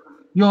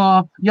 Jo,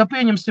 ja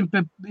pieņemsim,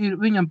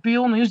 viņam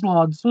pilnu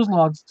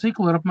uzlādes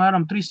ciklu ir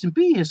apmēram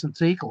 350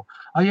 ciklu,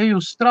 ja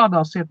jūs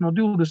strādāsiet no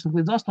 20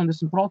 līdz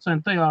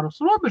 80% tajā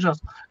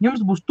robežās,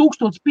 jums būs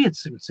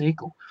 1500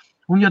 ciklu.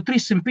 Un ja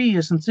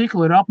 350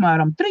 ciklu ir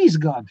apmēram 3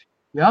 gadi,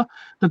 ja,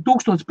 tad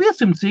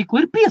 1500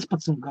 ciklu ir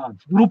 15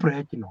 gadi,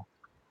 ruprēķinot.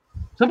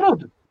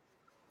 Saprotat?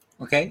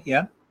 Ok,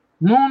 jā.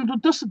 Nu,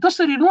 tas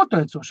arī ir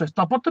noteicošais.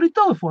 Tāpat arī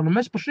telefonu.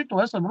 Mēs par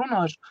šito esam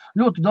runājuši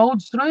ļoti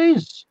daudzas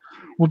reizes.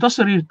 Un tas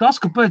arī ir tas,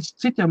 kāpēc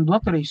citiem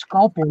baterijas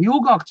kalpo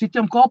ilgāk,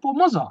 citiem kalpo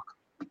mazāk.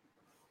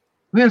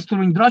 Viens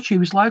tur viņi dračī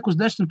visu laiku uz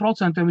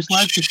 10%, visu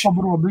laiku ir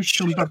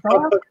pabrobišķi un tā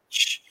tālāk.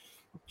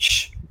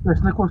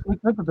 Es neko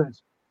sliktu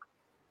nepateicu.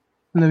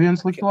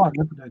 Neviens sliktu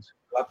vārdu nepateicu.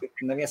 Labi,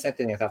 neviens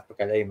netiniet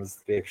atpakaļ, ejam uz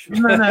priekšu.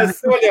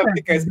 Soļam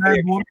tikai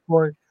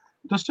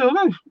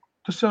priekšu.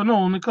 Tas jau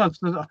nav nekāds,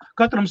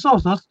 katram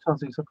savas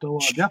asociācijas ar to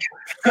vārdu, ja?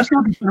 Kas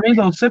notiks ar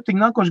Windows 7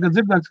 nākošais gads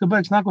dzirdēts, ka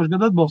beigs nākošais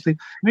gadu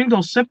atbalstīt?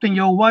 Windows 7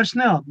 jau vairs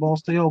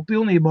neatbalsta, jau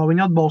pilnībā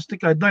viņi atbalsta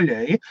tikai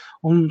daļēji.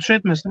 Un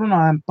šeit mēs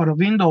runājam par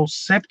Windows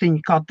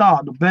 7 kā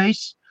tādu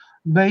base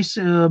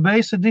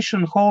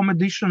edition, home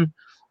edition,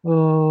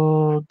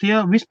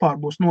 tie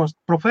vispār būs nost.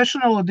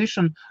 Professional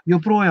edition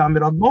joprojām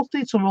ir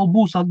atbalstīts un vēl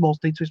būs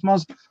atbalstīts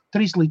vismaz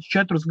 3 līdz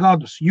 4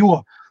 gadus, jo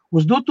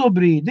uz doto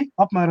brīdi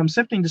apmēram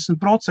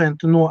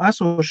 70% no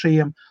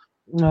esošajiem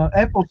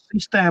Apple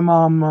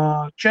sistēmām,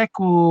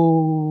 čeku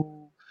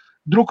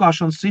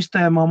drukāšanas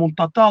sistēmām un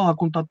tā tālāk,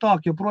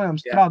 joprojām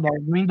strādā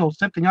Windows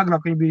 7,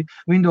 agrāk viņi bija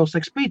Windows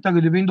XP,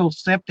 tagad ir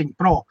Windows 7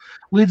 Pro.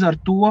 Līdz ar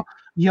to,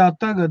 ja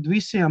tagad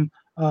visiem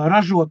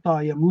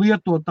ražotājiem,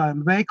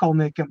 lietotājiem,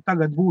 veikalniekiem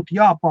tagad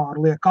būtu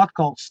jāpārliek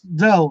atkal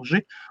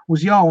dzelži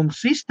uz jaunu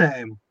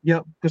sistēmu,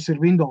 kas ir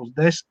Windows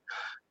 10,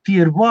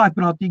 tie ir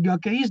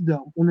vājprātīgākie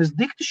izdevumi, un es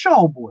dikti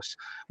šaubos,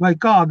 vai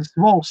kādas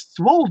valsts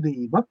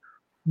valdība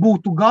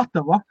būtu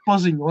gatava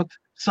paziņot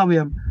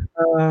saviem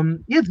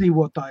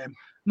iedzīvotājiem,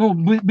 nu,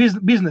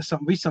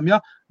 biznesam visam, ja,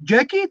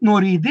 Džeki, no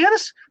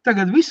rītdienas,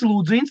 tagad visi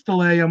lūdzu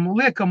instalējam,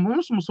 liekam,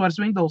 mums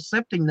vairs Windows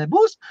 7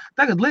 nebūs,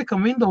 tagad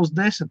liekam Windows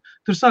 10.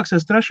 Tur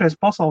sāksies 3.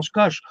 pasaules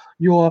karš,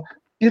 jo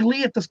ir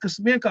lietas,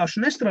 kas vienkārši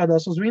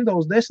nestrādās uz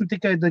Windows 10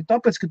 tikai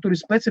tāpēc, ka tur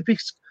ir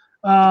specifisks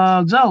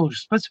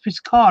dzelžs,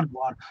 specifiski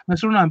hardware.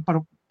 Mēs runājam par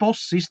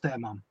POS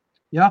sistēmām,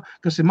 ja,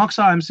 kas ir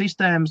maksājuma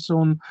sistēmas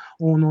un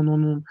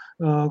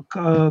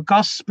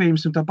kas,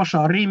 piemēram, tā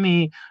pašā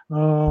Rīmī,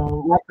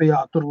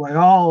 Latvijā tur vai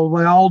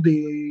Aldi,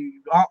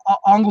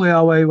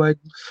 Anglijā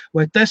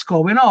vai Tesco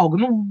vienalga,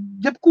 nu,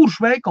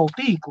 jebkurš veikalu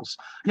tīkls,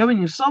 ja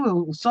viņi ir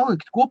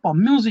salikt kopā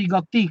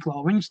milzīgā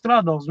tīklā, viņi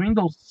strādā uz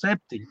Windows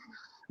 7.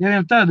 Ja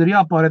viņam tagad ir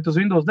jāpāriet uz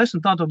Windows 10,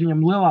 tātad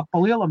viņam lielāk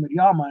pa lielam ir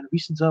jāmaina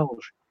visi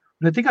dzelži.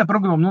 Ne tikai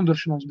programmu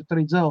nodrošinās, bet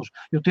arī dzelži,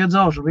 jo tie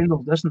dzelži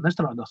Windows 10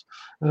 nestrādās.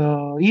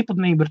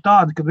 Īpatnība ir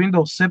tāda, ka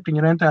Windows 7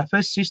 ir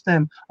NTFS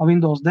sistēma,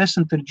 Windows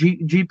 10 ir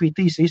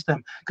GPT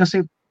sistēma, kas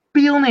ir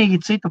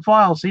pilnīgi cita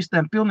failu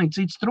sistēma, pilnīgi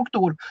cita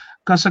struktūra,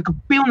 kas saka,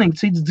 pilnīgi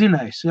cits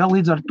dzinējs. Ja?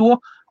 Līdz ar to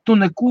tu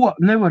neko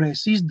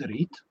nevarēsi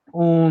izdarīt.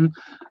 Un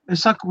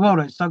es saku,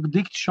 vēlreiz saku,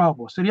 dikti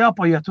šābos. Ir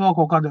jāpaiet vēl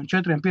kaut kādiem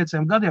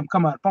 4-5 gadiem,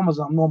 kamēr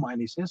pamazām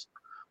nomainīsies.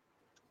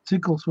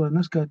 Cikls vai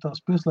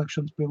neskaitās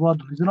pieslēgšanas pie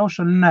vadu un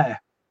izraušana?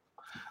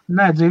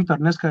 Nē,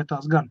 dzimtari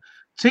neskaitās gan.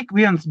 Cik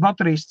viens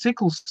baterijas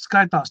cikls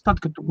skaitās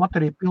tad, kad tu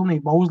bateriju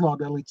pilnībā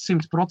uzlādē līdz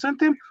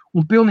 100%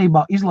 un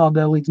pilnībā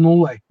izlādē līdz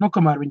 0. Nu,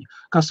 kamēr viņi,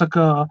 kā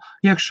saka,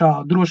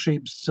 iekšā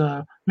drošības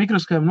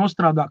mikroskēma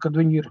nostrādā, kad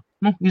viņi ir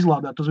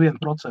izlādēti uz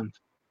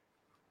 1%.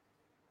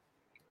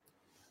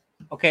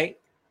 Ok.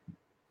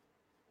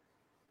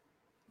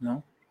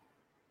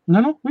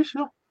 Viss,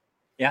 jā.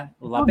 Jā,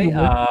 labi.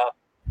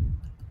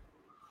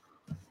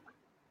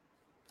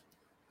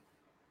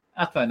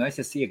 Atvainojos,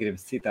 es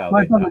iegribas citā lietā.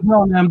 Vai tagad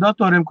jaunajiem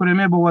datoriem,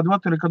 kuriem iebūvēt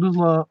bateriju, kad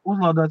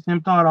uzlādēts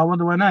ņemt ārā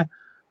vadu vai nē?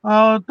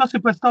 Tas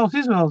ir pēc tavas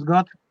izvēles,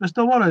 Gati. Es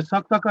tev varēju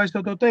sakt, tā kā es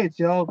tev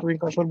teicu, jā, tu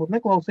vienkārši varbūt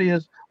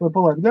neklausījies vai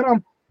palaid garām.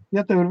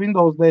 Ja tev ir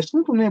Windows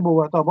 10 un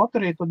iebūvētā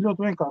baterija, tad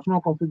ļoti vienkārši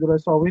nokonfigurē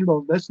savu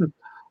Windows 10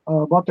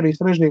 baterijas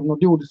režīmu no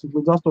 20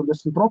 līdz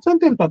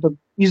 80%, tātad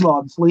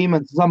izlādes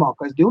līmenis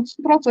zemākais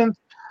 20%,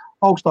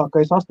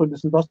 augstākais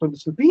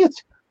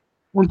 80-85%,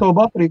 un tev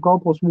baterija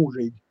kalpos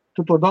mūžīgi.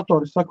 Tu to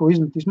datoru, es saku,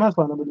 izmetīs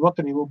mēslēnā, bet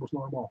baterija vēl būs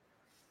normāla.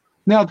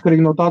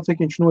 Neatkarīgi no tā,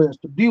 cik viņš noies,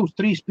 tur 2,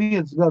 3,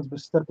 5 gadus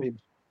bez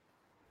starpības.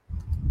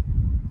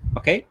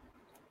 Ok.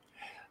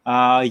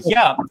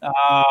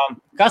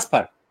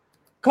 Kaspar,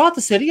 kā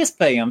tas ir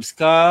iespējams,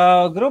 ka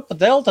grupa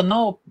Delta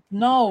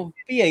nav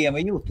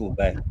pieejama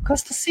YouTube?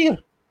 Kas tas ir?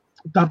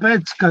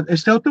 Tāpēc, kad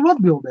es tev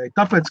atbildēju,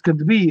 tāpēc, kad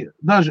bija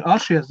daži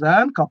ašie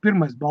zēni, kā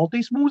pirmais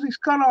Baltijas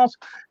mūzikas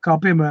kanāls, kā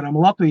piemēram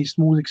Latvijas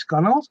mūzikas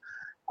kanāls,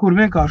 kur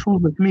vienkārši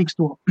uzlikt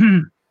mīksto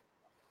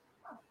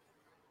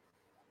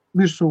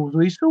virsū uz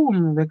visu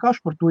un vienkārši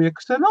par to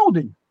iekasē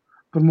naudiņu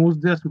par mūsu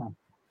dziesmām.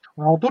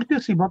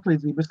 Autortiesību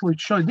atlīdzību es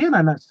līdz šai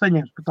dienai neesmu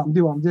saņēmis par tām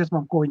 2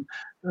 dziesmām, ko viņi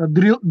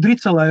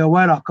dricelē jau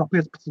vairāk kā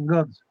 15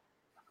 gadus.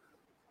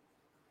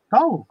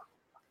 Tālūk.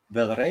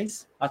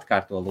 Vēlreiz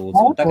atkārto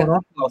lūdzu. Tagad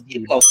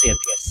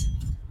klausieties.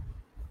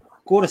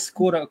 Kurš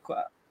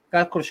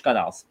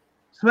kanāls?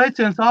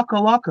 Sveiciens Aka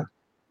Laka.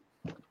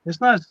 Es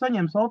neesmu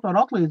saņēmis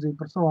autora atlīdzību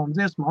par savām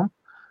dziesmām,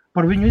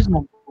 par viņu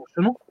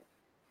izmantošanu,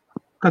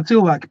 kad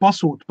cilvēki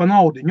pasūta pa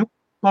naudiņu,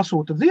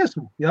 pasūta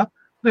dziesmu, ja,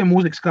 tai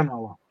mūzikas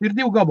kanālā. Ir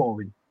 2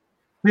 gabaliņi.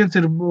 Viens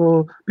ir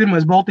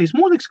pirmais Baltijas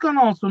mūzikas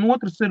kanāls, un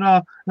otrs ir,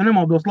 ja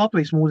nemaldos,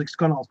 Latvijas mūzikas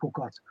kanāls kaut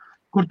kāds,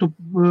 kur tu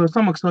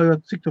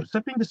samaksājot, cik tur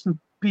 70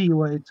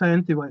 vai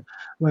centi vai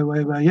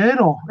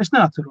eiro. Es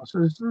neatceros.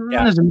 Es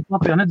nezinu,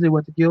 Latvijā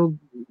nedzīvoju tik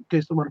ilgi, ka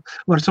es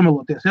var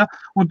sameloties. Ja?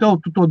 Un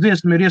tev to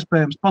dziesmu ir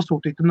iespējams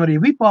pasūtīt. Un arī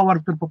Vipā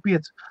var tur pa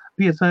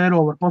 5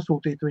 eiro var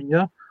pasūtīt viņu.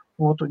 Ja?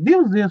 Un tur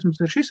 2 dziesmas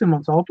ir. Šis ir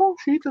mans auto,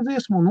 šī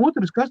dziesma, un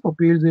otrs Kasparu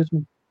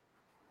dziesma.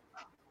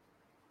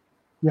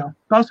 Jā,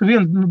 tās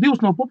ir 2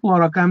 no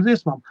populārākajām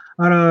dziesmām.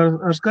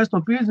 Ar skaisto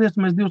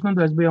dziesmu mēs 2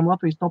 nedēļas bijām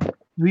Latvijas top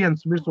 1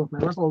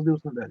 virsotnē, veselas 2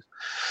 nedēļas.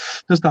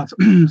 Tas tāds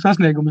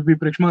sasniegums bija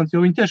priekš manis,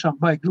 jo viņi tiešām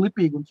baigi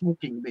lipīgi un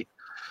smukīgi bija.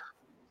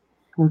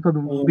 Un tad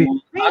mums bija...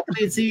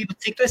 Atlīdzība,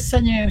 cik tu esi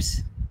saņēmis?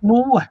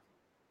 0.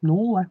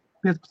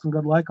 15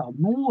 gadu laikā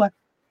 0.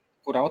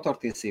 Kur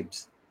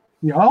autortiesības?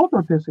 Jā,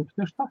 autortiesības,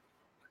 tieši tā.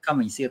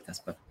 Kam viņas iet,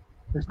 Kaspar?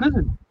 Es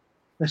nezinu.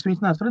 Es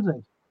viņas neesmu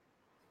redzējis.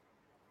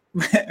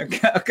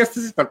 Kas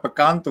tas par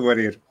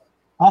kantori ir?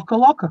 Aka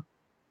Laka.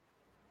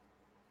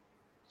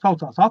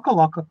 Saucās Aka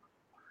Laka.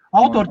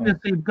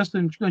 Autortiesība, kas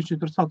viņš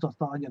tur saucās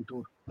tā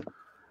aģentūra.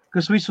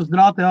 Kas visus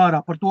drātē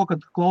ārā par to,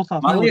 kad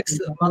klausās... Man liekas,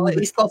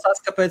 izklausās,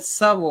 ka pēc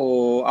savu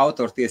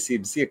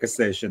autortiesības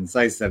iekasēšanas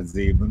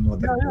aizsardzību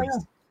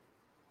nodarbojas.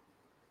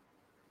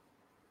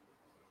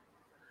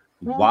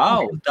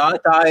 Wow,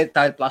 tā ir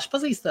plaši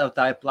pazīstama,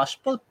 tā ir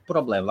plaša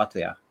problēma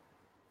Latvijā.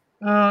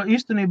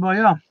 Īstenībā,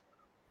 jā.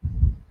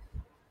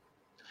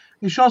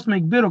 Ir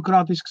šausmīgi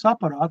birokrātisks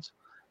aparāts.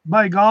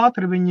 Baigi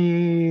ātri viņi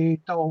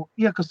tev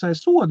iekasē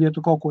sodu, ja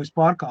tu kaut ko esi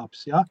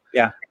pārkāpis. Ja?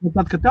 Jā. Un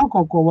tad, kad tev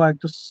kaut ko vajag,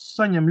 tu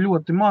saņem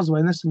ļoti maz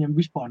vai nesaņem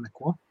vispār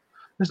neko.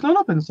 Es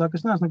nopietni saku,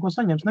 es neesmu neko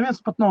saņems.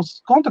 Neviens pat nav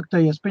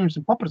kontaktējies,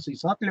 pieņemsim,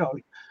 paprasīs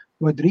atļauju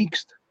vai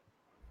drīkst.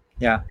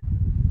 Jā.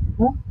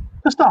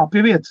 Tas tā,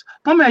 pie vietas.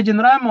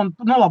 Pamēģina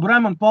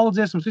Raimonda Paula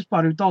dziesmas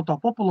vispār ir tautā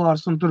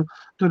populārs un tur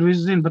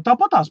viss zina, bet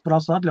tāpatās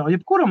prasa atļauju.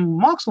 Jebkuram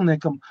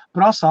māksliniekam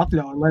prasa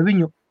atļauju, lai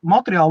viņu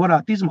materiālu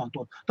varētu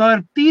izmantot. Tā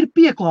ir tīri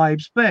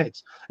pieklājības pēc.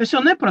 Es jau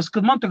neprasu,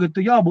 ka man tagad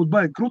jābūt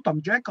baigi krutam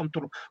džekam,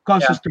 tur, kā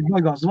es tur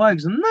baigās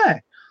zvaigzne. Nē,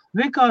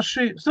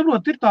 vienkārši,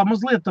 saprot, ir tā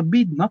mazliet tā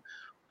bidna.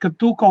 kad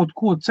tu kaut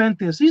ko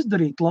centies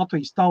izdarīt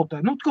Latvijas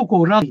tautai, kaut ko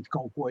radīt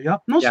kaut ko, ja?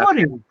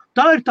 Svarīgi.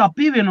 Tā ir tā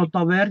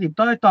pievienotā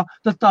vērtība,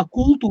 tā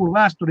kultūra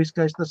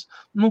vēsturiskais, tas,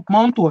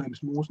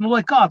 mantojums mūsu,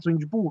 lai kāds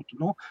viņš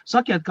būtu.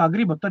 Sakiet, kā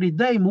gribat, arī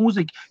deja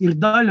mūzika ir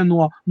daļa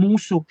no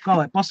mūsu, kā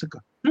lai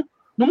pasaka,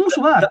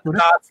 mūsu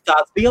vēstures.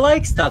 Tāds bija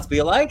laiks. Tāds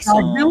bija laiks,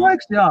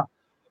 jā.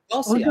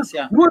 Klausījās,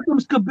 jā.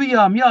 Protams, ka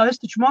bijām, jā, es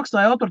taču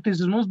maksāju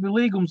autortiesības, mums bija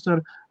līgums ar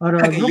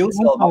Jūs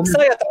vēl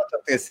maksājāt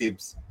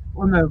autortiesības?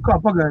 Un kā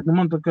pagaida,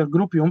 man tā kā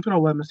grupa Jumpro,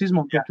 lai mēs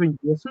izmantot viņu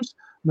dziesmas,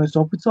 mēs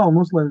oficiāli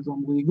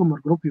noslēdzam līgumu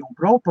ar grupu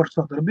Jumpro par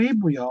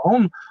sadarbību, jā,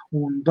 un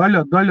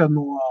daļa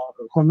no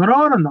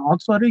honorāra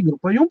nāca arī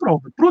grupa Jumpro,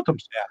 bet,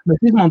 protams, mēs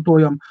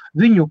izmantojam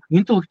viņu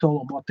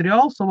intelektuālo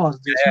materiālu savās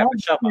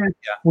dziesmām,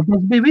 un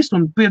tas bija viss,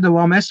 un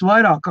piedāvām es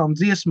vairākām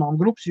dziesmām,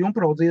 grupas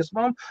Jumpro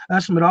dziesmām,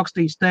 esmu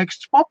rakstījis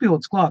tekstus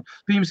papildus klāt,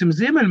 piemēram,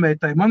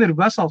 Ziemeļmeitai, man ir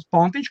vesels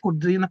pantiņš, kur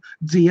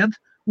dzied,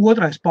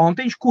 otrais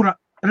pantiņš, kura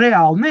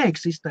reāli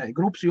neeksistēja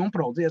grupas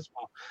Jumpro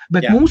dziesmā,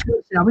 bet mūsu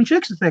versijā viņš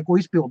eksistē, ko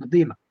izpilda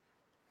Dina.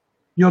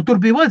 Jo tur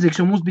bija vajadzīgs,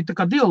 jo mums bija tā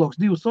kā dialogs,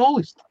 2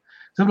 solisti.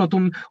 Saprot,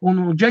 un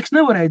Džeks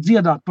nevarēja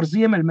dziedāt par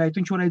Ziemeļmeitu,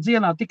 viņš varēja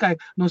dziedāt tikai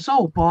no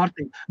savu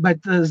pārtību,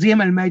 bet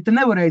Ziemeļmeita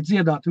nevarēja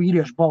dziedāt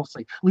vīriešu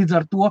balsī. Līdz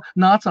ar to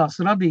nācās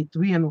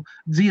radīt vienu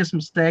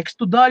dziesmas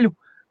tekstu daļu,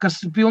 kas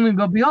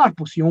pilnībā bija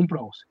ārpus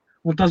Jumpros.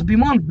 Un tas bija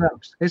mans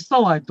darbs. Es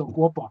salaidu to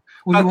kopā.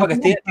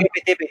 Tie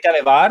bija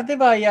tavi vārdi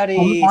vai arī?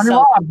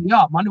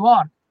 Mani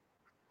vārdi.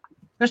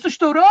 Es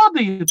taču tev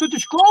rādīju, tu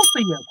taču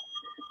klausījies.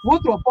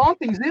 Otro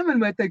pantiņu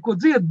Ziemeļmeitai, ko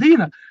dzied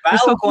Dina.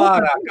 Vēl ko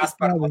ārā,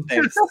 Kasparu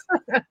teiks.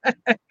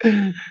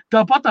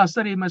 Tāpatās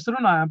arī mēs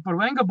runājam par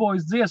Venga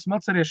Boys dziesmu,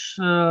 atceries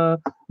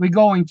We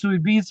Going to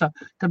Ibiza,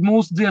 kad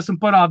mūsu dziesma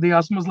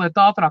parādījās mazliet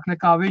ātrāk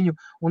nekā viņu.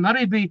 Un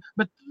arī bija,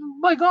 bet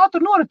baigi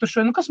ātri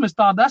noritušai, kas mēs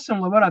tādi esam,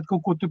 lai varētu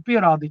kaut ko tur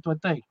pierādīt vai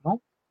teikt?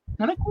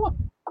 Neko.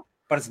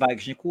 Par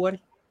zvaigžņu kori?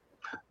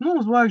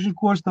 Zvaigžņu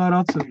koris tā ir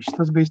atsevišķi.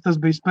 Tas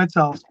bija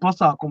speciāls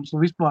pasākums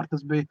un vispār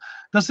tas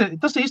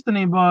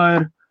īstenībā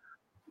ir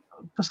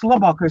tas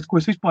labākais, ko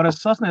es vispār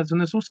esmu sasniedzis,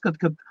 un es uzskatu,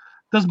 ka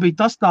tas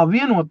bija tā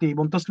vienotība,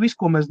 un tas viss,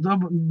 ko mēs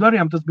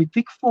darījām, tas bija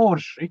tik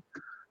forši.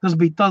 Tas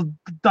bija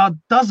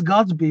tas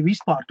gads bija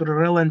vispār tur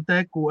ar LNT,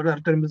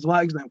 ar tiem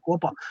zvaigznēm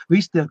kopā,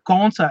 visi tie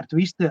koncerti,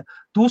 visi tie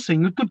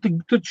tusiņi.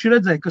 Tur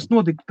redzēja, kas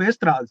notika pie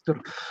estrādes.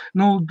 Tur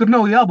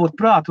nav jābūt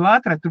prātu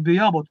vētrai, tur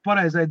bija jābūt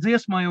pareizai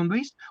dziesmai un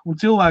viss, un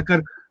cilvēki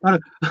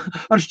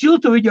ar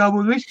šķiltaviņām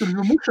un viss, tur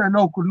mukšai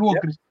nav kur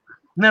nokrist.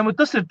 Nē,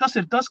 tas ir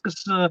tas, kas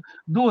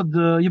dod,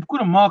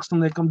 jebkuram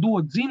māksliniekam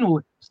dod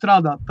dzinuli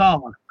strādāt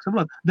tālāk.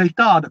 Saprot, daļ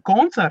tāda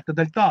koncerta,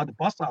 daļ tāda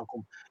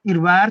pasākuma ir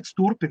vērts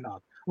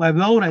turpināt, lai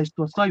vēlreiz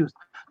to sajust.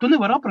 Tu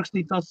nevar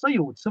aprakstīt tās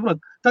sajūtas. Saprot,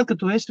 tad,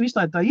 kad tu esi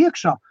visai tā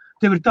iekšā,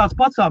 tev ir tāds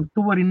pacāms,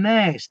 tu vari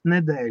neēst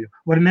nedēļu,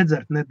 vari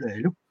nedzert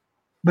nedēļu,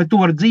 bet tu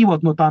vari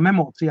dzīvot no tām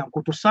emocijām,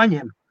 ko tu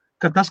saņem,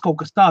 ka tas kaut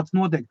kas tāds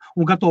notiek,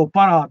 un kad to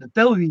parāda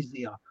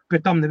televīzijā,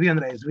 pie tam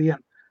nevienreiz vien.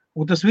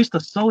 Un tas viss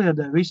tas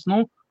saliedē, viss,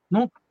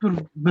 tur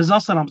bez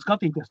asarām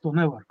skatīties to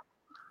nevar.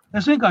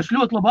 Es vienkārši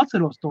ļoti labi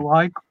atceros to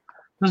laiku.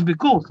 Tas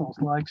bija kolosāls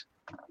laiks.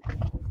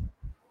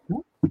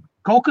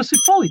 Kaut kas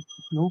ir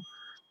palicis.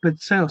 Pēc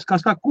sevis, kā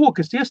tā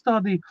koka es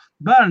iestādīju,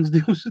 bērns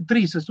 2,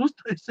 3 es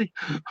uztaisīju,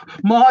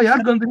 māja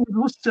ar gandrīz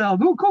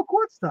uzcēlu, kaut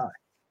ko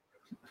atstāju.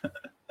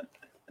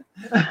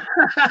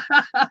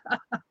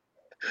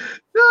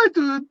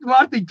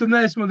 Mārtiņ, tu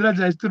neesi man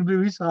redzējis, tur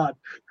bija visādi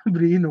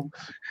brīnumi.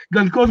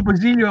 Gan Kosba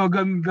Ziļo,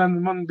 gan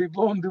man bija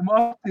blondi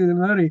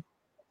Mārtiņ arī.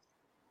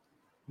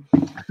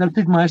 Starp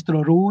citu,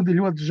 maestro Rūdi,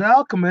 ļoti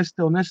žēl, ka mēs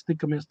tev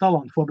nesatikamies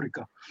talantu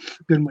fabrikā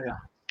pirmajā.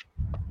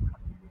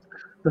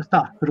 Tas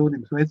tā,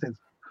 Rūdim, sveiciens.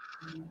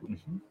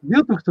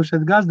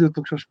 2000 gads,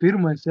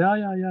 2001, jā.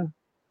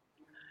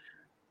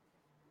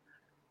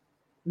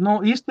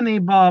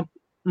 Īstenībā,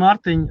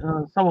 Mārtiņ,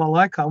 savā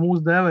laikā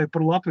mūs dēvēja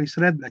par Latvijas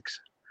redneks.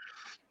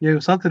 Ja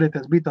jūs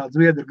atcerieties, bija tāda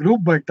zviedru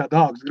grupa, baigi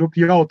tāda āgas grupa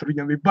jautri,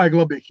 viņam bija baigi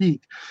labie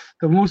hīti.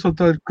 Tad mūs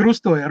to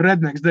krustoja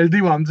redneks dēļ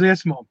 2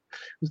 dziesmām.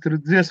 Mums tur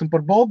dziesma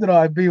par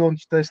Boldrāju bija un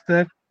šitais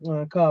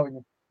kā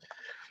viņu,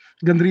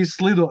 gandrīz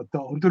slidot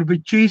to. Un tur bija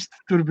čist,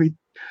 tad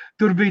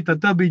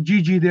bija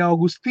Gigi de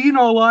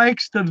Augustino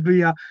laiks, tad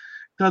bija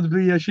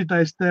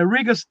šitais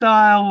Riga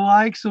style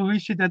laiks un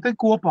viss šitie te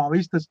kopā.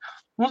 Viss tas.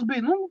 Mums bija,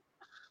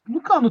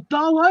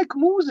 tā laika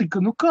mūzika,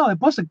 kā lai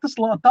pasaka, tas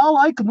tā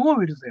laika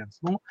novirziens.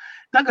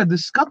 Tagad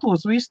es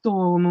skatos visu to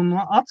un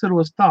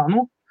atceros tā,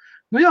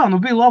 bija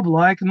labi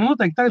laiki,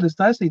 noteikti tagad es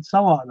taisītu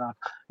savādāk.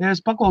 Ja es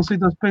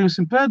paklausītos,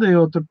 piemēram,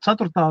 pēdējo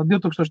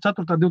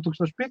 2004.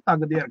 2005.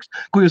 Gada ierakstu,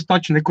 ko jūs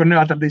taču nekur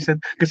neatradīsiet,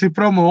 kas ir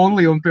promo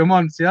only un pie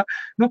manis, ja?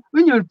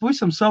 Viņi ir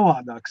pavisam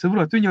savādāk,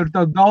 saprot, viņi ir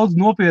tādi daudz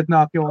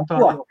nopietnāki un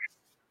tādi.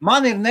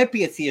 Man ir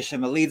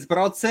nepieciešama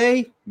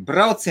līdzbraucēji,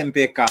 braucam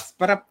pie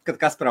Kaspara, kad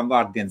Kasparam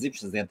vārdiena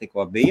dzimšanas diena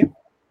tikko bija.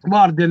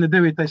 Vārdiena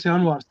 9.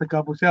 janvārs, tā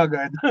kā būs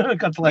jāgaida.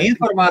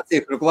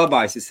 Informācija, kuru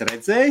glabājas, es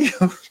redzēju.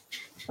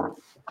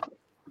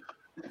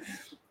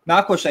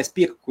 Nākošais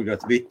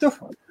piekukuļot Vitu.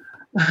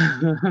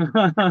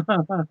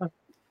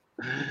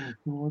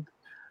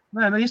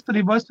 Nē,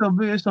 īstenībā es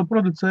jau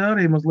producēju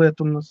arī mazliet,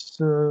 un es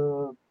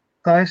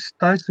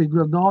taisīju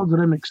ļoti daudz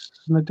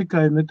remiksus, ne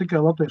tikai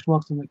latviešu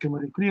māksliniekiem,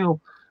 arī krievu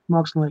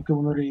māksliniekiem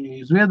un arī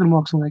zviedru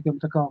māksliniekiem.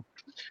 Tā kā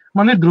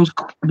man ir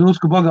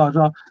drusku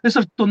bagāžā. Es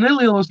ar to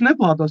nelielos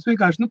neplātos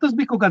vienkārši. Tas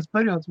bija kaut kāds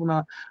periods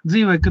manā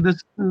dzīvē,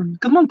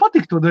 kad man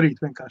patīk to darīt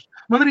vienkārši.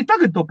 Man arī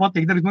tagad to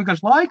patīk darīt,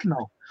 vienkārši laika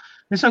nav.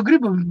 Es jau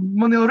gribu,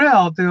 man jau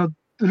reāli tajā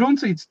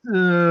runcīts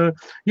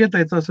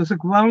ieteicās, es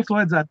saku, vēlams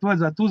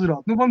vajadzētu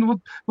uzraut. Man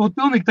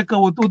pilnīgi tā kā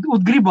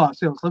gribās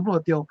jau,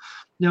 saprot, jau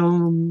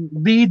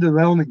dīda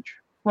vēlniņš.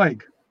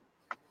 Vajag.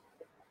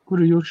 Kur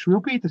ir jūs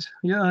švilpītes?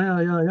 Jā.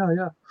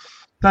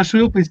 Tā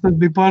švilpītes, tas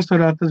bija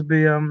pārsvarā, tas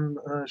bija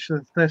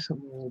tas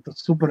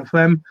Super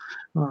FM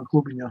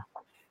klubiņā.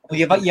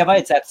 Ja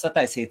vajadzētu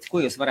sataisīt, ko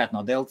jūs varētu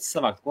no Deltas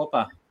savākt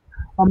kopā?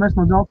 Mēs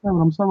no Deltas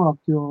nevaram savākt,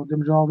 jo,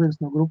 diemžēl, viens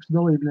no grupas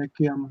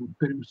dalībniekiem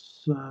pirms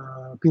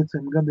 5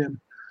 gadiem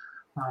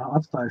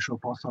atstāja šo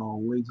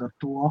pasauli. Līdz ar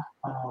to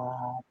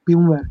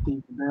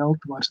pilnvērtīgi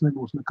Delta vairs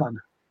nebūs nekad,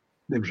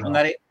 diemžēl. Un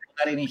arī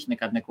viņš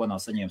nekad neko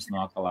nav saņēmis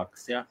no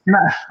Akalākas, jā?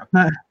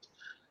 Nē.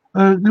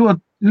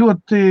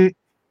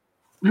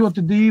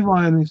 Ļoti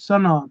dīvaini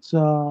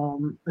sanāca.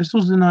 Es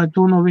uzzināju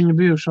to no viņa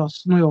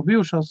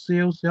bijušās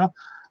sievas, jā.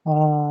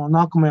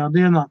 Nākamajā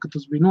dienā, kad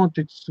tas bija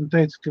noticis, un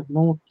teica, ka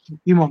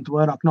Imantu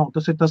vairāk nav.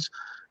 Tas ir tas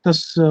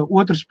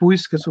otrs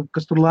puisis,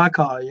 kas tur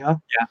lēkāja.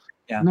 Jā.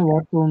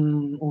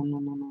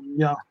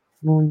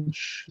 Viņš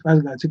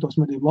aizgāja citos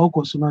medību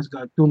laukos un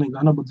aizgāja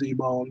pilnīgā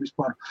nabadzībā un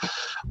vispār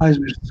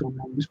aizmirsts un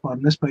vispār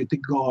nespēja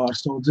tik galā ar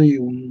savu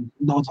dzīvi un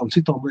daudzām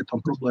citām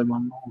lietām,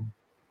 problēmām.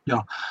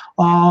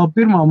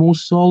 Pirmā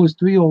mūsu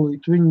solistu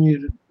Violīte, viņi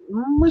ir,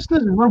 es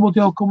nezinu, varbūt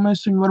jau, ka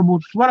mēs viņu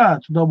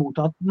varētu dabūt,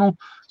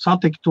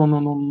 satikt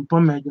un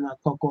pamēģināt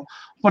kaut ko.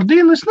 Par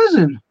Dinu es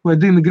nezinu, vai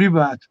Dina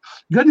gribētu.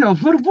 Gan jau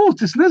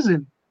varbūt, es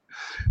nezinu.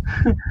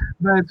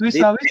 Bet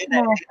visā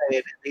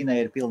Dina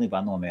ir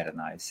pilnībā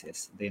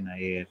nomierinājusies. Dina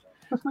ir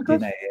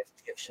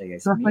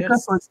iekšējais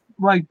miers. Tas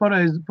vajag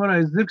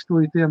pareizi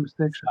dzirkstulītiem, es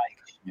teikšu.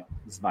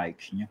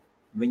 Zvaigžņu.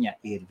 Viņa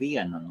ir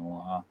viena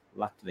no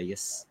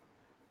Latvijas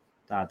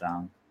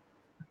tādām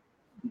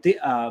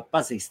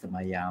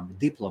pazīstamajām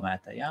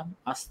diplomētajām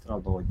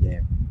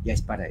astroloģiem, ja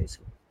es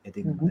pareizi. Ja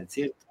Dina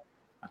nedzird,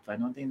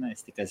 atvaino Dina,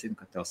 es tikai zinu,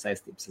 ka tev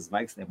saistības ar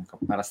zvaigznēm un ka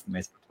parasti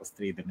mēs par to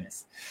strīdamies.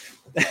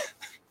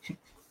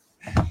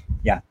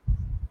 Jā.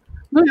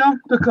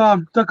 Tā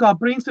kā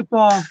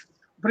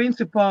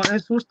principā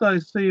es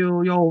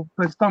uztaisīju jau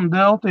pēc tam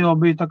Delta, jau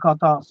bija tā kā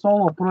tā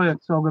solo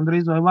projekts, jau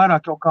gandrīz vai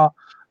vairāk jau kā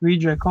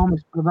VJ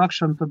Comics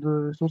Production, tad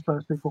es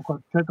uztaisīju kaut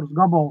kādu 4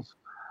 gabalus.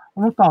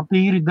 Tā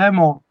tīri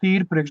demo,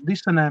 tīri priekš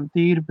disenēm,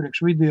 tīri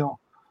priekš video.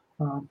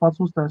 Pats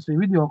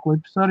uztaisīju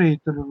videoklipus arī,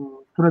 tur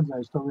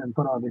redzēju to vienu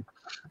parādīt.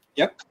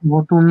 Yep.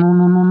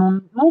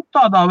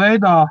 Tādā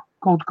veidā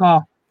kaut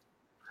kā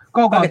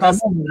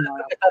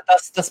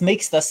tas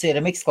mix, tas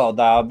ir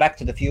Mixcloudā Back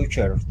to the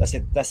Future. Tas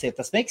ir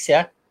tas mix,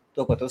 ja?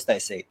 To, ko tu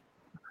uztaisīji.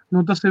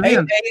 Tas ir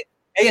viens.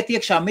 Ejiet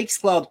iekšā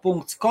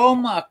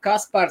mixcloud.com,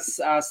 Kaspars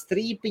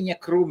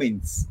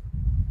 /Krīmiņš.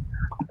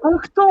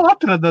 To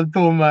atradat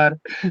tomēr.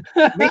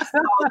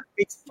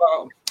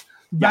 Mixcloud.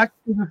 Back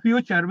to the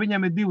Future,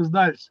 viņam ir 2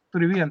 daļas.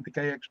 Tur ir viena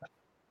tikai iekšā.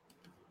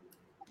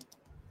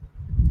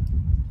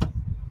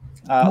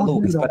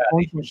 Lūk, es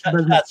parādīšu.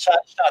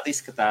 Šādi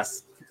izskatās.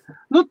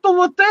 Tu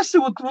esi,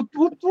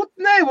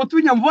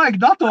 viņam vajag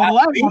datoru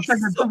laiku.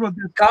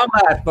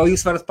 Kamēr,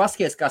 jūs varat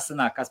paskaties, kā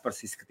sanāk,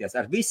 Kaspars izskaties,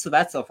 ar visu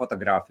veco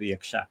fotogrāfiju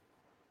iekšā.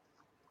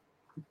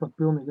 Pat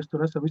pilnīgi, es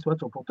tur esmu visu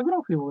veco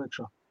fotogrāfiju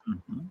iekšā.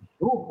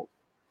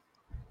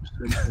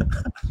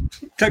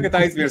 Tagad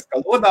aizmirs, ka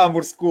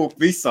lodāmurs kūp,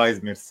 visu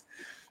aizmirs.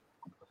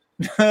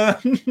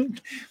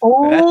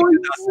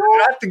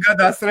 Reti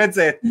gadās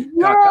redzēt,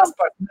 kā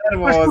Kaspars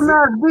nervozi.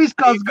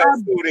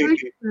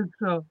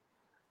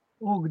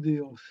 Ak,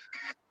 Dievs.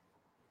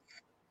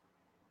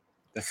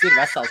 Tas ir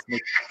vesels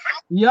miks.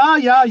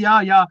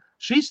 Jā.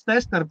 Šis te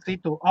starp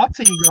citu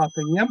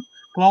acīgātajiem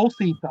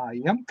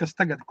klausītājiem, kas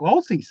tagad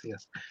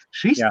klausīsies,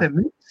 šis te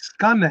miks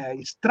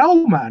skanēja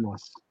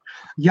Straumēnos,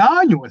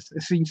 Jāņos.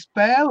 Es viņu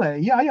spēlēju.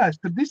 Jā, es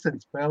tur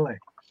diseni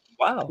spēlēju.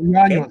 Wow.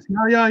 Jāņos,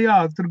 jā.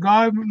 Tur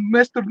gāja,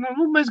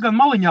 mēs gan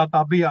maliņā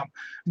tā bijām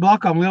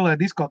blakām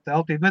lielajā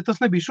diskoteltī, bet tas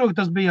nebija šogad,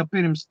 tas bija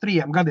pirms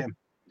 3 gadiem.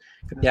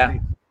 Jā.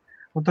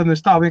 Un tad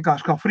es tā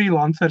vienkārši kā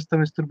freelancers,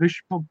 tad es tur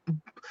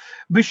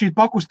bišķi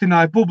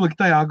pakustināju publiku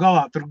tajā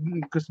galā, tur,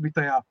 kas bija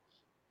tajā.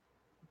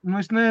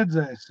 Es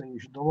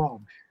nedzēsīšu,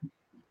 labi.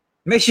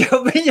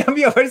 Viņam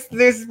jau vairs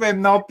nespējam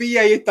nav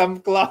pieeja tam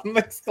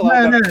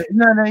Mixcloudam.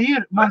 Nē,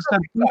 ir. Man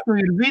starp citu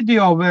ir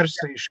video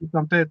versija.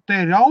 Šitam te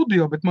ir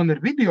audio, bet man ir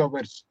video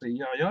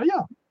versija.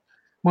 Jā.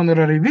 Man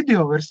ir arī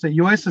video versija,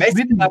 jo es esmu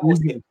video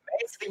versija.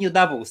 Mēs viņu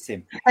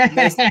dabūsim.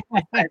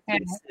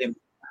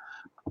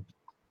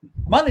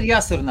 Man ir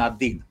jāsarunā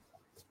Dina.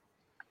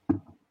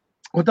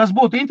 Un tas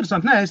būtu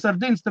interesanti. Nē, es ar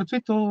Dinu starp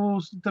citu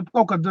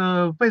kaut kad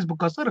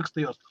Facebookā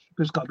sarakstījos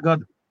pirms kādu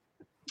gadu.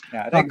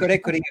 Jā,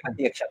 rekur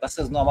iekšā. Tas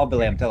ir no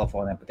mobiliem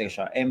telefoniem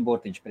patiešām.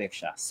 M-burtiņš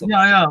priekšā. Super.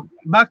 Jā,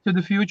 Back to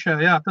the Future,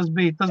 jā, tā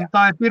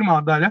ir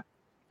pirmā daļa.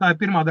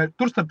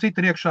 Tur starp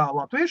citu ir iekšā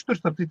latvieši, tur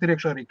starp citu ir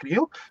iekšā arī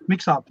krievi.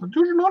 Miksāti,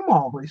 tur ir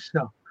normāli viss,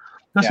 jā.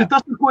 Tas ir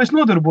tas, ar ko es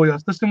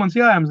nodarbojos. Tas ir mans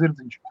jājām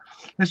zirdziņš.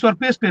 Es varu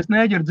piespiest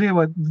Nēģeru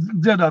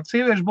dziedāt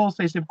sieviešu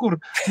balsīs, jebkur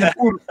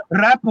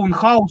repu un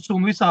hausu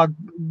un visādi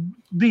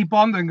deep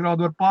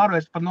underground var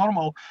pārvērst par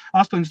normālu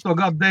 80.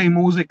 gadu deju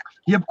mūziku.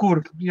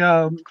 Jebkur,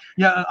 ja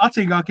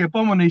acīgākie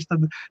pamanīs,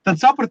 tad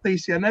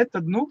sapratīs, ja ne,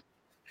 tad,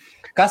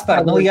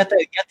 Kaspar, ja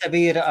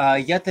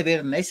tev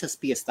ir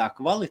nesaspiestā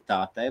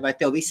kvalitāte, vai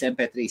tev visi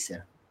MP3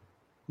 ir?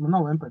 Man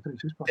nav MP3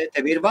 vispār.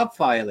 Tev ir web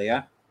faili, ja?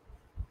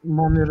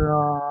 Man ir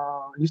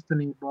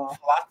īstenībā...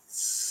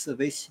 Flats,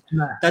 visi.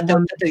 Tad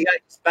tev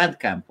jāiet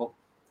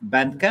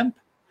Bandcamp.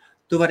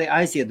 Tu vari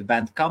aiziet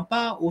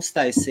Bandcampā,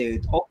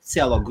 uztaisīt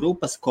oficiālo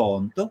grupas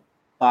kontu,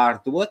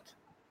 pārdot,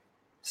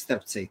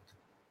 starp citu.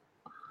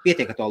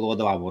 Pietiek ar to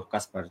lodavāvoru,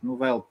 Kaspar,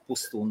 vēl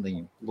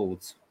pusstundiņu,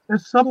 lūdzu.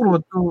 Es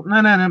saprotu,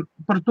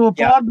 par to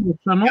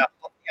pārdošanu.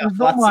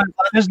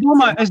 Es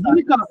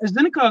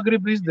zinu, kā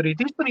gribu izdarīt.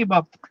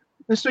 Īstenībā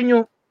es viņu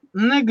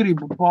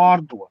negribu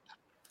pārdot.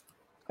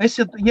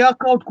 Ja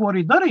kaut ko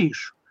arī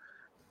darīšu,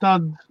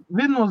 tad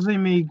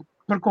viennozīmīgi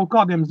par kaut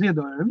kādiem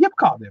ziedojumiem,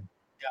 jebkādiem,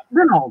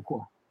 vienalga ko.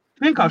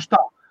 Vienkārši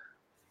tā.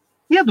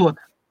 Iedot,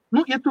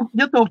 ja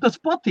tev tas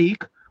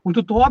patīk un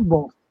tu to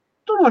atbalsti,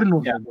 tu vari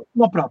noziedot,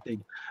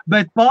 labprātīgi.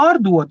 Bet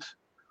pārdot,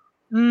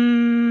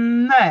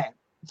 nē.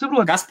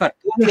 Saprot, Kaspar,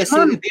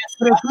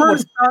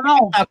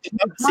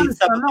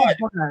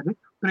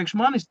 priekš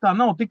manis tā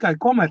nav tikai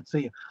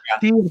komercija.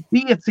 Tie ir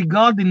 5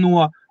 gadi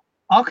no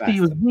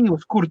aktīvas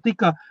dzīves, kur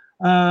tika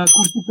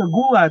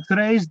gulēts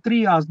reizi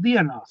 3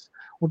 dienās.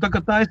 Un tā,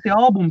 kad taisīja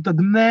albumu, tad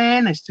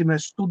mēnesi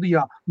mēs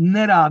studijā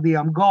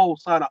nerādījām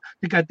galvas ārā.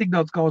 Tikai tik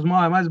daudz, kā uz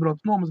mājām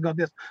aizbraukt,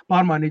 nomazgāties,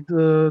 pārmainīt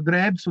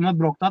drēbes un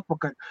atbraukt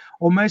atpakaļ.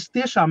 Un mēs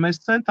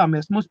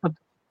centāmies, mums pat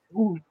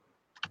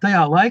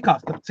tajā laikā,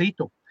 starp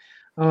citu,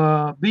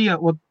 bija,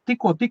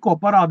 tikko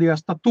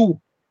parādījās Tatū.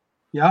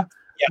 Ja?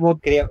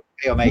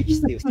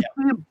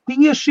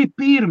 Tieši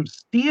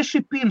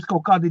pirms,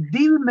 kaut kādi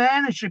 2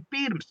 mēneši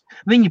pirms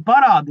viņi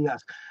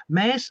parādījās,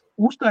 mēs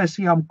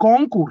uztaisījām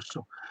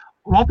konkursu.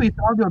 Latvijas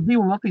Radio 2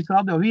 un Latvijas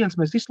Radio 1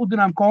 mēs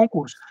izsludinājām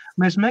konkursu.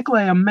 Mēs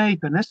meklējam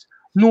meitenes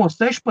no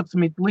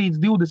 16 līdz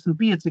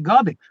 25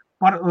 gadi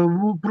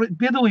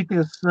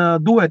piedalīties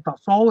duetā,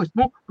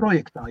 solistu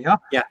projektā.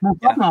 Ja? Mums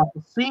atnāca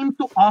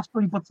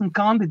 118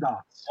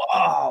 kandidātus.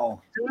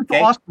 Wow!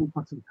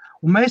 118.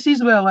 Un mēs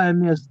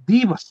izvēlējāmies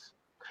 2.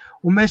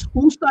 Un mēs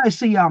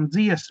uztaisījām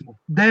dziesmu,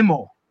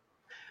 demo.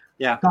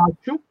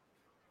 Taču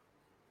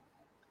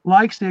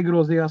laiks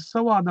iegrozījās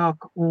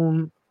savādāk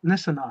un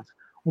nesanāca.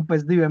 Un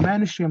pēc 2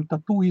 mēnešiem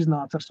Tatū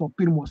iznāca ar savu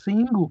pirmo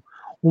singlu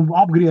un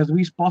apgrieza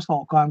visu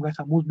pasauli kājām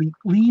gaisā. Mums bija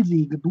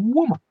līdzīga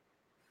doma.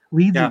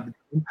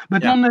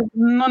 Bet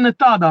ne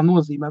tādā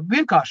nozīmē.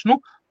 Vienkārši,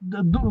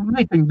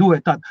 meiteņi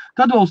doja tādu.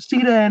 Tad vēl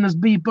sirēnas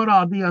bija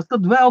parādījās,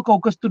 tad vēl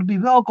kaut kas tur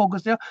bija, vēl kaut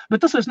kas, ja. Bet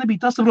tas vairs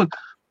nebija tas, saprot.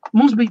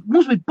 Mums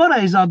bija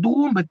pareizā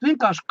doma, bet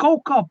vienkārši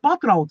kaut kā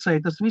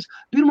patraucēja tas viss.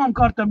 Pirmām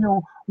kārtām jau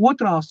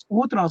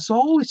otrā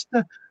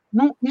soliste,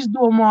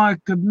 izdomāja,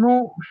 ka,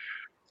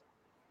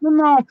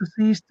 nav tas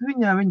īsti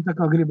viņa tā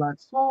kā gribētu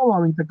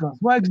solā, viņa tā kā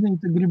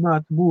zvaigznīte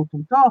gribētu būt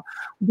un tā.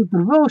 Un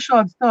tur vēl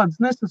tādas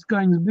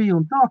nesaskaņas bija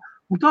un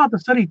tā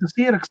tas arī tas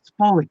ieraksts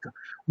palika.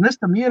 Un es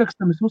tam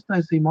ierakstam, es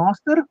uztaisīju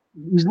masteru,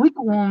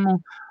 izliku un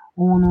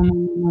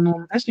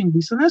es viņu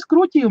disanēs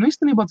kruķīju un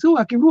īstenībā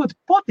cilvēkiem ļoti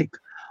patika.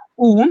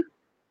 Un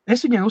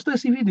es viņai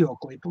uztaisīju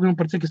videoklipu,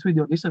 par cik es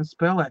video disanes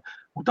spēlēju.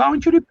 Un tā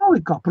viņš arī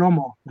palika kā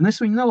promo. Un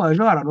es viņu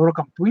nelaižu ārā no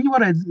rokām.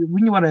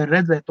 Viņi varēja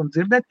redzēt un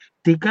dzirdēt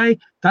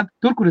tikai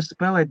tur, kur es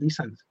spēlēju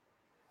disanes.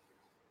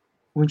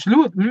 Un viņš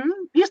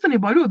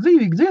īstenībā ļoti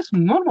dzīvīgi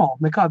dziesma,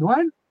 normāli, nekādu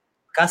vainu.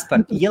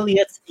 Kaspar,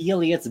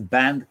 ieliec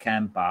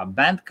Bandcampā.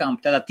 Bandcamp,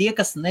 tātad tie,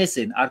 kas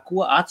nezina, ar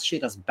ko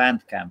atšķiras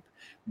Bandcamp.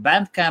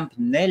 Bandcamp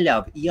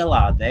neļauj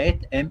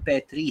ielādēt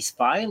MP3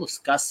 failus,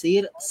 kas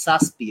ir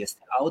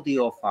saspiesti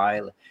audio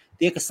faili.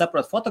 Tie, kas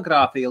saprot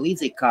fotogrāfiju,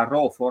 līdzīgi kā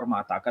RAW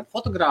formātā, kad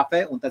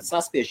fotografē un tad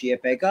saspiež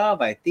JPG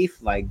vai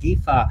TIFF vai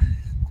GIFā.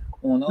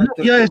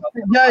 Ja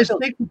es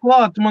tiktu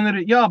klāt, man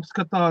ir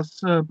jāapskatās,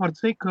 par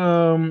cik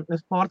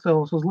es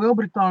pārcēlos uz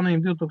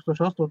Lielbritāniju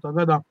 2008.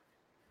 gadā.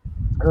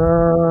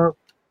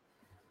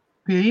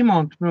 Pie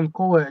Imanta, man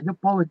kolēģa,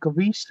 palika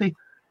visi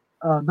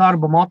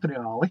darba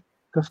materiāli,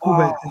 kas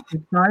kubēs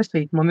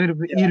taisīt. Man ir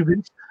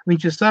viss,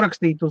 viņš ir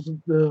sarakstīts uz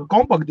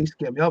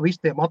kompaktdiskiem,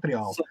 visi tie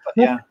materiāli. Super,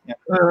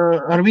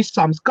 ar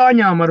visām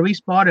skaņām, ar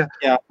vispār.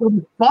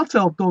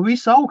 Pacelt to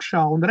visu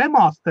augšā un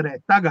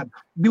remasterēt tagad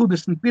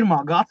 21.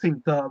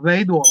 gadsimta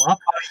veidolā.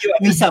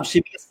 Visām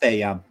šīm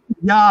iespējām.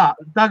 Jā,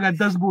 tagad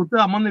tas būtu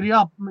tā, man ir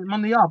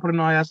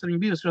jāprunājās ar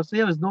viņu bijušo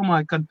sievu, es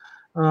domāju, ka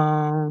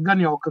gan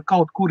jau, ka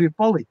kaut kur ir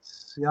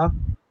palicis,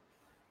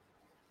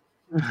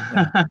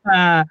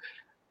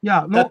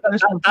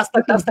 Tas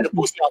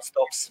būs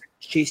jāstops.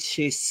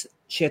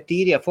 Šie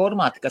tīrie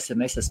formāti, kas ir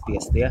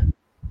nesaspiesti,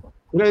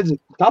 Redzi,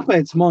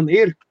 tāpēc man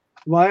ir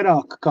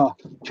vairāk kā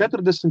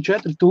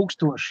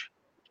 44,000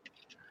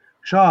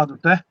 šādu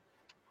te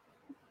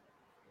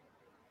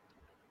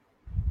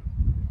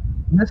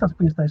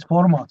nesaspiestais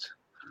formāts.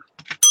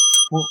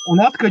 Un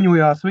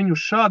atkaņojās viņu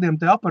uz šādiem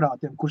te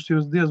aparātiem, kurus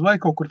jūs diez vai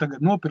kaut kur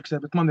tagad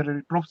nopirksiet, bet man ir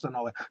arī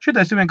profesionāli.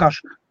 Šitais ir vienkārši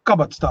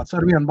kabats tāds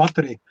ar vienu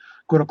bateriju,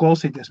 kura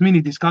klausīties,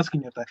 minidiska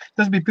atskaņotāji.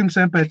 Tas bija pirms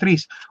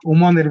MP3, un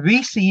man ir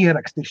visi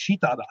ieraksti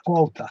šitādā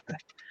kvalitātē.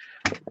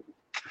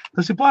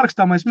 Tas ir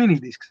pārakstāmais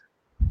minidisks.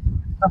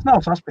 Tas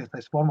nav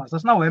saspiestais formāts,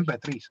 tas nav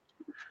MP3.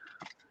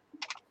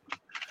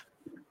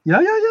 Jā.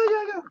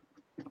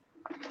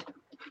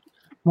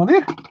 Man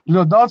ir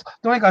ļoti daudz.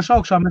 Tu vienkārši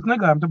augšā mēs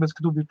negājām, tāpēc,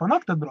 ka tu biji pa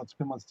nakti atbraucis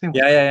pie manas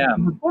ciemats. Jā.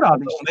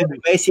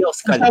 Mēs jau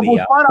skaļi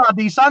bijām.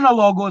 Parādījis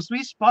analogos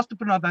visus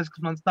pastiprinātājs, kas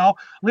man stāv.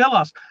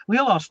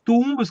 Lielās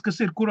tumbas, kas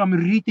ir, kuram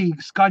ir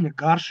ritīga skaņa,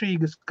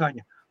 garšīga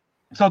skaņa.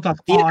 Saucās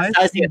AS.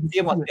 Aiziet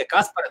ciemot pie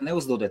Kaspara,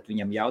 neuzdodiet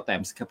viņam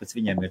jautājums, kāpēc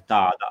viņam ir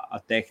tāda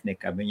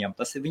tehnika. Viņam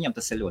tas ir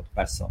ļoti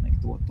personīgi.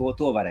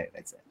 To varēja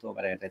redzēt.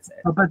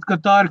 Tāpēc,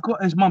 ka tā ir,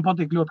 man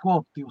patīk ļoti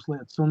kvalitatīvas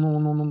lietas.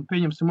 Un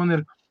pieņemsim, man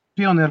ir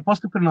pionieru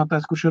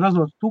pastiprinātājs, kurš ir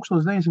razots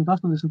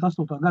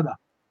 1988. gadā.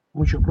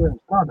 Viņš joprojām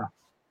strādā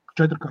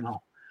 4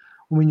 kanālu.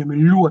 Un viņam ir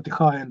ļoti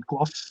high-end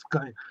klases.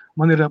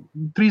 Man ir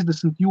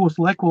 30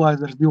 joslu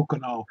equalizers 2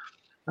 kanālu.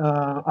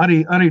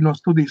 Arī no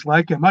studijas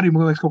laikiem. Arī,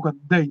 man liekas, kaut kā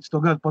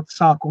 90. gadu pats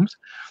sākums.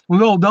 Un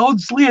vēl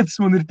daudzas lietas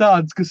man ir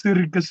tādas, kas ir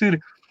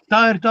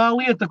tā ir tā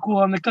lieta,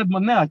 ko nekad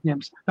man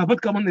neatņems. Tāpat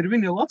kā man ir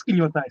vinila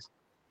atskaņotājs.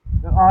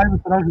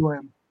 Aivas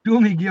ražojumi.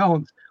 Pilnīgi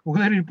jauns.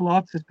 Un arī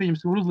plācis, es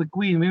pieņemsim, uzlikt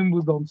Queen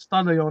Wimbledon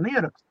stadionu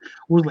ierakstu,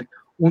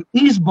 un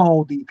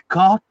izbaudīt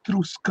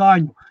katru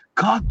skaņu,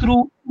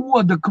 katru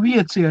oda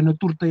kviecienu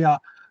tur tajā,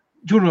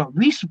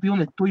 visu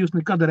pilnīgi, to jūs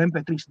nekad ar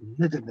MP3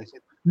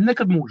 nedzirdēsiet.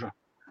 Nekad mūžā.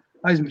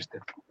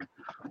 Aizmirstiet.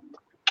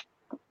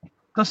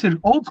 Tas ir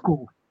old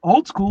school.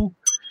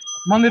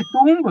 Man ir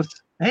tumbas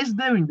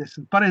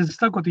S90, pareizi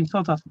sakot, viņi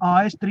saucās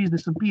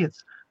AS35,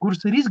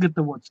 kuras ir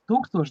izgatavotas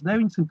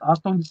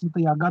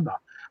 1980. gadā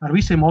ar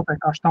visiem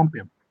OTK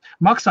štampiem.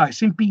 Maksāja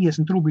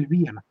 150 rubļu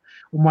viena,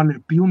 un man ir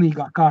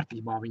pilnīgā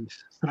kārtībā viņas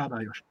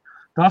strādājoši.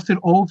 Tas ir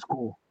old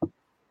school.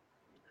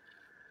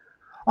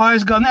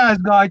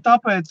 Neaizgāja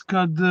tāpēc,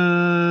 kad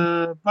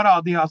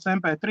parādījās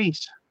MP3,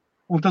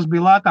 un tas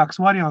bija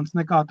lētāks variants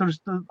nekā tur.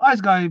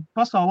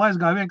 Pasaule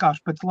aizgāja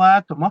vienkārši pēc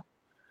lētuma.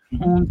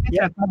 Un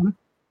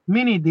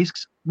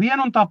minidisks,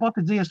 viena un tā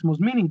pati dziesma uz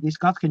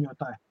minidiska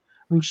atskaņotāja.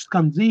 Viņš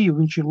skan dzīvi,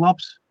 viņš ir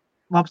labs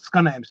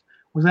skanējums.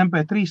 Uz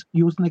MP3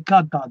 jūs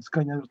nekad tādu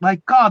skaņu.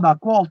 Lai kādā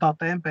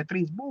kvalitātē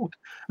MP3 būtu,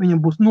 viņam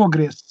būs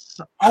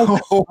nogriezts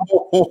augsts.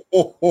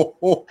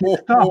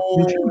 Tā,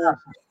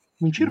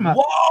 viņš ir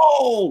mērs.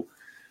 Wow!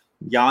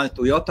 Jā,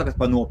 tu jau tagad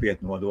pa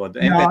nopietnu nodod.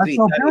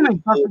 MP3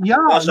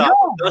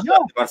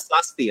 dažādi var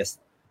saspiest.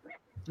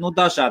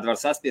 Dažādi var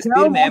saspiest.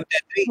 Pirmie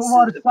MP3. Tu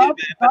vari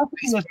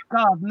saspiest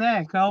kādu,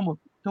 nē, Helmut.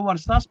 Tu vari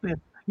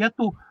saspiest. Ja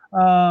tu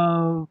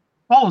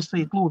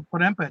palasīt lūdzu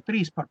par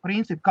MP3, par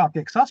principu, kā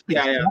tiek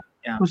saspiest,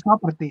 tu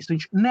sapratīsi,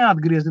 viņš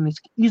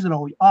neatgriezeniski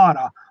izrauj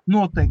ārā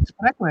noteikts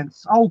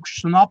frekvences,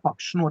 augšas un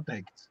apakšas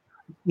noteikts.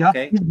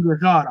 Izgriež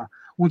ārā.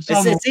 Es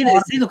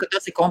zinu, ka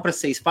tas ir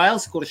kompresijas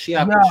fails, kurš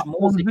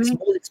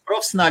mūzikas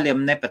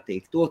profesionāļiem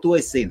nepatīk. To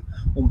es zinu.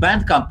 Un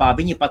bandkampā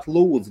viņi pat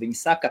lūdz, viņi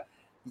saka,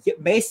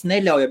 mēs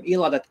neļaujam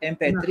ielādēt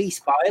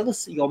MP3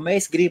 failus, jo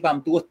mēs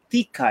gribam dot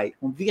tikai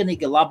un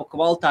vienīgi labu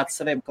kvalitāti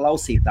saviem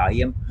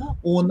klausītājiem.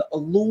 Un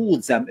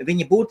lūdzam,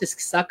 viņi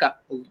būtiski saka,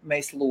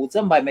 mēs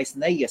lūdzam vai mēs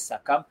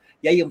neiesakam,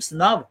 ja jums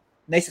nav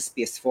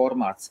nesaspiests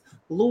formāts,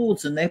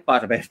 lūdzu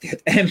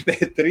nepārvērtiet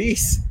MP3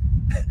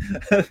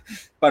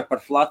 par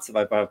flats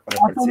vai par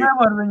citu. Tu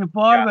nevar viņu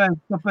pārvērt,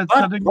 tāpēc,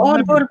 kad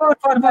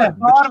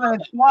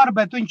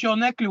bet viņš jau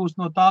nekļūst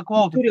no tā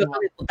kvalitātes.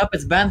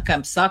 Tāpēc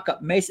Bandcamp saka,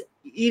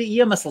 ir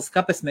iemesls,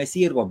 kāpēc mēs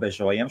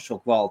ierobežojam šo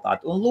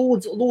kvalitāti. Un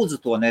lūdzu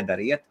to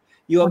nedariet.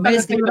 Jo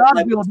mēs gribam,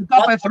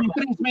 tāpēc ir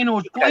 3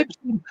 minūšu klips,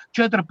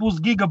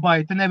 4,5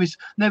 gigabaiti, nevis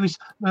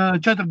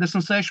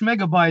 46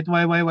 megabaiti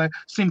vai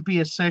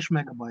 156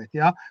 megabaiti,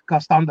 kā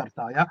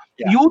standartā.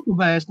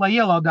 YouTube, lai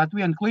ielādētu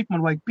vienu klipu,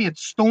 man vajag 5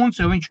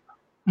 stundas, jo viņš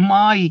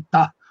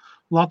maita,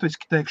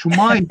 latviski teikšu,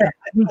 maita.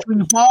 Viņš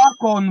viņu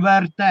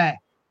pārkonvertē.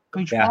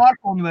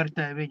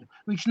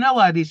 Viņš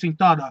nelaidīs viņu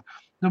tādā.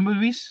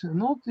 Viss,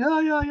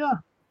 jā.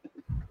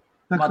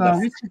 Tā kā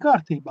viss ir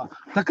kārtībā.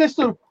 Tā kā es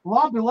tur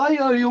labi, lai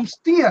jau jums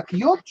tiek,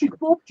 jopčik,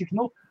 popčik,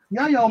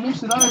 ja jau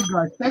mums ir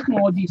aizgājis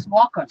tehnoloģijas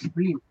vakars,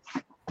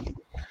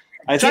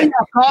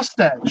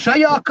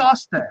 šajā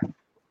kastē,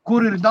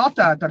 kur ir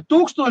datēta ar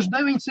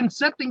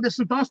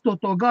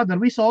 1978. gadu ar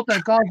visu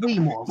OTK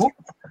zīmogu,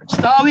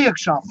 stāv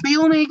iekšā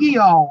pilnīgi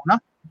jauna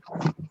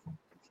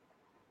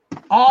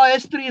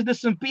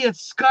AS35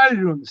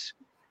 skaļrunis,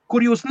 kur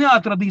jūs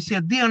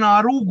neatradīsiet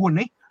dienā ar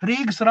uguni,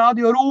 Rīgas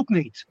radio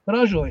rūpnīca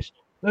ražojas.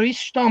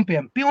 Viss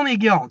štampiem,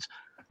 pilnīgi jauns.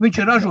 Viņš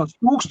ir ražots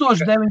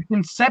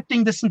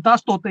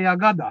 1978.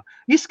 gadā.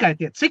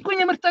 Izskaitiet, cik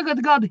viņam ir tagad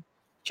gadi?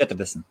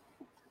 40.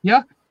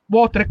 Ja?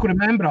 Re, kur ir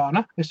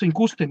membrāna, es viņu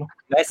kustinu.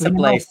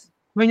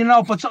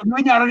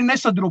 Viņa arī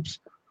nesadrups.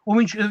 Un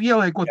viņš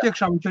ieliekot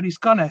iekšā, viņš arī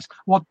skanēs.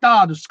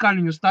 Tādus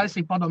skaļuņus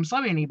taisīja Padomju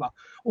Savienībā.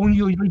 Un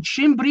līdz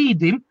šim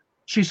brīdim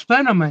šis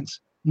fenomens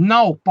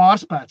nav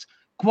pārspēts.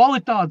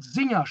 Kvalitātes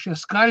ziņā šie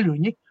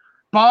skaļuņi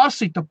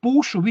pārsita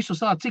pušu visu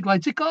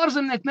cik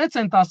ārzemnieki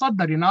necentās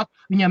atdarināt,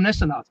 viņiem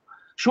nesanāca.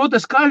 Šo te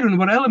skaļuņu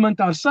var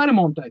elementāri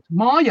saremontēt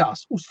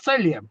mājās uz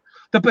ceļiem.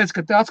 Tāpēc,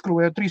 ka te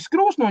atskrūvējot 3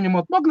 skrūvus,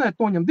 noņemot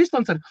magnētu, noņem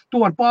distanceri, to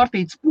var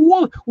pārtīt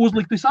spoli,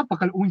 uzlikt visu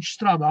atpakaļ un viņš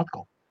strādā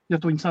atkal, ja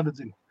tu viņu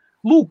sadedzini.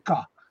 Lūk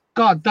kā.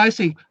 Kāda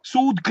taisīja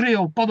Sūdu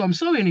Krievu Padomju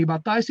Savienībā,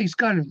 taisīja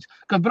skaļuņus,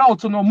 kad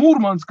brauca no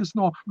Murmanskas,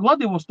 no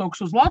Vladivostokas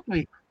uz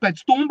Latviju,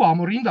 pēc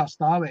stumbām un rindā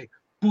stāvēja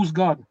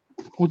pusgadu.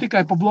 Un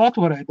tikai pa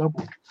blatu varēja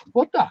dabūt.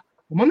 Tā.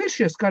 Man ir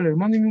šie skaļuņi,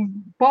 man viņu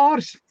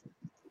pāris.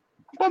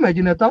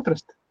 Pamēģiniet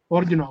atrast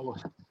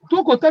oriģinālos.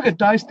 To, ko tagad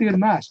taisa, tie ir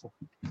mēsli.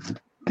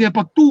 Tie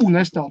pat tū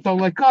nestāv. Tā,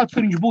 lai kāds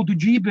viņš būtu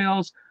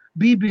GBLs,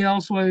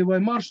 BBLs vai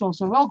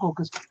Marshalls vai vēl kaut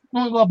kas.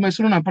 Labi, mēs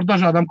runājam par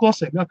dažādām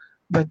klasēm, ja?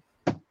 Bet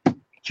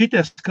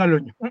šitie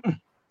skaļuņi.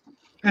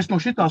 Es no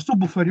šitā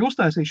subwooferī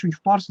uztaisīšu,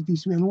 viņš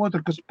pārsitīs vienu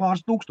otru, kas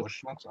pāris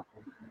tūkstošus maksā.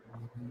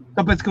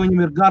 Tāpēc, ka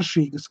viņam ir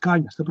garšīga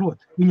skaņa, saprot?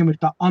 Viņam ir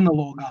tā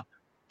analogā,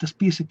 tas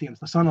piesitiens,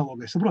 tas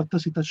analogais, saprot?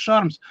 Tas ir tas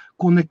šarms,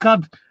 ko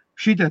nekad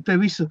šitie te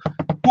visi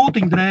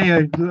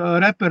pultiņdrējai,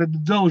 reperi,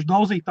 dzelžu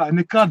daudzītāji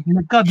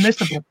nekad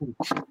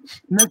nesapratīs.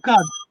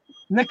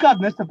 Nekad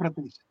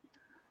nesapratīs.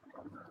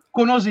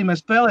 Ko nozīmē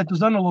spēlēt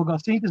uz analogā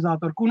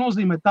sintezātoru, ko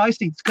nozīmē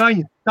taisīt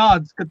skaņa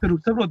tādas, ka tur,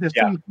 saproties,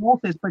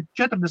 klausies pēc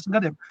 40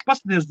 gadiem.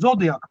 Paskaties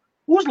Zodiaku,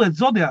 uzliec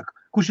Zodiaku,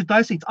 kurš ir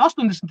taisīts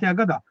 80.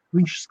 gadā,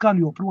 viņš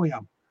skan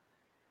joprojām.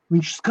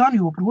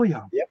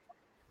 Yep.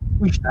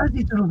 Viņš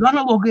taisīts uz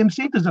analogiem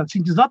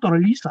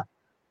sintezātora Līsā.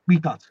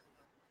 Bija tāds.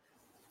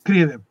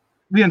 Krieviem.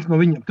 Viens no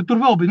viņiem. Tad tur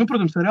vēl bija,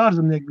 protams, arī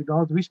ārzemnieki bija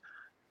daudz visu.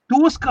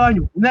 To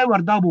skaņu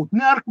nevar dabūt.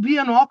 Ne ar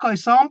vienu akai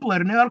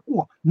sampleri, ne ar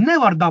ko.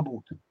 Nevar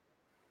dabūt.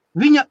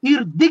 Viņa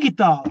ir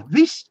digitāla.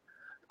 Viss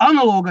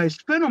analogais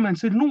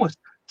fenomens ir nost.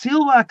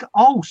 Cilvēka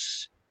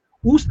auss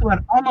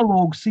uztver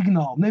analogu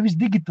signālu, nevis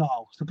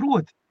digitālu.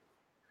 Saproti?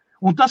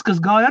 Un tas, kas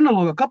gāja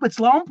analogā, kāpēc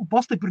lampu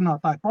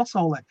pastiprinātāji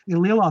pasaulē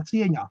ir lielā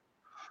cieņā?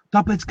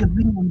 Tāpēc, ka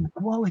viņam ir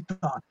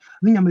kvalitāte,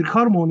 viņam ir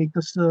harmonija,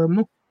 tas,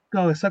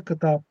 kā lai saka,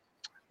 tā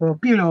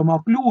pieļaujamā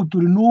kļūda,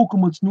 tur ir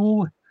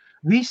 0,0.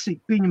 Visi,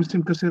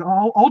 pieņemsim, kas ir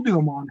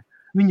audiomāni,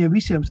 viņiem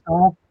visiem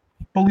stāv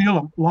pa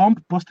lielam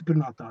lampu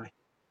pastiprinātāji.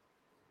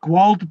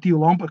 Kvalitatīva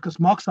lampa, kas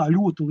maksā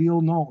ļoti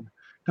lielu naudu.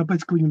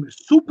 Tāpēc, ka viņam ir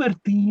super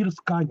tīra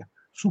skaņa,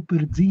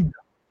 super dzīda.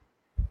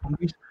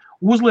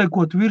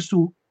 Uzliekot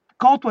virsū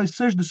kaut vai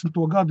 60.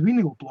 gadu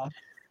vinilu plātu.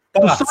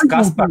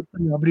 Kasparu.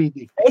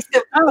 Es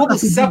tev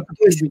saku,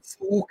 tu esi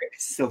cūka.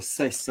 Es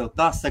sev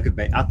tā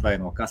sagribēju,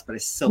 atvaino, Kasparu,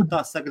 es sev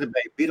tā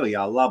sagribēju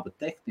birojā labu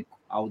tehniku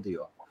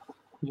audio.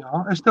 Jā,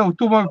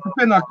 tu man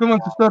pienāk, tu man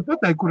tas tev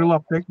pateikt, kur ir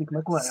laba tehnika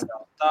meklējama. Es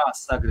tev tā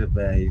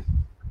sagribēju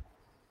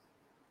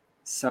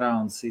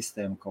surround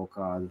sistēmu kaut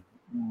kādu.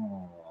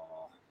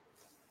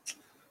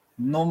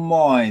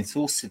 Moins,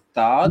 uzsit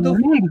tādu.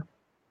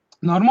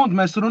 Normāli,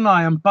 mēs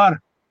runājam par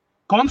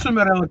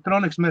consumer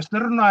electronics, mēs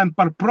nerunājam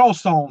par pro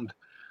sound.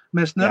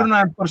 Mēs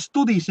nerunājam par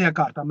studijas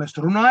iekārtām, mēs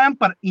runājam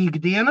par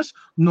ikdienas,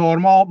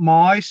 normālu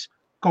mājas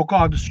kaut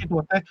kādus šito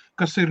te,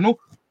 kas ir,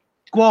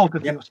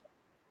 kvalitatīvs.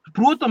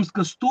 Protams,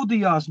 ka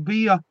studijās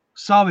bija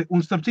savi,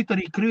 un starp citu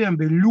arī krieviem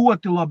bija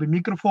ļoti labi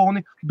mikrofoni,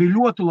 bija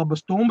ļoti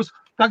labas tumbas.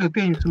 Tagad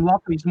pieņemsim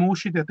Latvijas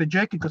mūsu šitie te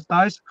džeki, kas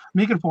taisa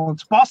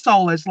mikrofonus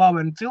pasaulē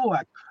slaveni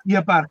cilvēki,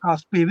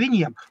 iepērkās pie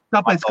viņiem.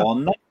 Tāpēc,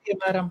 Madonna,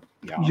 piemēram.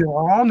 Jā,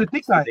 ne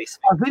tikai.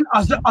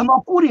 No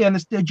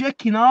kurienes tie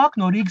džeki nāk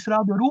no Rīgas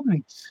radio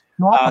rūpnīcas?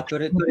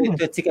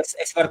 Cik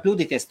es varu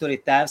kļūdīties, tur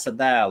ir tēvs ar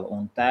dēlu,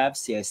 un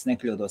tēvs, ja es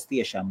nekļūdos,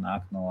 tiešām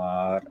nāk no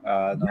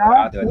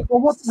radio.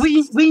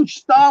 Viņš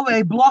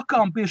stāvēja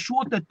blakām pie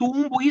šo te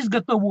tumbu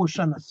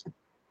izgatavošanas.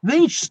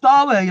 Viņš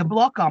stāvēja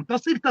blakām.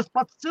 Tas ir tas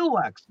pats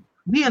cilvēks.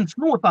 Viens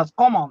no tās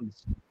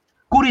komandas,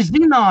 kuri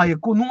zināja,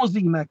 ko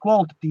nozīmē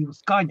kvalitatīva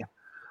skaņa.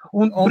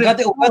 Un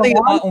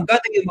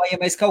gadījumā, ja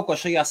mēs kaut ko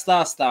šajā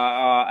stāstā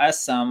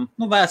esam,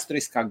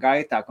 vēsturiskā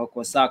gaitā kaut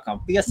ko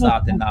sākam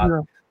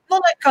piesātināt,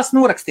 nekas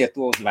norakstiet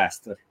to uz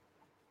vēsturi.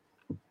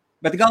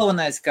 Bet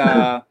galvenais, ka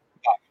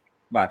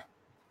var.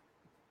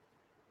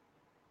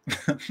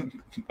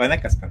 Vai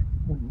nekas par?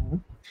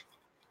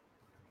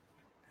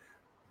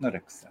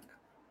 Rekas saka.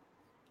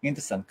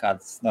 Interesanti,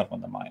 kādas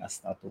Normanda mājās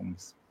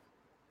stātumas.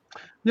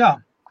 Jā,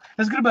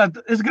 es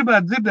gribētu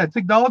dzirdēt,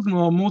 cik daudz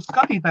no mūsu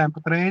skatītājiem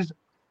patreiz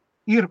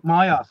ir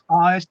mājās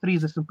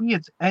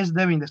AS35,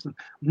 S90.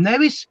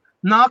 Nevis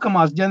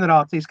nākamās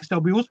ģenerācijas, kas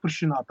tev bija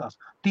uzprišinātās.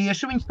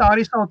 Tieši viņas tā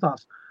arī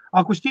saucās.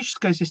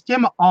 Akustiskais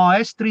sistēma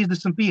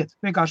AS35.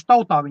 Vienkārši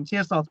tautā viņas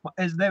iesauc pa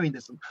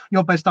S90.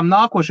 Jo pēc tam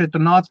nākošie tur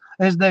nāca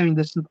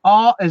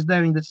S90A,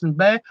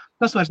 S90B.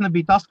 Tas vairs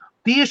nebija tas.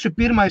 Tieši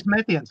pirmais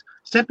metiens.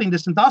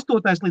 78.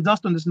 līdz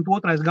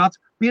 82. gads.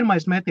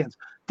 Pirmais metiens.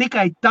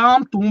 Tikai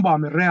tām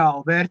tumbām ir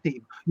reāla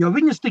vērtība. Jo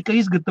viņas tika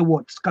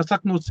izgatavotas, kā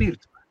saka, no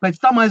sirds. Pēc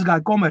tam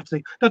aizgāja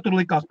komercija. Tad tur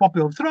likās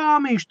papildus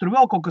rāmīši, tur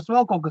vēl kaut kas,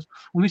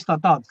 un viss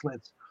tādas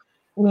lietas.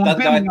 Un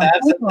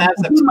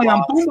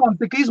pirmajām tumbām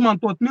tika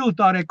izmantot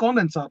militārie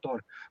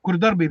kondensatori, kuru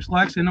darbības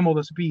laiks, ja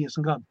nemaldos,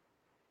 50 gadu.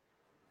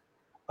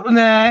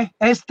 Nē,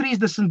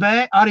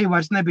 S30B arī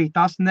vairs nebija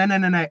tas. Nē,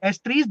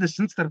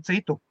 S30 starp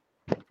citu.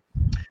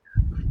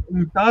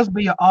 Tas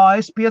bija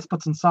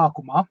AS15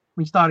 sākumā.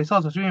 Viņas tā arī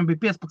saucās, viņiem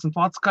bija 15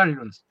 vats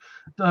kaļļunas.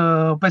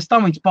 Pēc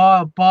tam viņas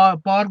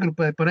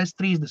pārgrupēja par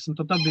S30, un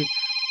tad bija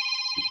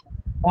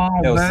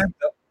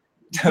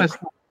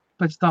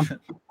pēc tam.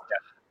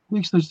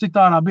 Pīkstuļus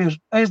cita ārā bieži.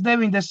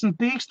 S90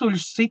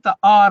 pīkstuļus cita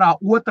ārā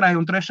 2.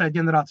 un 3.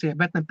 ģenerācijai,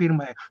 bet ne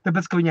 1.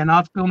 Tāpēc, ka viņai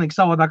nāca pilnīgi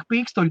savādāk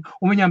pīkstuļi,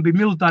 un viņam bija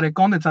militārie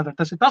kondensatori.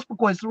 Tas ir tas, par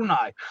ko es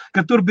runāju,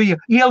 ka tur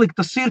bija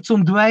ielikta sirds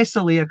un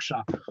dvēseli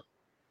iekšā.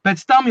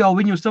 Pēc tam jau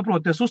viņu,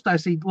 saproties,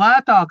 uztaisīt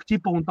lētāk,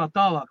 ķipa un tā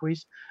tālāk.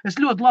 Viss. Es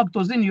ļoti labi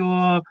to zinu,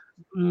 jo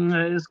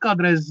es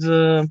kādreiz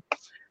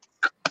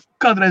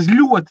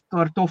ļoti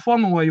ar to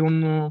fanoju, un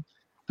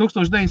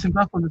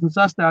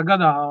 1986.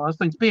 gadā,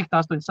 85.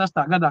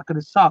 86. gadā, kad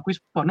es sāku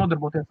vispār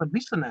nodarboties ar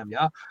disenēm,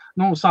 ja?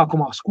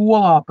 Sākumā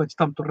skolā, pēc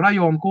tam tur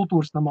rajonu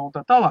kultūras namā un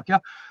tā tālāk, ja?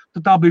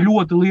 Tad tā bija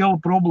ļoti liela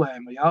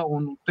problēma, ja?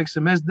 Un,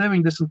 teiksim,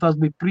 S90 tas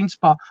bija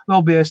principā,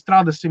 vēl bija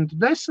strāda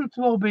 110,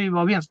 vēl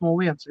bija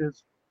 101, ja es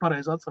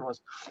pareizi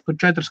atceros. Tur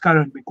 4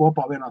 skaļoņi bija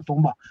kopā vienā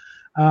tumbā.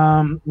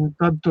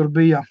 Tad tur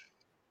bija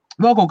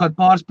vēl kaut kādi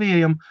pāris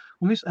pieejami,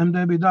 un viss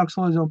MD bija dārgs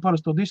salīdzinājumā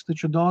parasto disku,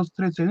 taču daudz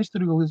triecienu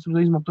izturīgu, līdz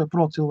izmantoja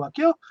pro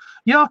cilvēku.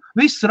 Jā,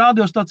 visas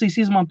radiostacijas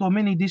izmanto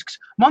minidisks.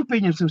 Man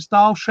pieņemsim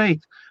stāv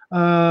šeit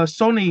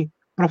Sony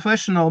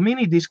Professional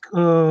minidisk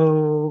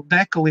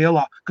deka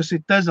lielā, kas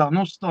ir tezā,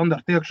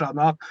 standarta iekšā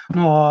nāk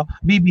no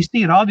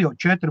BBC Radio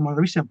 4, man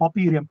ar visiem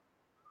papīriem.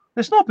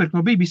 Es nopirku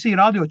no BBC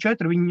Radio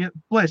 4, viņi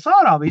plēs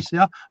ārā visi,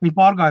 ja? Viņi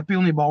pārgāja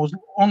pilnībā uz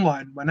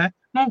online, vai ne?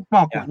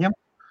 Mākoņiem.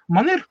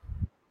 Man ir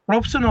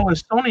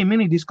profesionālais Sony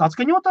minidiska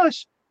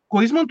atskaņotājs, ko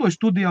izmantoju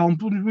studijā, un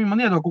man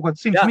iedod kaut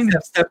kāds 100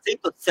 minūtes.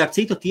 Starp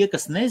citu, tie,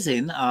 kas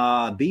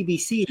nezina,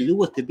 BBC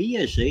ļoti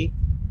bieži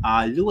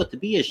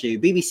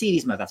BBC ir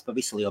izmētās pa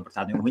visu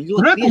Lielbritāniju.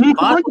 Viņi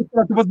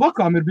pat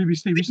bakām ir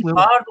BBC visu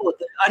Lielbritāniju.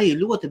 Pārdod arī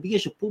ļoti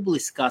bieži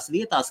publiskās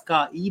vietās,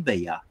 kā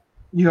eBayā.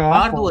 Jā,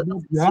 pārdod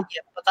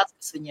tas,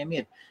 kas viņiem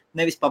ir.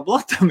 Nevis pa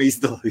blatam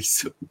izdala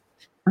visu.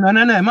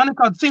 Nē, man ir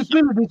kāds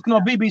 100 minūtes no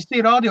BBC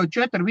Radio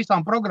 4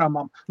 visām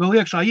programmām, vēl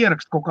iekšā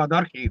ierakst kaut kādu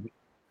arhīvu.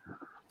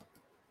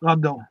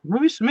 Atdevu.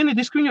 Visu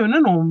minidiski viņu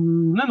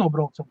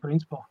nenobraucam,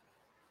 principā.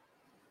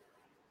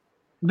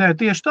 Nē,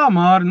 tieši tā,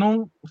 Māri,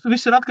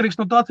 viss ir atkarīgs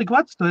no tā, cik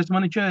vecs tu esi,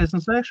 man ir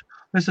 46.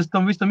 Es esmu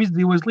tam visam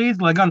izdzīvojis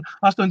līdzi, lai gan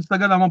 80.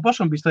 gadā man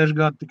pašam bija 6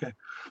 gadi tikai.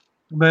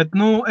 Bet,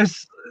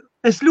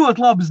 es ļoti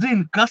labi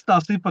zinu, kas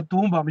tās ir par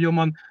tumbām, jo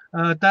man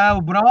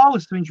tēva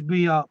brālis, viņam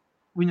bija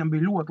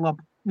ļoti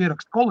labi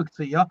ierakstu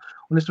kolekcija, ja?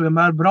 Un es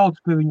vienmēr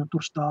braucu pie viņu,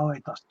 tur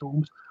stāvēja tās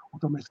tumbas. Un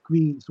tad mēs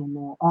Queens un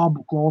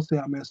abu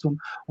klausījāmies,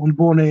 un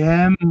Bonnie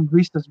M,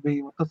 viss tas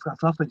bija, tas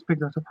kāds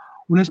 85.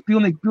 Un es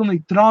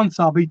pilnīgi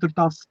transā bija tur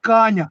tā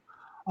skaņa.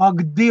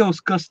 Ak, Dievs,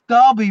 kas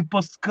tā bija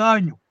pa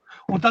skaņu.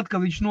 Un tad,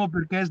 kad viņš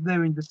nopirka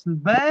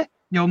S90B,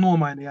 jau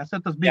nomainījās.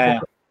 Ja? Tas bija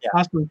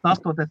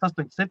 88.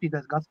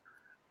 87. gads.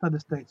 Tad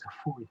es teicu,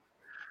 fuj.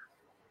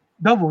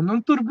 Dabun, un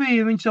tur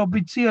bija, viņas jau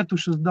bija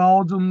cietušas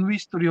daudz, un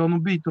viss tur jau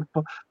bija tur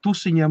pa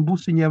tusiņiem,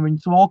 busiņiem,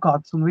 viņas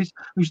valkātas, un viss,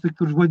 viņš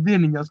tur vai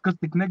dieniņās, kas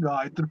tik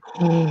negāja, tur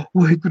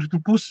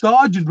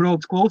pussāģis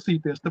brauc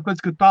klausīties,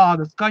 tāpēc, ka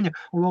tāda skaņa,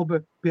 un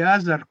vēl pie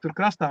ezera, tur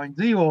krastā viņi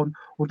dzīvo,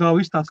 un tā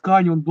viss tā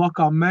skaņa, un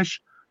blakām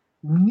meš,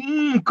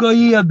 ka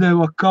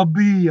iedeva, ka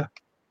bija.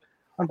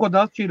 Ar ko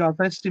tā atšķīrās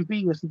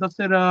S150, tas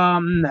ir,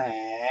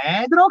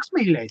 nē, draugs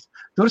mīļais.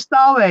 Tur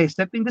stāvēja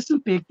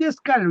 75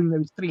 skaļuņi,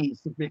 nevis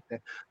 35.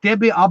 Tie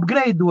bija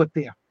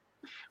upgradeotie.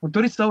 Un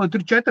tur ir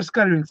 4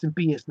 skaļuņi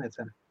 150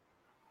 neceni.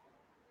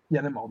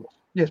 Ja nemaldos,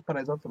 ja es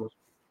pareizi atceros.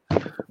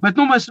 Bet,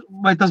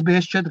 vai tas bija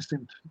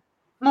S400?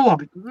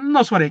 Labi,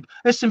 nav svarīgi.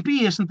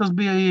 S150 tas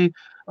bija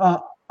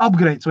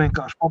upgrades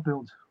vienkārši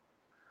papildus.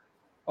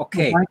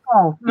 Okay.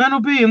 Nē,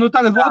 bija,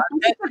 tagad...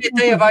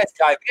 Te jau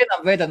aizgāja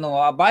vienam veda no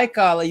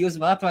Baikāla, jūs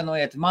man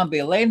atvainojiet, man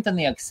bija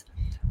lentanieks.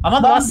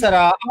 Man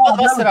vasarā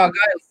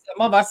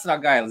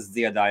gailis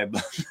dziedāja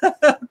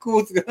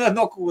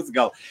no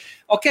Kūtsgala.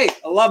 Ok,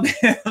 labi.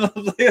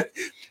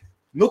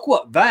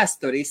 Ko,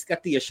 vēsturiska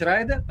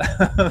tiešraide?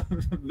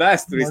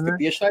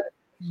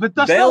 Bet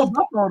tas nav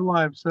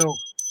datorlaivs sev.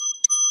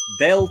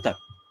 Delta.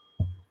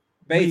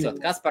 Beidzot,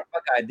 Kaspar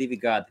pagāja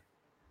 2 gadi.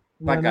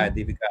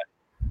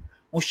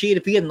 Un šī ir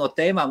viena no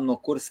tēmām, no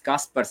kuras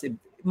Kaspars,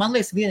 man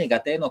liekas, vienīgā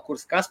tēma, no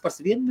kuras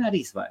Kaspars vienmēr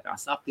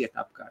izvairās apiet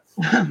apkārt,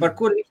 par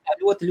kuru viņš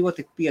ļoti,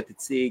 ļoti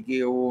pieticīgi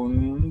un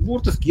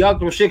burtiski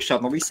jāgroš iekšā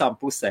no visām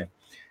pusēm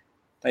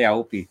tajā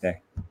upītē.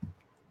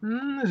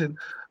 Nezinu.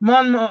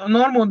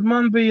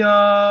 Man bija,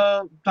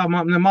 tā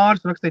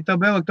Māris rakstīja, tā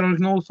bija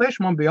elektroniski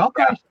 06,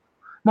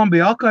 man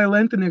bija akai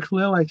lentinieks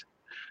lielais,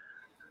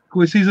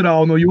 ko es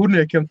izrāvu no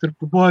jūrniekiem, tur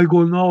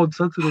baigo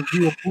naudas, atceros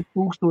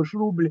 2,5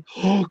 rubļi.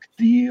 Ak,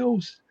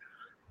 Dievs!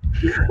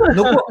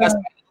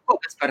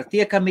 Kaspar,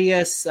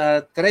 tiekamies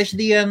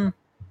trešdien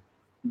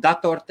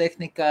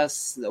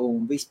datortehnikas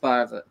un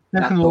vispār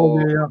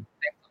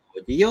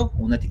tehnoloģiju,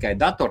 un ne tikai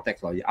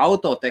datortehnoloģiju,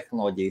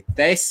 autotehnoloģiju,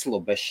 Teslu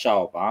bez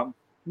šaubām.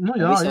 Nu,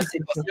 jā, visos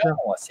citos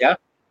jomos, ja?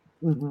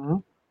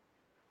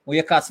 Un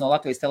ja kāds no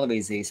Latvijas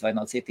televīzijas vai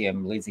no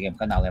citiem līdzīgiem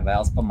kanāliem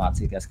vēlas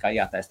pamācīties, kā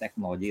jātais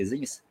tehnoloģija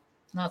ziņas,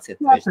 nāciet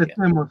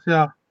ciemos,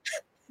 jā.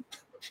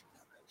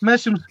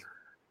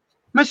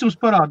 Mēs jums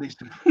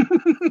parādīsim.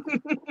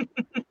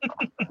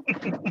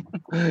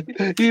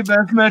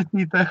 IBF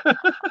mērķītē.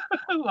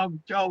 Labi,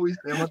 čau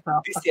visiem.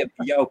 Visiem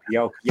jauki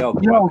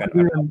vakar.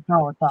 Jauki,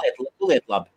 čau. Tuliet labi.